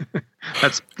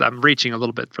I'm reaching a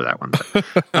little bit for that one.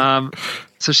 But,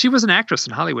 so she was an actress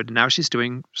in Hollywood, and now she's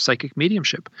doing psychic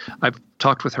mediumship. I've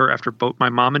talked with her after my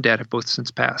mom and dad have both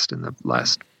since passed in the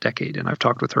last decade. And I've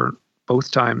talked with her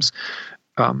both times.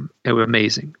 It was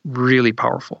amazing, really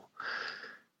powerful.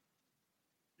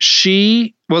 This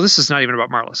is not even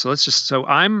about Marla. So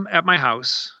I'm at my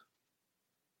house.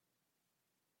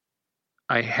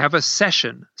 I have a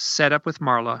session set up with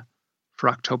Marla for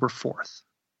October 4th.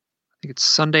 I think it's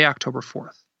Sunday, October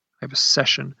 4th. I have a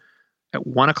session at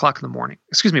 1 o'clock in the morning.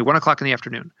 1 o'clock in the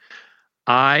afternoon.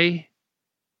 I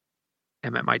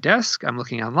am at my desk. I'm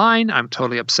looking online. I'm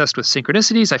totally obsessed with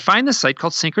synchronicities. I find this site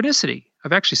called Synchronicity.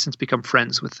 I've actually since become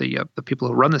friends with the people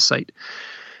who run the site.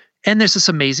 And there's this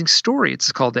amazing story.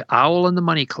 It's called The Owl and the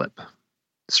Money Clip.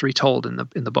 It's retold in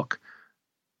the book.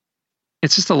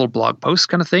 It's just a little blog post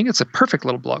kind of thing. It's a perfect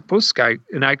little blog post. Guy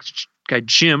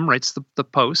Jim writes the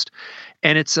post,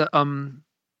 and it's a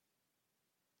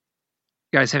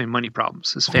guy's having money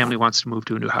problems. His family wants to move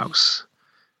to a new house.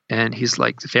 And he's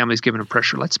like, the family's giving him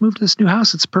pressure. Let's move to this new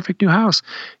house. It's a perfect new house.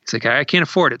 He's like, I can't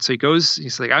afford it. So he goes,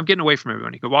 he's like, I'm getting away from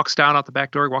everyone. He walks down out the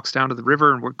back door, walks down to the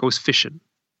river and goes fishing.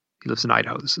 He lives in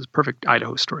Idaho. This is a perfect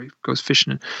Idaho story. Goes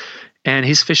fishing. And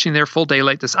he's fishing there full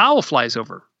daylight. This owl flies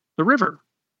over the river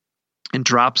and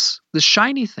drops this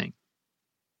shiny thing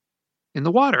in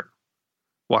the water.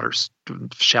 Water's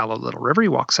shallow little river. He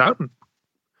walks out and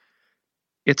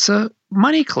it's a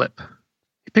money clip.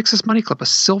 He picks this money clip, a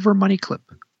silver money clip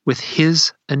with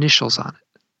his initials on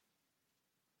it.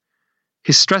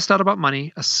 He's stressed out about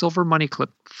money. A silver money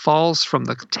clip falls from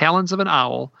the talons of an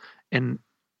owl and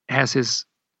has his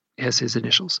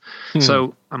initials.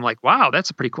 So I'm like, wow, that's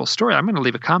a pretty cool story. I'm going to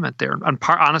leave a comment there. And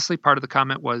honestly, part of the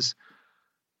comment was,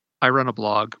 I run a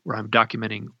blog where I'm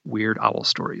documenting weird owl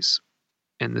stories.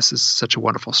 And this is such a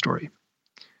wonderful story.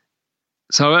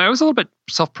 So I was a little bit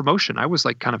self-promotion. I was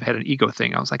like kind of had an ego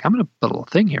thing. I was like, I'm going to put a little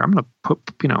thing here. I'm going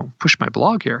to push my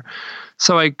blog here.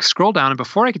 So I scrolled down, and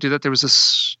before I could do that, there was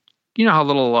this, you know how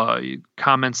little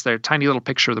comments there, tiny little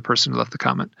picture of the person who left the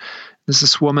comment. There's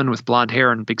this woman with blonde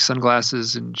hair and big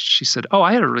sunglasses, and she said, oh,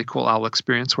 I had a really cool owl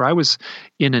experience where I was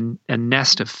in a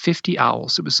nest of 50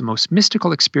 owls. It was the most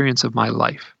mystical experience of my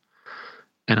life.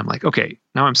 And I'm like, okay,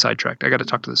 now I'm sidetracked. I got to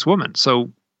talk to this woman.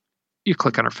 So you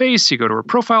click on her face, you go to her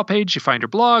profile page, you find her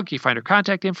blog, you find her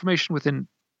contact information. Within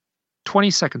 20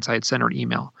 seconds, I had sent her an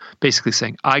email basically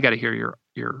saying, I got to hear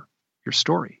your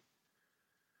story.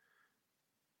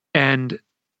 And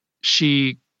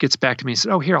she gets back to me and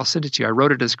said, oh, here, I'll send it to you. I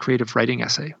wrote it as a creative writing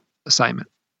essay assignment.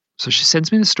 So she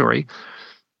sends me the story.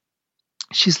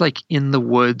 She's like in the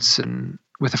woods and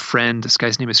with a friend. This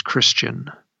guy's name is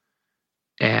Christian.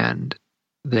 And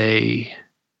they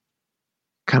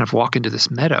kind of walk into this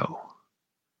meadow.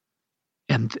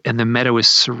 And the meadow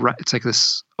is it's like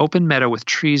this open meadow with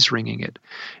trees ringing it.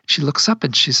 She looks up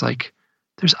and she's like,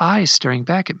 there's eyes staring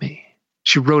back at me.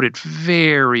 She wrote it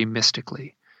very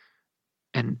mystically.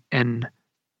 And then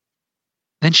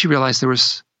she realized there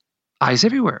was eyes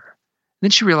everywhere.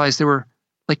 Then she realized there were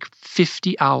like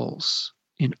 50 owls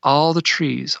in all the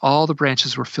trees. All the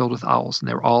branches were filled with owls, and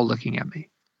they were all looking at me.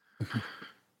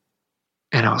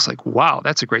 And I was like, wow,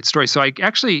 that's a great story. So I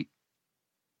actually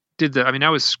I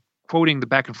was quoting the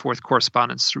back and forth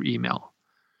correspondence through email.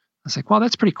 I was like, wow,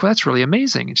 that's pretty cool. That's really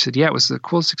amazing. And she said, yeah, it was the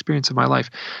coolest experience of my life.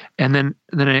 And then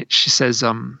she says,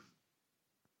 and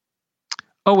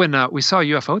we saw a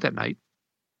UFO that night.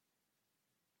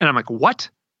 And I'm like, what?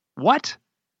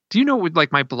 Do you know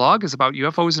what, my blog is about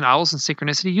UFOs and owls and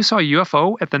synchronicity? You saw a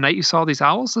UFO at the night you saw these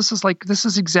owls? This is what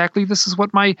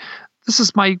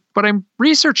I'm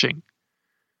researching.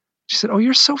 She said, oh,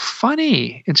 you're so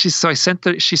funny. And she's like,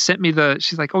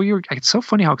 oh, it's so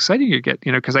funny how excited you get,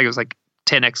 because I was like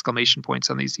 10 exclamation points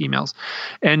on these emails.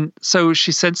 And so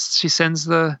she sends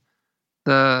the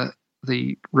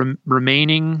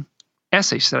remaining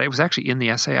essay. She said, it was actually in the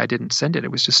essay. I didn't send it.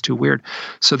 It was just too weird.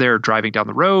 So they're driving down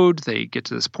the road. They get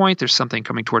to this point. There's something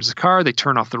coming towards the car. They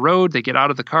turn off the road. They get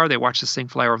out of the car. They watch this thing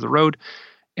fly over the road,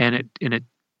 and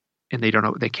they don't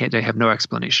know, they have no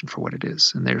explanation for what it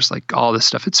is. And there's like all this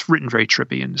stuff. It's written very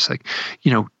trippy. And it's like,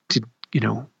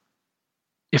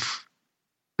 if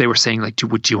they were saying like, do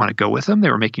you want to go with them? They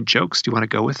were making jokes. Do you want to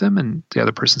go with them? And the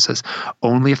other person says,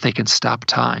 only if they can stop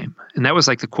time. And that was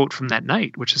like the quote from that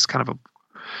night, which is kind of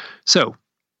so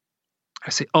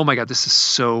I say, oh my God, this is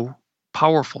so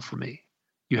powerful for me.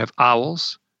 You have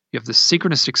owls, you have the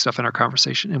synchronistic stuff in our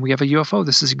conversation, and we have a UFO.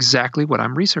 This is exactly what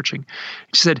I'm researching.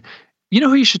 She said, you know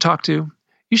who you should talk to?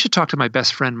 You should talk to my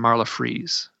best friend, Marla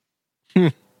Fries.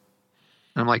 And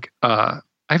I'm like, I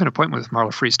have an appointment with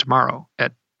Marla Fries tomorrow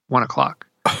at 1:00.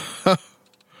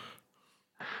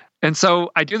 And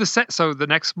so I do the set. So the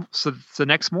next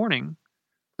morning,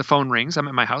 the phone rings. I'm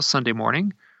at my house Sunday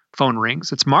morning. Phone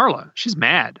rings. It's Marla. She's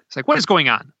mad. It's like, what is going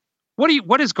on?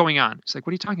 What is going on? It's like,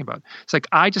 what are you talking about? It's like,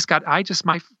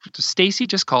 Stacy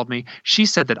just called me. She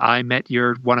said that I met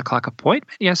your 1:00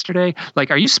 appointment yesterday.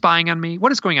 Like, are you spying on me?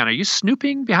 What is going on? Are you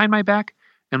snooping behind my back?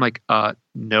 And I'm like,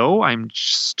 no, I'm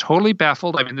just totally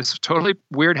baffled. I'm in this totally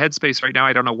weird headspace right now.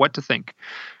 I don't know what to think.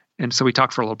 And so we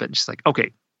talked for a little bit, and she's like,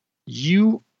 okay,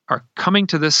 you are coming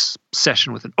to this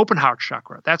session with an open heart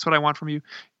chakra. That's what I want from you.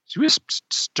 She was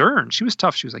stern. She was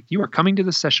tough. She was like, you are coming to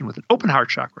this session with an open heart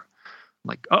chakra. I'm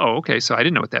like, oh, okay. So I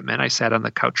didn't know what that meant. I sat on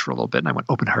the couch for a little bit and I went,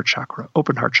 open heart chakra,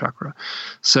 open heart chakra.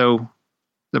 So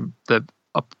the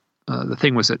The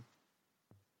thing was at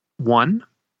 1.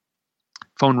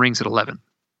 Phone rings at 11.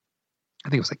 I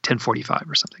think it was like 10:45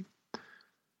 or something.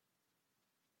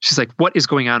 She's like, what is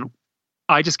going on?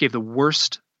 I just gave the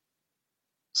worst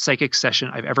psychic session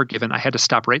I've ever given. I had to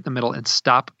stop right in the middle and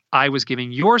stop. I was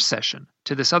giving your session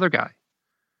to this other guy.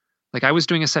 Like I was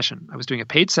doing a session. I was doing a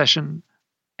paid session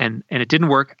and it didn't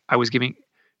work. I was giving,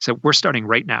 so we're starting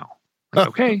right now. Like,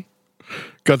 okay.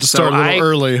 Got to start a little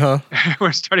early, huh?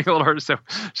 We're starting a little early.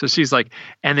 So she's like,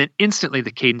 and then instantly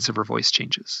the cadence of her voice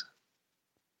changes.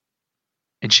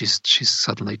 And she's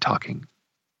suddenly talking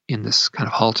in this kind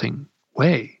of halting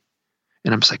way.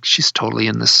 And I'm just like, she's totally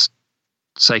in this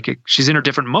psychic, she's in a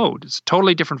different mode. It's a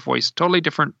totally different voice, totally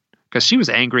different, because she was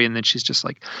angry. And then she's just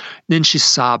like, then she's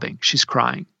sobbing, she's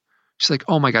crying. She's like,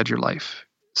 oh my God, your life.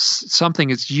 Something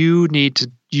is, you need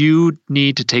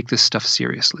to take this stuff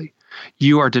seriously.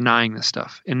 You are denying this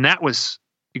stuff. And that was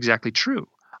exactly true.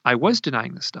 I was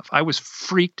denying this stuff. I was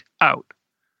freaked out.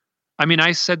 I mean,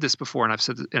 I said this before, and I've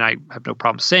said, and I have no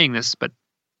problem saying this, but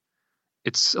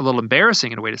it's a little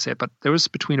embarrassing in a way to say it. But there was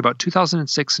between about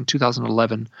 2006 and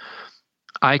 2011,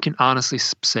 I can honestly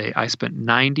say I spent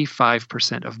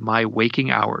 95% of my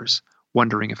waking hours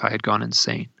wondering if I had gone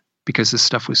insane because this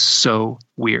stuff was so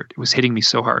weird. It was hitting me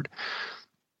so hard.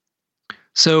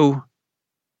 So,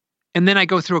 and then I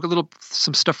go through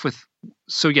some stuff with.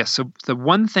 So yes, so the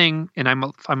one thing, and I'm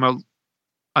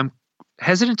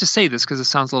hesitant to say this because it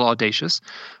sounds a little audacious,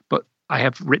 but I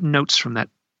have written notes from that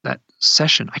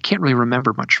session. I can't really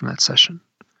remember much from that session.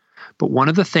 But one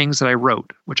of the things that I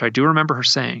wrote, which I do remember her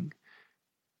saying,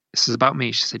 this is about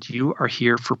me. She said, you are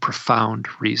here for profound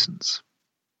reasons.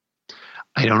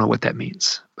 I don't know what that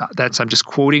means. I'm just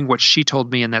quoting what she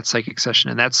told me in that psychic session.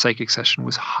 And that psychic session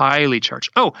was highly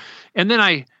charged. Oh, and then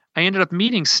I ended up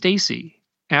meeting Stacy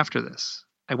after this.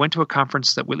 I went to a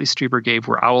conference that Whitley Strieber gave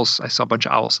where owls, I saw a bunch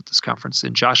of owls at this conference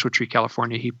in Joshua Tree,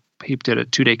 California. He did a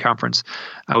 2-day conference.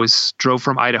 I drove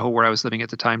from Idaho, where I was living at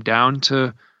the time, down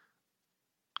to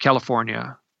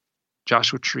California.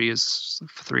 Joshua Tree is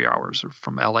 3 hours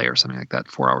from LA or something like that,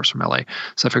 4 hours from LA.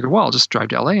 So I figured, well, I'll just drive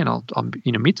to LA and I'll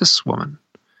meet this woman.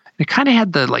 And it kind of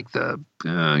had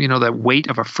the weight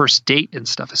of a first date and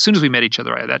stuff. As soon as we met each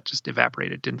other, that just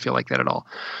evaporated. Didn't feel like that at all.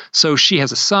 So she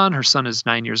has a son. Her son is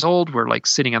 9 years old. We're like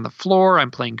sitting on the floor.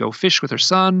 I'm playing Go Fish with her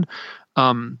son.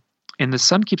 And the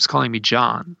son keeps calling me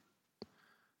John.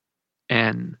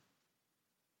 And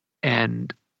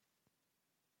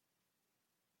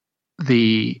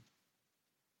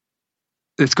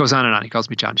this goes on and on. He calls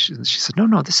me John. She said,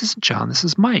 no, this isn't John. This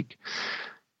is Mike.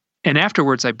 And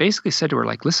afterwards, I basically said to her,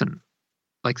 like, listen,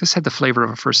 like this had the flavor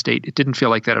of a first date. It didn't feel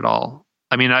like that at all.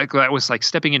 I mean, I was like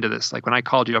stepping into this, like when I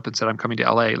called you up and said, I'm coming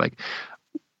to LA, like,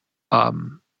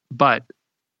 but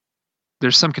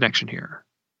there's some connection here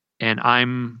and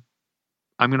I'm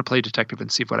going to play detective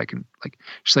and see what I can, like,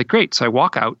 she's like, great. So I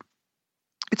walk out.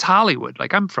 It's Hollywood.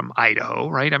 Like I'm from Idaho,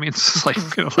 right? I mean, it's just like,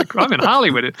 like I'm in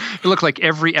Hollywood. It looked like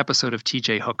every episode of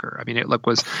T.J. Hooker. I mean, it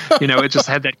just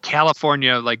had that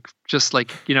California, like, just like,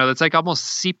 it's like almost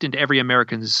seeped into every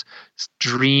American's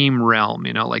dream realm,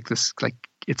 like this, like,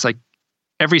 it's like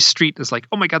every street is like,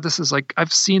 oh my God, this is like,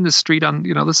 I've seen this street on,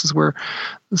 this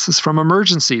is from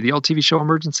Emergency, the old TV show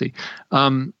Emergency.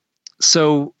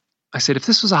 So I said, if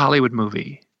this was a Hollywood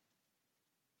movie,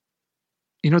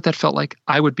 you know what that felt like?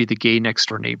 I would be the gay next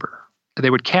door neighbor. They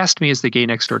would cast me as the gay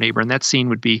next door neighbor, and that scene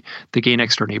would be the gay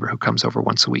next door neighbor who comes over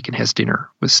once a week and has dinner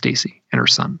with Stacy and her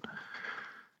son.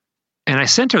 And I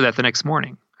sent her that the next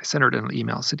morning. I sent her an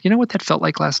email. I said, you know what that felt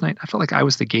like last night? I felt like I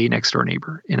was the gay next door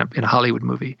neighbor in a Hollywood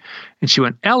movie. And she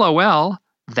went, LOL,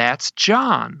 that's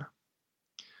John.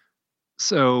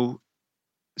 So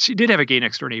she did have a gay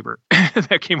next door neighbor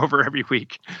that came over every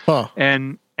week. Huh.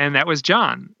 And that was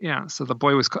John. Yeah. So the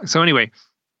boy was, so anyway,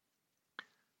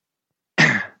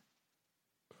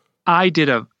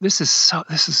 this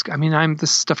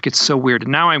stuff gets so weird.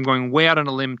 And now I'm going way out on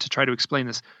a limb to try to explain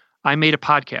this. I made a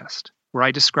podcast where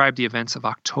I described the events of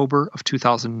October of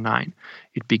 2009.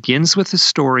 It begins with the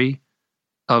story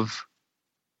of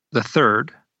the 3rd,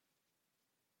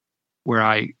 where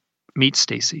I meet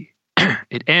Stacy.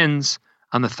 It ends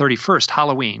on the 31st,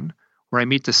 Halloween, where I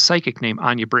meet this psychic named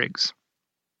Anya Briggs.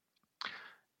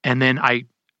 And then I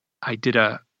did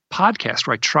a podcast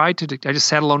where I just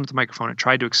sat alone with the microphone and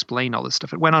tried to explain all this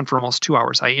stuff. It went on for almost 2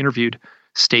 hours. I interviewed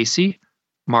Stacy,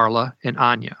 Marla, and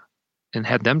Anya and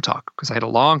had them talk because I had a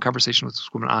long conversation with this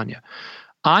woman, Anya.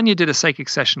 Anya did a psychic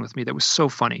session with me that was so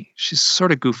funny. She's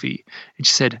sort of goofy. And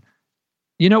she said,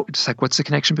 it's like, what's the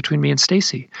connection between me and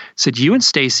Stacy? Said, you and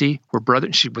Stacy were brother.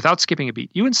 Without skipping a beat,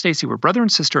 you and Stacy were brother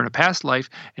and sister in a past life,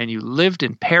 and you lived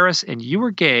in Paris, and you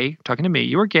were gay. Talking to me,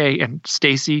 you were gay, and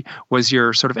Stacy was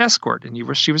your sort of escort, and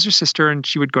she was your sister, and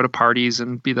she would go to parties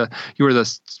and you were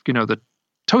the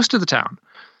toast of the town.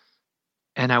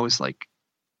 And I was like,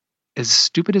 as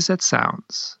stupid as that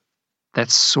sounds,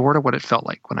 that's sort of what it felt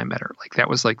like when I met her. Like that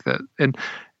was like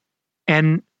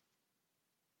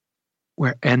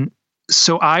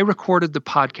so I recorded the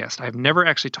podcast. I've never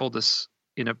actually told this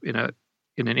in an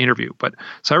interview, but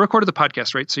so I recorded the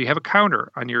podcast, right? So you have a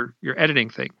counter on your editing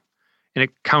thing, and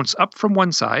it counts up from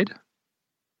one side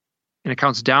and it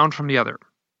counts down from the other.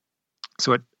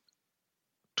 So at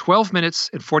 12 minutes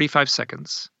and 45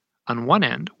 seconds on one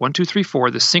end, 1, 2, 3,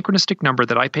 4, the synchronistic number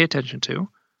that I pay attention to,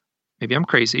 maybe I'm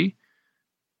crazy,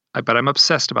 but I'm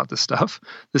obsessed about this stuff.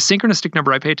 The synchronistic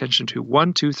number I pay attention to,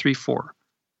 1, 2, 3, 4,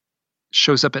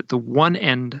 shows up at the one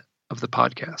end of the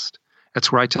podcast.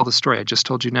 That's where I tell the story I just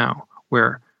told you now,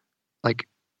 where I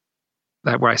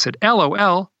said,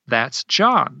 LOL, that's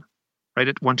John, right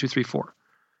at 1, 2, 3, 4.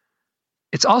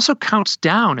 It also counts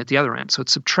down at the other end, so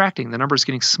it's subtracting. The number is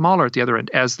getting smaller at the other end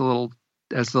as the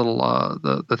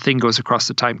thing goes across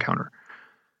the time counter.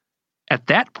 At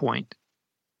that point,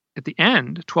 at the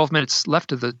end, 12 minutes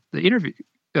left of the interview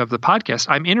of the podcast,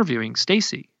 I'm interviewing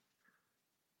Stacy,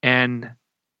 and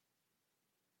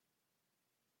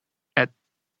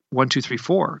 1, 2, 3,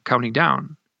 4, counting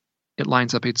down, it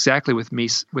lines up exactly with me,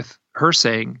 with her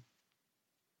saying,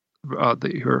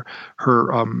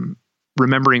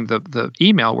 remembering the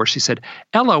email where she said,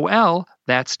 LOL,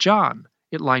 that's John.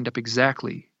 It lined up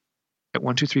exactly at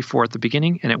 1, 2, 3, 4 at the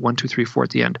beginning and at 1, 2, 3, 4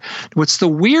 at the end. What's the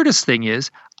weirdest thing is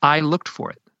I looked for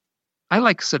it.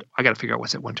 I said, I got to figure out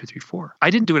what's at 1, 2, 3, 4. I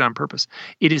didn't do it on purpose.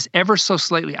 It is ever so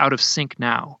slightly out of sync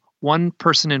now. One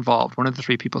person involved, one of the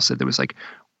three people said there was like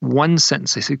one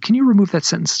sentence. They said, can you remove that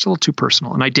sentence? It's a little too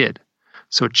personal. And I did.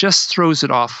 So it just throws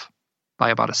it off by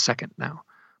about a second now.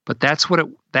 But that's what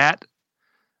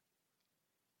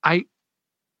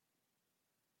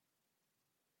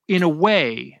in a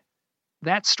way,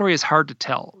 that story is hard to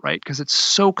tell, right? Because it's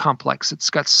so complex. It's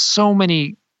got so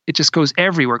many, it just goes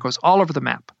everywhere. It goes all over the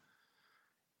map.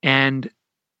 And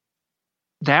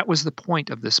that was the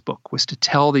point of this book, was to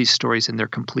tell these stories in their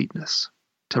completeness,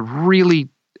 to really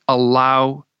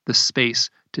allow the space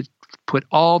to put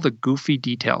all the goofy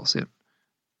details in.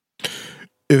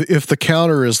 If the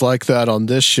counter is like that on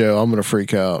this show, I'm going to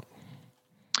freak out.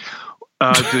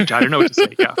 I don't know what to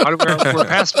say. Yeah, we're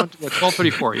past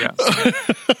 12:34. Yeah,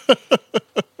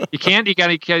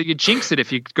 you jinx it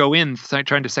if you go in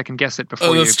trying to second guess it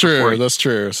before. That's true. That's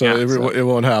true. So it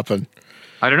won't happen.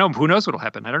 I don't know. Who knows what'll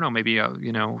happen? I don't know. Maybe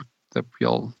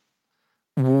you'll.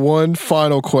 One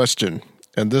final question,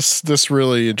 and this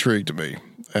really intrigued me,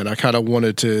 and I kind of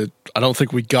wanted to. I don't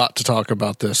think we got to talk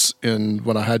about this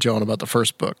when I had you on about the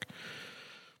first book,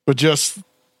 but just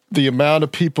the amount of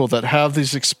people that have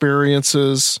these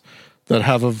experiences, that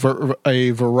have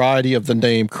a variety of the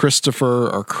name Christopher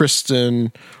or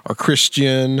Kristen or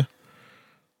Christian.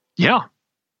 Yeah.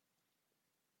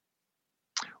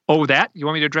 Oh, you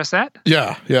want me to address that?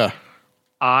 Yeah.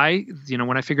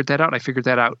 When I figured that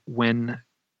out when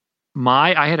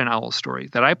I had an owl story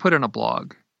that I put in a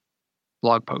blog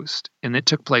post, and it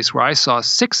took place where I saw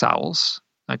 6 owls.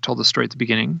 I told the story at the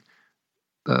beginning,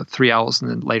 3 owls, and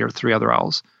then later 3 other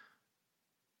owls.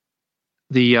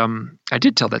 I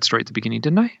did tell that story at the beginning,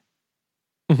 didn't I?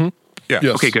 Mm-hmm. Yeah.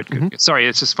 Yes. Okay, good. Mm-hmm. Sorry,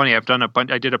 it's just funny. I've done a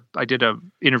bunch. I did a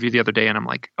interview the other day, and I'm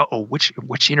like, which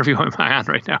interview am I on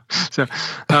right now? So,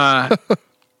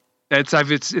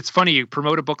 it's funny. You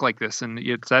promote a book like this, and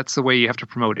that's the way you have to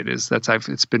promote it.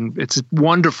 It's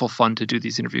wonderful fun to do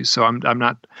these interviews. So I'm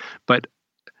not, but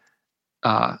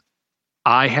I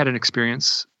had an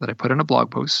experience that I put in a blog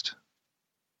post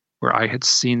where I had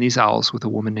seen these owls with a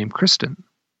woman named Kristen.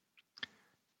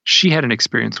 She had an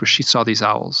experience where she saw these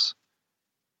owls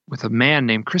with a man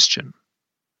named Christian.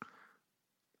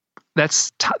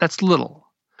 That's little,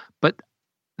 but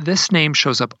this name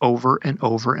shows up over and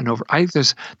over and over.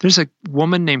 There's a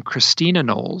woman named Christina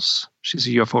Knowles. She's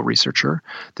a UFO researcher.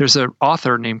 There's an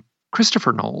author named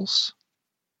Christopher Knowles.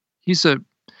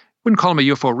 Wouldn't call him a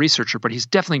UFO researcher, but he's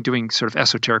definitely doing sort of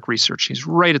esoteric research. He's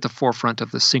right at the forefront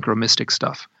of the synchromystic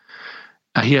stuff.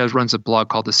 He runs a blog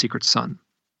called The Secret Sun.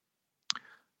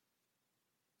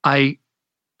 I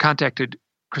contacted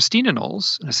Christina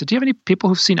Knowles, and I said, do you have any people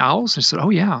who've seen owls? And she said,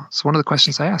 oh, yeah. It's one of the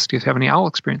questions I asked. Do you have any owl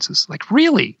experiences? Like,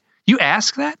 really? You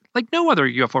ask that? Like, no other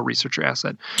UFO researcher asked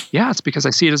that. Yeah, it's because I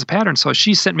see it as a pattern. So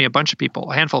she sent me a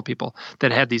handful of people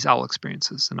that had these owl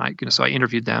experiences. And so I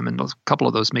interviewed them, and a couple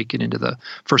of those make it into the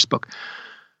first book.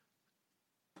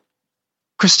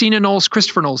 Christina Knowles,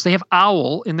 Christopher Knowles, they have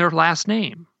owl in their last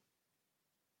name.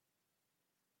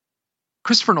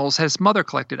 Christopher Knowles has mother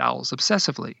collected owls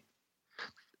obsessively.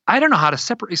 I don't know how to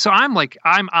separate. So I'm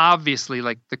obviously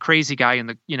like the crazy guy in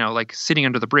the, like sitting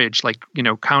under the bridge, like,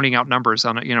 counting out numbers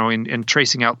on it, and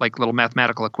tracing out like little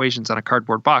mathematical equations on a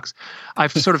cardboard box.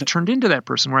 I've sort of turned into that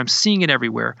person where I'm seeing it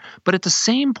everywhere. But at the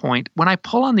same point, when I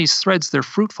pull on these threads, they're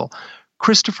fruitful.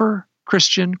 Christopher,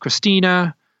 Christian,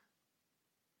 Christina,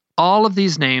 all of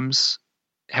these names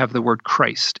have the word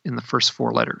Christ in the first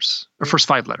 4 letters or first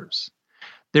 5 letters.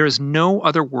 There is no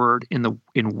other word in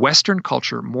Western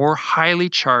culture more highly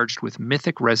charged with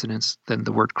mythic resonance than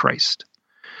the word Christ.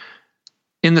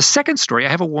 In the second story, I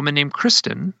have a woman named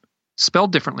Kristen,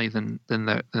 spelled differently than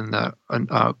the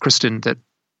Kristen that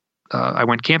I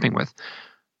went camping with,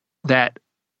 that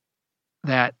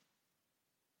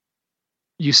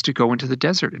used to go into the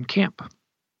desert and camp.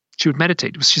 She would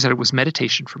meditate. She said it was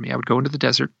meditation for me. I would go into the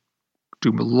desert,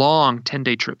 do long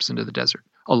 10-day trips into the desert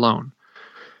alone.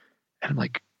 And I'm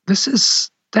like, that's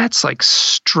like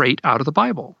straight out of the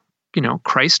Bible.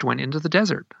 Christ went into the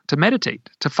desert to meditate,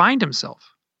 to find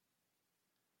himself,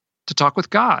 to talk with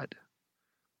God.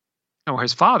 Or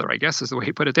his father, I guess, is the way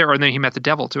he put it there. And then he met the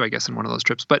devil too, I guess, in one of those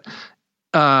trips. But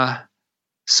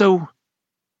so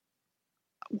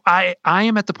I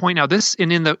am at the point now,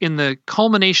 in the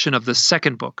culmination of the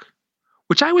second book,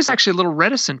 which I was actually a little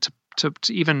reticent to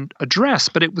even address,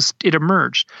 but it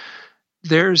emerged.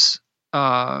 There's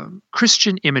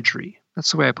Christian imagery.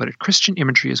 That's the way I put it. Christian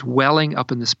imagery is welling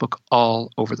up in this book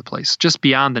all over the place, just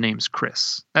beyond the names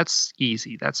Chris. That's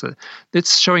easy.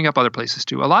 It's showing up other places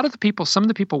too. Some of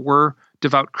the people were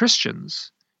devout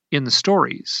Christians in the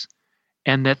stories,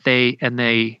 and that they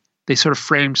sort of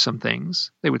framed some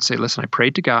things. They would say, listen, I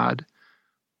prayed to God.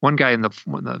 One guy in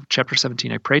the chapter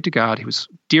 17, I prayed to God. He was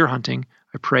deer hunting.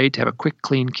 I prayed to have a quick,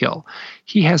 clean kill.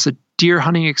 He has a deer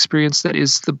hunting experience that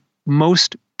is the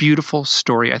most beautiful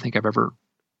story I think I've ever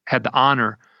had the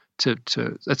honor to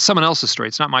that's someone else's story.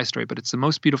 It's not my story, but it's the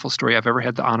most beautiful story I've ever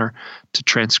had the honor to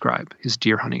transcribe, his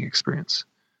deer hunting experience.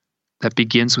 That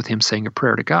begins with him saying a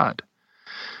prayer to God.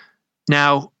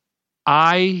 Now,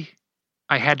 I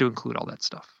had to include all that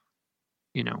stuff,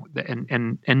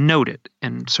 and note it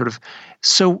and sort of.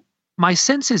 So my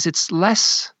sense is it's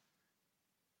less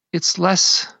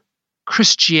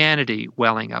Christianity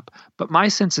welling up, but my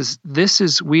sense is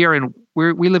we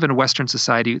live in a Western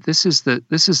society. This is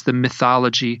the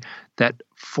mythology that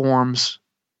forms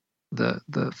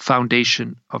the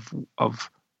foundation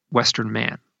of Western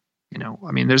man.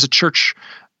 There's a church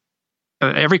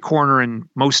every corner in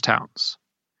most towns,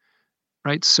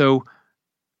 right? So,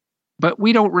 but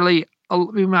we don't really.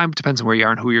 It depends on where you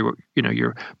are and who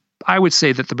you're. I would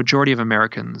say that the majority of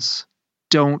Americans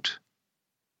don't.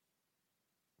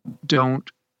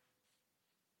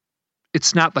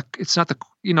 It's not the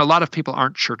a lot of people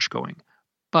aren't church going,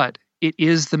 but it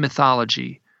is the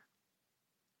mythology.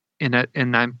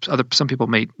 Some people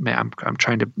I'm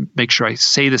trying to make sure I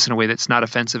say this in a way that's not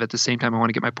offensive. At the same time, I want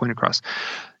to get my point across.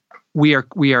 It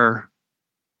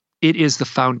is the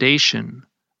foundation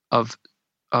of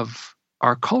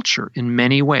our culture in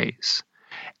many ways.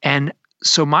 And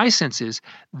so my sense is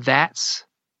that's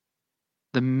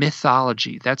the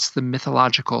mythology, that's the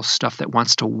mythological stuff that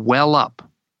wants to well up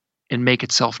and make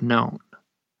itself known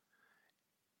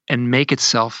and make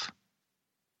itself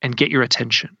and get your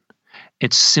attention.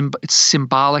 It's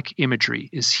symbolic imagery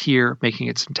is here making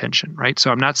its intention, right?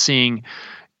 So I'm not seeing,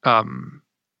 so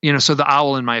the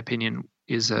owl, in my opinion,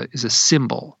 is a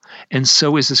symbol, and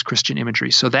so is this Christian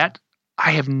imagery. So that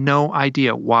I have no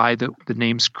idea why the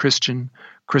names Christian,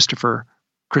 Christopher,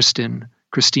 Kristen,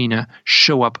 Christina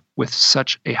show up with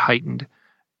such a heightened.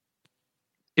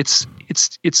 It's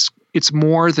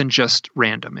more than just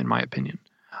random, in my opinion,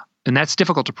 and that's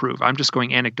difficult to prove. I'm just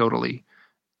going anecdotally.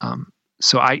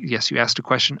 So you asked a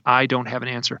question. I don't have an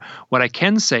answer. What I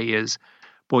can say is,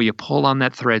 boy, you pull on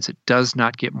that threads, it does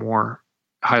not get more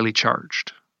highly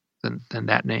charged than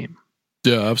that name.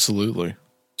 Yeah, absolutely.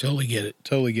 Totally get it.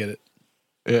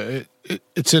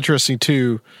 It's interesting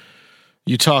too.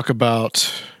 You talk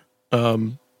about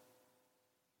the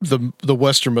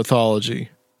Western mythology,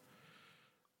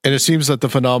 and it seems that the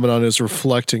phenomenon is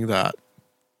reflecting that.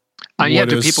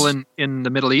 Do people in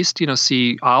the Middle East,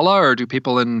 see Allah, or do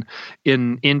people in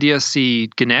India see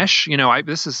Ganesh?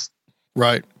 This is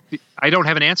right. I don't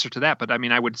have an answer to that, but I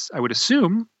mean, I would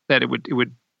assume that it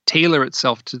would tailor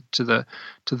itself to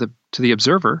the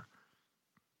observer.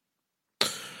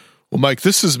 Well, Mike,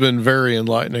 this has been very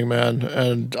enlightening, man.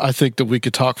 And I think that we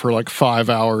could talk for like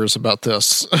 5 hours about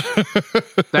this.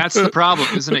 That's the problem,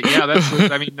 isn't it? Yeah,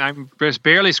 I'm just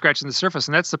barely scratching the surface.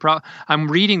 And that's the problem. I'm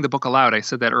reading the book aloud. I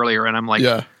said that earlier. And I'm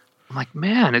like,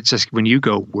 man, it's just when you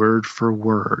go word for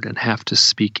word and have to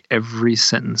speak every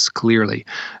sentence clearly,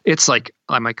 it's like,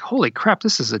 I'm like, holy crap,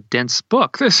 this is a dense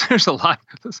book. There's a lot.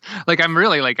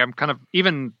 I'm kind of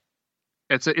even.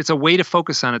 It's a way to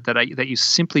focus on it that you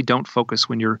simply don't focus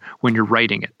when you're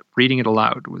writing it. Reading it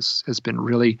aloud has been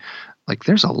really like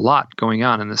there's a lot going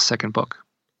on in this second book.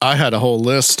 I had a whole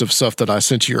list of stuff that I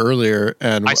sent you earlier,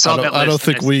 and I don't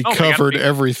think we covered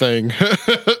everything.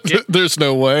 There's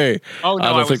no way. Oh no,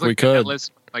 I don't think we could.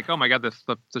 List, like, oh my god, the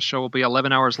show will be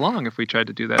 11 hours long if we tried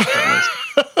to do that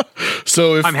list.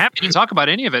 So I'm happy to talk about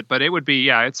any of it, but it would be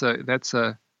that's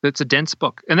a dense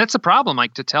book, and that's a problem.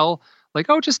 Like to tell. Like,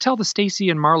 oh, just tell the Stacy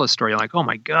and Marla story. Like, oh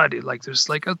my God, like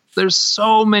there's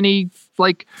so many,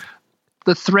 like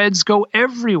the threads go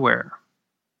everywhere.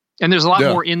 And there's a lot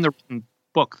more in the written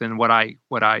book than what I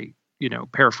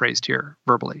paraphrased here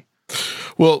verbally.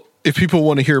 Well, if people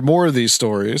want to hear more of these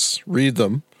stories, read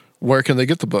them, where can they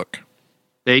get the book?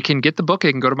 They can get the book.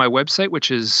 They can go to my website,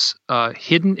 which is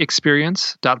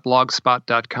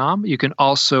hiddenexperience.blogspot.com. You can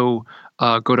also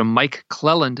go to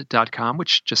mikecleland.com,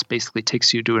 which just basically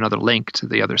takes you to another link to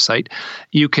the other site.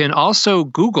 You can also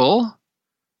Google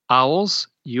owls,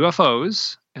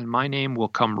 UFOs, and my name will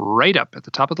come right up at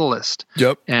the top of the list.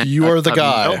 Yep. And you are the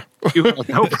guy. You have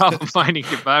no problem finding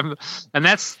it. And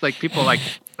that's like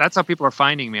that's how people are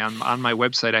finding me on my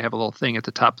website. I have a little thing at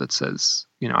the top that says,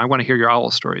 I want to hear your owl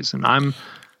stories. And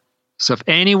so if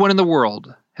anyone in the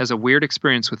world has a weird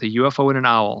experience with a UFO and an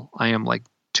owl, I am like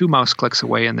 2 mouse clicks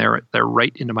away, and they're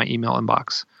right into my email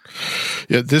inbox.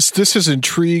 Yeah, this has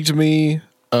intrigued me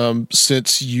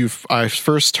since I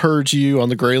first heard you on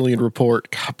the Gralien Report.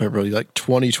 God, probably like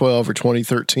 2012 or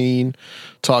 2013,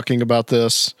 talking about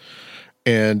this,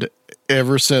 and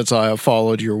ever since I have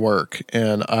followed your work.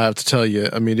 And I have to tell you,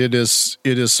 I mean, it is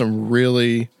some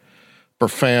really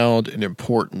profound and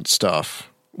important stuff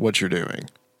what you're doing.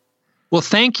 Well,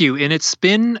 thank you. And it's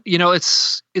been,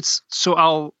 it's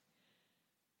so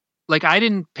I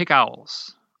didn't pick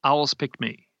owls. Owls picked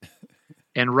me.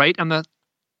 And right on the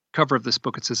cover of this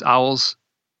book, it says accounts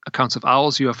of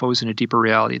owls, UFOs, and a deeper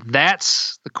reality.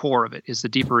 That's the core of it, is the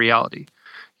deeper reality.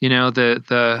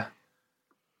 The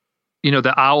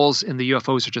owls and the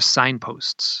UFOs are just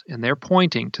signposts, and they're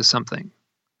pointing to something.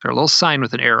 They're a little sign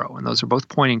with an arrow, and those are both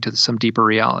pointing to some deeper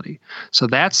reality. So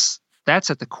that's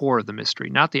at the core of the mystery,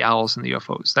 not the owls and the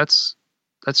UFOs. That's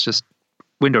just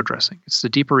window dressing. It's the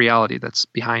deeper reality that's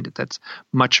behind it that's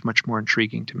much, much more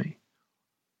intriguing to me.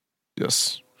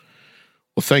 Yes.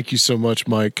 Well, thank you so much,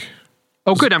 Mike.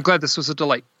 Oh, good. I'm glad this was a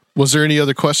delight. Was there any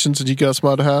other questions that you guys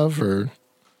might have? Or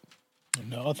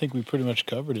no, I think we pretty much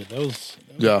covered it. That was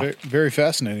very, very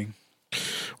fascinating.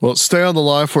 Well, stay on the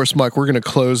line for us, Mike. We're going to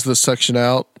close this section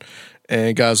out.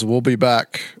 And guys, we'll be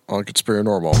back on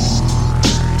Conspiranormal.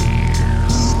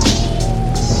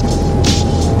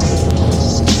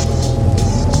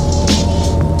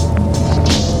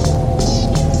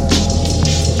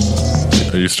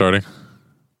 Are you starting?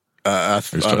 I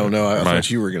don't know. I thought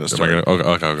you were going to start.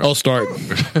 Okay. I'll start.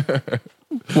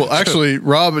 Well, actually,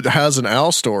 Rob has an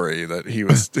owl story that he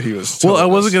was. Well, I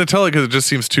wasn't going to tell it because it just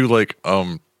seems too like.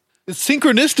 It's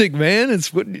synchronistic, man.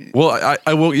 It's what. Well,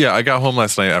 I will. Yeah, I got home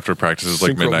last night after practice. It was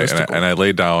like midnight, and I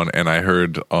laid down and I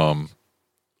heard. I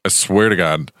swear to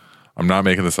God, I'm not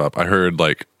making this up. I heard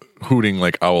like hooting,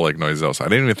 like owl, like noises outside. I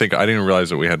didn't even realize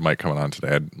that we had Mike coming on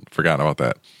today. I'd forgotten about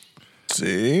that.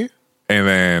 See. And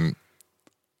then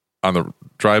on the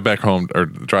drive back home or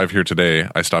drive here today,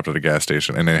 I stopped at a gas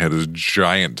station and they had this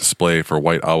giant display for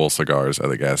White Owl cigars at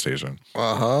the gas station.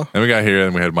 Uh-huh. And we got here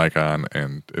and we had Mike on,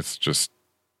 and it's just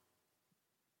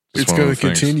it's going to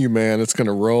continue, man. It's going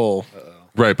to roll.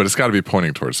 Right, but it's got to be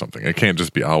pointing towards something. It can't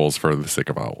just be owls for the sake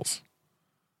of owls.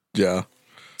 Yeah.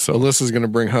 So Alyssa's going to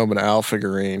bring home an owl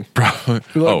figurine. Probably.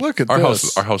 Like, look at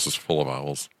this. Our house is full of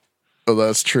owls. Oh,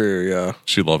 that's true. Yeah,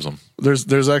 she loves them.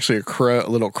 There's actually a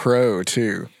little crow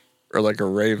too, or like a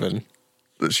raven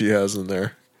that she has in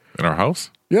there. In our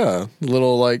house? Yeah,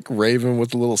 little like raven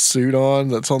with a little suit on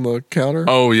that's on the counter.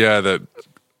 Oh yeah, that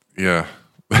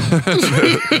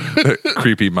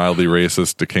creepy, mildly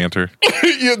racist decanter.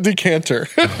 Yeah, decanter.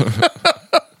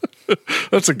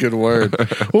 That's a good word.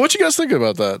 Well, what you guys think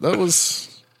about that? That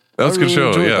was a good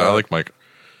show. Yeah, I like Mike.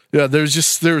 Yeah, there's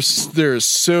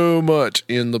so much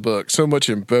in the book, so much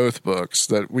in both books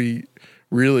that we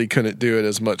really couldn't do it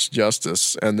as much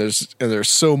justice. And there's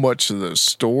so much of those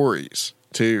stories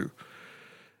too.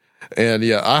 And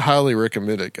yeah, I highly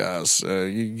recommend it, guys.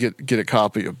 You get a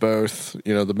copy of both.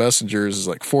 You know, The Messengers is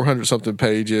like 400 something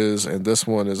pages, and this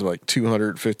one is like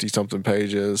 250 something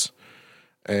pages.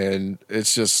 And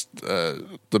it's just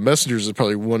The Messengers is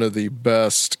probably one of the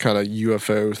best kind of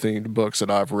UFO themed books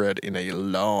that I've read in a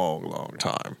long, long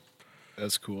time.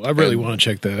 That's cool. I really want to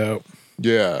check that out.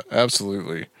 Yeah,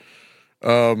 absolutely.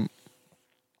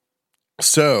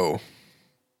 So,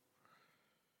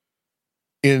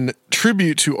 in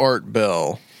tribute to Art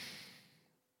Bell,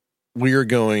 we are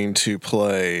going to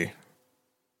play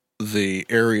the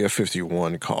Area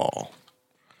 51 call.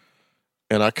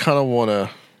 And I kind of want to,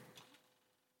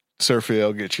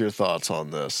 Sergio, get your thoughts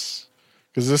on this.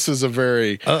 Because this is a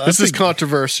very, this is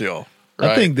controversial.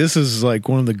 Right? I think this is like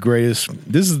one of the greatest,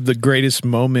 this is the greatest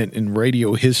moment in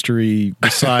radio history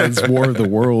besides War of the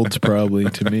Worlds, probably,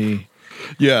 to me.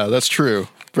 Yeah, that's true.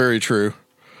 Very true.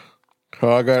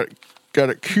 I got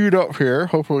it queued up here.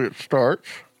 Hopefully it starts.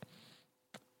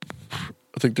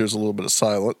 I think there's a little bit of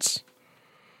silence.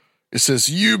 It says,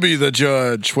 "You be the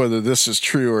judge whether this is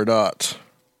true or not."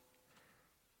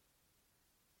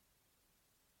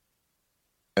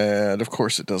 And of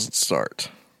course it doesn't start.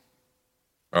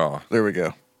 Oh, there we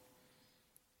go.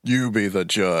 You be the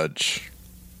judge.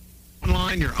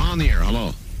 Line, you're on the air.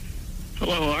 Hello.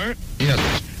 Hello, Art.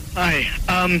 Yes. Hi.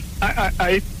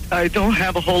 I don't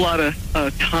have a whole lot of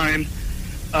time.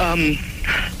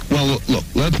 Well, look,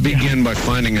 let's begin by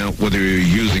finding out whether you're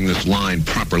using this line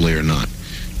properly or not.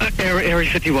 Area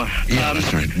 51. Yeah,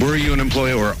 that's right. Were you an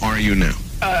employee or are you now?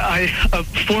 A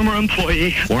former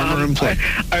employee. Former employee.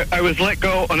 I was let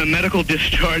go on a medical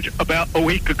discharge about a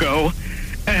week ago,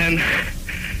 and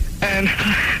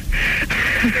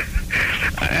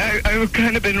I've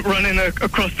kind of been running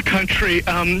across the country.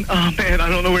 Oh man, I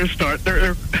don't know where to start.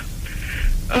 They're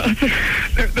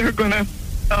gonna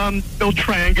they'll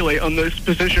triangulate on this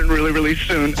position really, really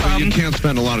soon. So you can't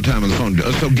spend a lot of time on the phone.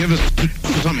 So give us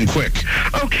something quick.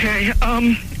 Okay.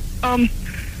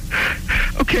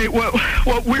 Okay.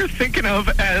 What we're thinking of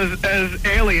as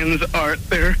aliens, Art,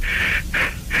 they're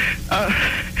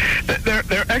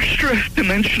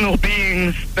extra-dimensional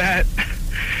beings that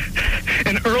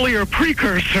an earlier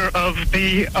precursor of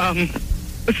the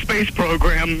space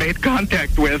program made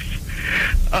contact with.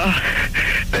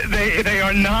 They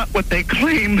are not what they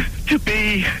claim to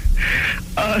be.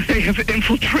 They have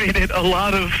infiltrated a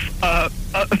lot of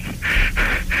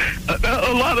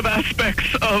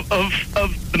aspects of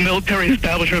the military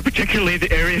establishment, particularly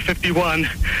the Area 51.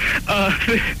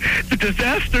 The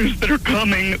disasters that are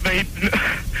coming,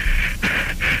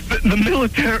 the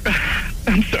military,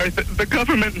 I'm sorry, the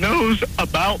government knows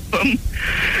about them,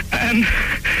 and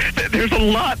there's a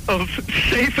lot of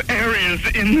safe areas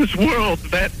in this world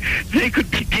that they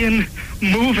could begin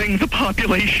moving the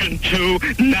population to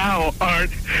now,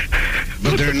 Art.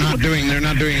 But they're not doing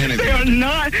anything. They are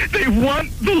not. They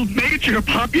want the major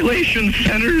population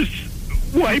centers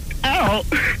wiped out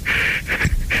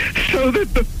so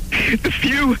that the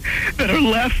few that are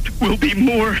left will be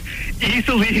more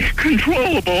easily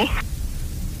controllable.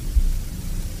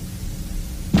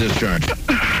 Discharge.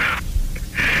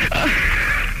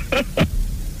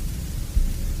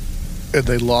 And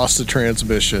they lost the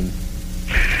transmission.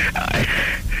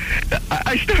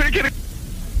 I started getting...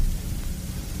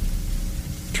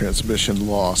 Transmission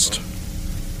lost.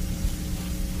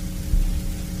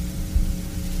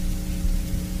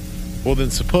 Well,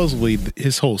 then supposedly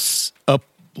his whole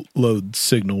upload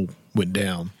signal went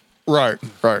down. Right.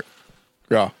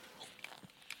 Yeah.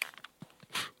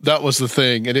 That was the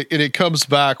thing. And it comes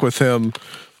back with him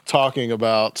talking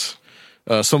about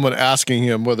someone asking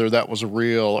him whether that was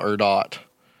real or not.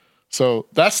 So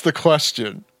that's the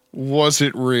question. Was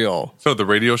it real? So the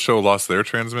radio show lost their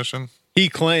transmission? He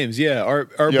claims, yeah.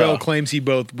 Art Bell claims he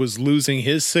both was losing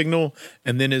his signal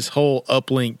and then his whole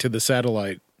uplink to the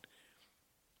satellite.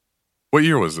 What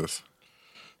year was this?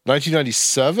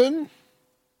 1997?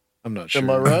 I'm not sure. Am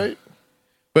I right?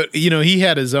 But, he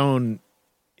had his own...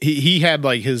 He had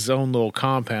like his own little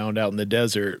compound out in the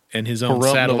desert and his own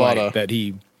Pahrump, satellite Nevada.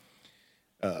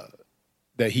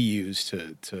 that he used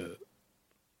to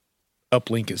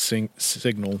uplink his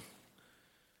signal.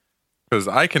 Because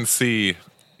I can see,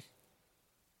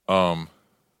 Area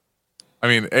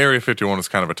 51 was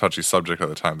kind of a touchy subject at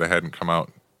the time. They hadn't come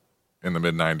out in the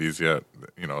mid-90s yet.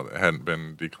 It hadn't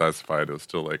been declassified. It was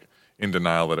still like in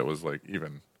denial that it was like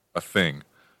even a thing.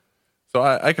 So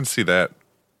I can see that.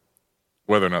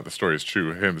 Whether or not the story is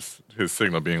true, his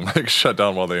signal being like shut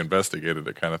down while they investigated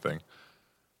it, kind of thing.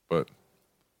 But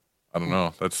I don't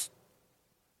know.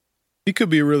 He could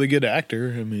be a really good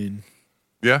actor.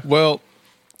 Yeah. Well,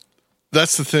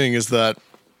 that's the thing is that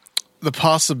the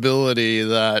possibility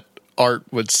that Art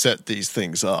would set these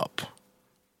things up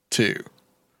too.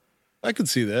 I could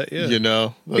see that. Yeah, You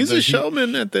know, he's a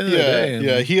showman at the end of the day.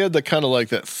 Yeah, he had the kind of like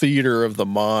that theater of the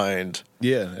mind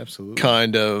Yeah, absolutely.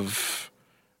 kind of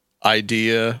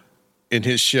idea in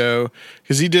his show,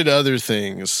 because he did other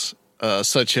things,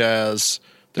 such as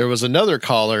there was another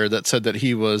caller that said that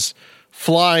he was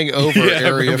flying over Yeah, I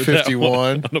Area remember that 51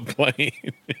 one on a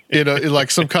plane. in like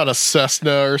some kind of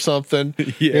Cessna or something.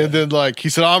 Yeah. And then like he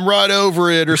said, I'm right over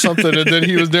it or something. And then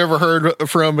he was never heard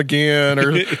from again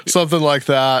or something like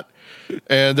that.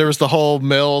 And there was the whole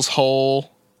Mel's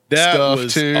Hole That stuff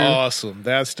was too. awesome.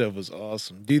 That stuff was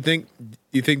awesome. Do you think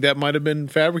that might have been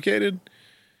fabricated?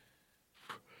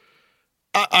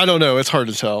 I don't know. It's hard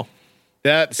to tell.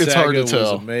 That saga It's hard to was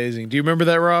tell. amazing. Do you remember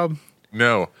that, Rob?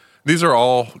 No, these are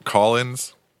all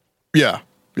call-ins. Yeah.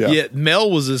 Yeah,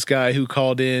 Mel was this guy who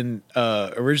called in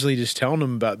originally just telling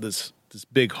him about this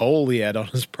big hole he had on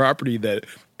his property that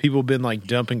people have been like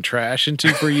dumping trash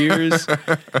into for years.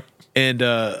 And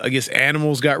I guess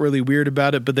animals got really weird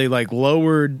about it, but they like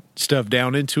lowered stuff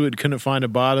down into it, couldn't find a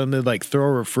bottom. They'd like throw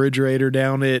a refrigerator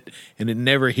down it and it'd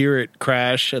never hear it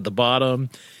crash at the bottom.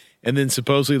 And then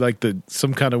supposedly like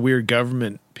some kind of weird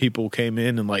government people came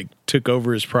in and like took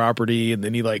over his property, and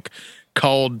then he like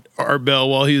called Art Bell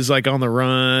while he was like on the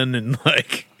run, and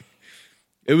like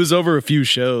it was over a few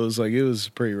shows. Like it was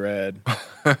pretty rad.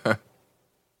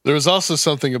 There was also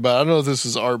something about, I don't know if this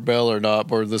is Art Bell or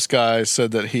not, where this guy said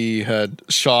that he had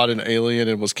shot an alien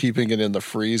and was keeping it in the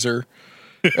freezer.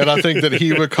 And I think that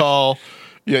he would call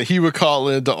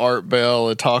into Art Bell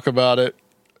and talk about it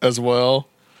as well.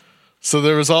 So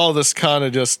there was all this kind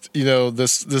of just,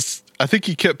 this, I think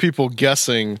he kept people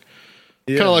guessing,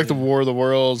 kind of like the War of the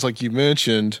Worlds, like you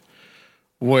mentioned,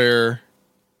 where,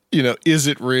 is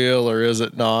it real or is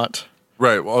it not?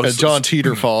 Right. Well, And John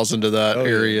Teeter falls into that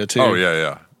area too. Oh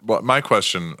yeah. Well, my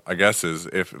question, I guess, is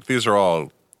if these are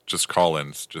all just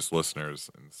call-ins, just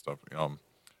listeners and stuff,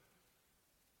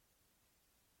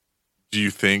 do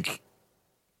you think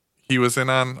he was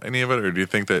in on any of it, or do you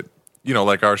think that,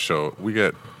 like our show, we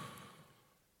get,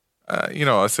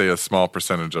 I say a small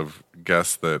percentage of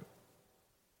guests that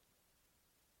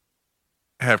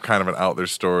have kind of an out there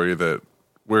story that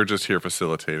we're just here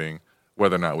facilitating,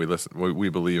 whether or not we listen, we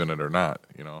believe in it or not,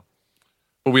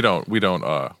 but we don't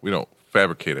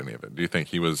fabricate any of it. Do you think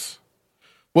he was?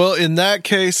 Well, in that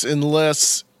case,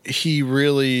 unless he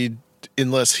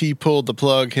pulled the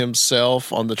plug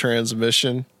himself on the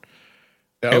transmission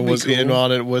and was in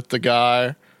on it with the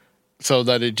guy, so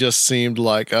that it just seemed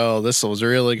like, oh, this was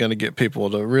really going to get people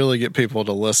to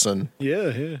listen.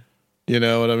 Yeah. You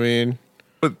know what I mean?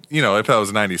 But if that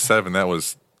was 97, that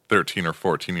was 13 or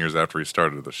 14 years after he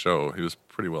started the show. He was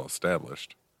pretty well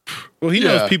established. Well, he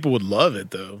knows people would love it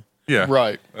though. Yeah.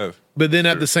 Right. But then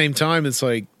at the same time, it's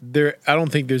like I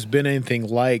don't think there's been anything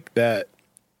like that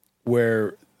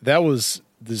where that was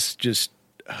this just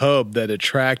hub that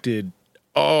attracted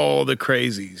all the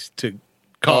crazies to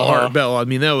call Art Bell. I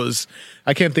mean,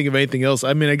 I can't think of anything else.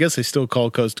 I mean, I guess they still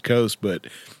call Coast to Coast, but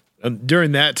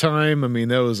during that time, I mean,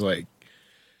 that was like,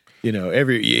 he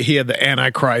had the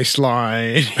Antichrist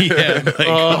line. He had like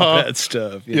all that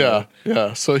stuff.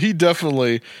 Yeah. So he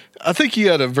definitely, I think he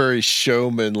had a very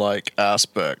showman-like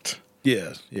aspect.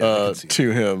 Yeah.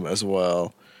 To him as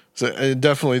well. So and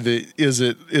definitely is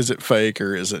it fake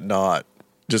or is it not?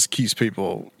 Just keeps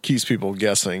people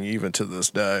guessing even to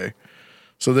this day.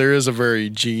 So there is a very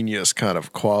genius kind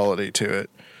of quality to it.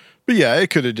 But yeah,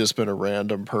 it could have just been a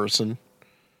random person.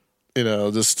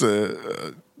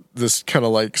 This kind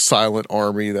of like silent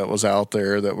army that was out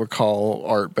there that would call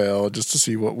Art Bell just to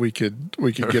see what we could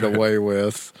get away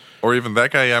with. Or even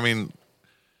that guy, I mean,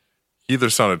 he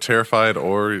either sounded terrified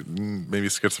or maybe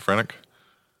schizophrenic.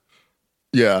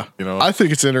 Yeah. I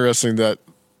think it's interesting that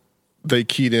they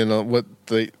keyed in on what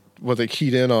they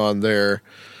keyed in on there,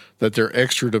 that they're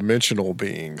extra dimensional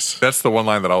beings. That's the one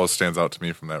line that always stands out to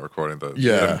me from that recording.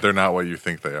 They're not what you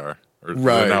think they are. Or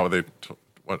Right. They're not what they,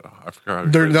 I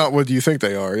forgot. They're not what you think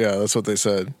they are. Yeah, that's what they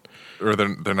said. Or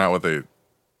they're not what they.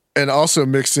 And also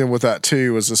mixed in with that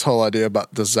too was this whole idea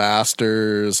about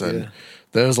disasters, and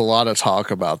there's a lot of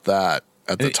talk about that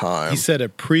at the time. He said a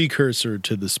precursor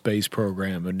to the space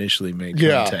program initially made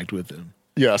contact with him.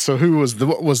 Yeah, so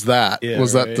what was that? Yeah,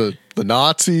 was that the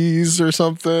Nazis or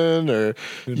something? Or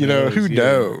who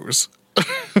knows?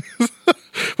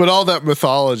 But all that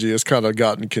mythology has kind of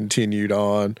gotten continued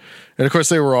on. And of course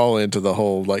they were all into the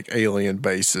whole like alien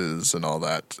bases and all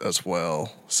that as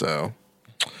well. So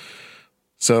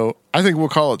I think we'll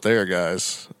call it there,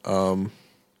 guys.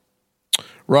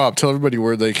 Rob, tell everybody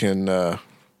where they can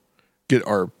get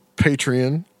our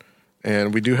Patreon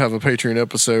And we do have a Patreon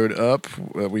episode up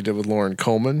that we did with Lauren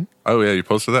Coleman. Oh, yeah, you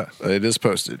posted that? It is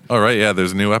posted. All right, yeah,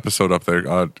 there's a new episode up there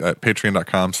at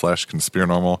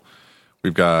patreon.com/conspiranormal.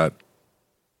 We've got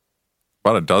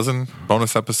about a dozen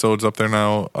bonus episodes up there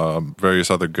now, various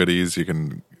other goodies. You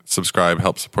can subscribe,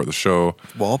 help support the show.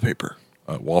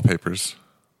 Wallpapers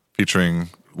featuring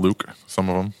Luke, some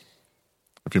of them,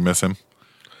 if you miss him.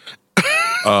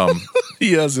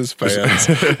 He has his fans. I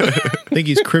think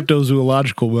he's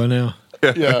cryptozoological by now.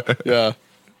 Yeah.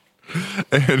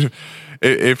 And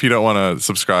if you don't want to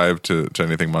subscribe to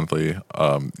anything monthly,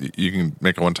 you can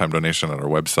make a one-time donation on our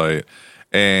website.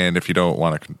 And if you don't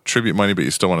want to contribute money, but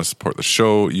you still want to support the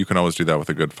show, you can always do that with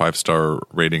a good 5-star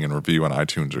rating and review on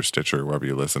iTunes or Stitcher, wherever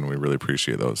you listen. We really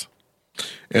appreciate those.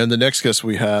 And the next guest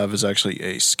we have is actually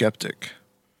a skeptic.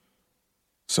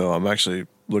 So I'm actually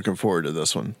looking forward to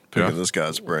this one, picking this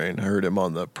guy's brain. I heard him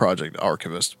on the Project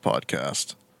Archivist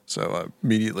podcast. So I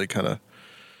immediately kind of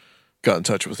got in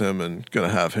touch with him and going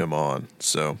to have him on.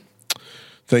 So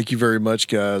thank you very much,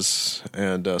 guys.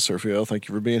 And Sergio, thank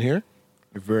you for being here.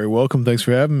 You're very welcome. Thanks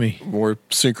for having me. More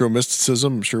synchromysticism,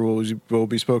 I'm sure will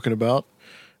be spoken about.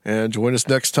 And join us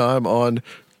next time on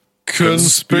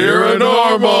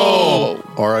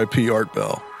Conspiranormal. R.I.P. Art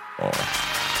Bell. Oh.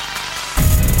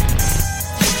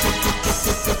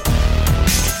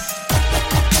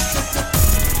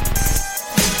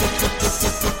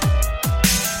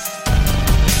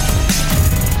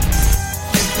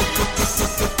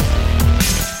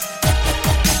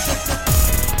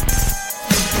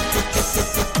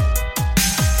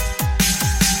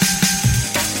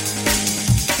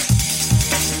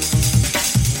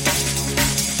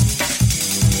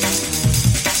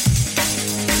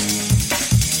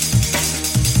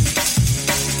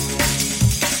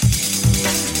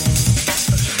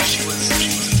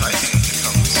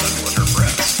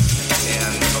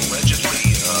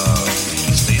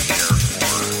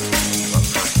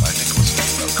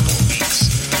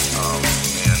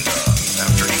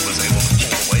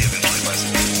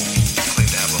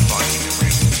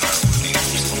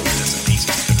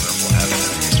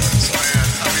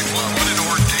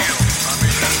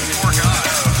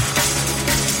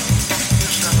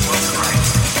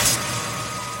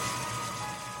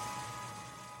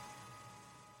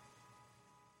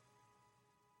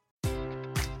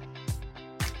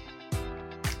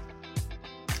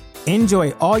 Enjoy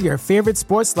all your favorite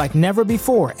sports like never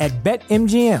before at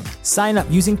BetMGM. Sign up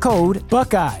using code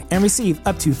Buckeye and receive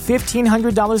up to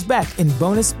 $1,500 back in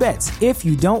bonus bets if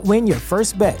you don't win your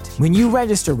first bet. When you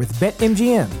register with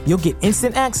BetMGM, you'll get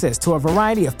instant access to a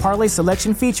variety of parlay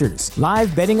selection features,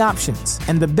 live betting options,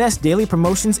 and the best daily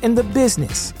promotions in the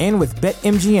business. And with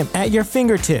BetMGM at your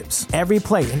fingertips, every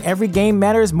play and every game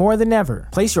matters more than ever.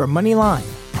 Place your money line,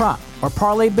 prop, or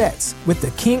parlay bets with the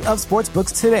king of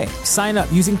sportsbooks today. Sign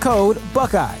up using code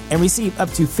Buckeye and receive up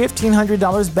to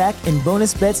 $1,500 back in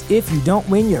bonus bets if you don't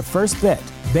win your first bet.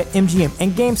 BetMGM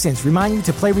and GameSense remind you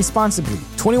to play responsibly.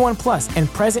 21 plus and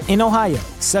present in Ohio,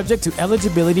 subject to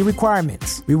eligibility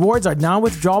requirements. Rewards are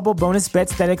non-withdrawable bonus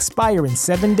bets that expire in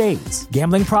 7 days.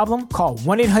 Gambling problem? Call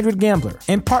 1-800-GAMBLER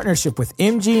in partnership with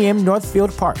MGM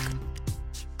Northfield Park.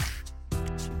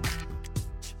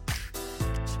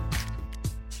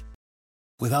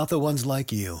 Without the ones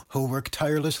like you, who work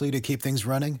tirelessly to keep things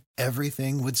running,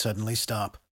 everything would suddenly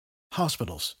stop.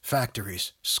 Hospitals,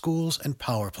 factories, schools, and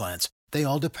power plants, they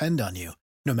all depend on you.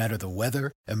 No matter the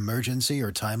weather, emergency,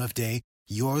 or time of day,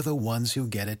 you're the ones who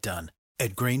get it done.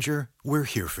 At Grainger, we're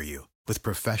here for you with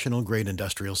professional-grade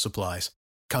industrial supplies.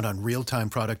 Count on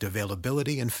real-time product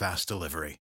availability and fast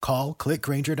delivery. Call, click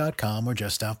Grainger.com, or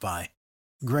just stop by.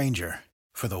 Grainger,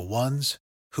 for the ones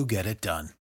who get it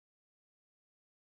done.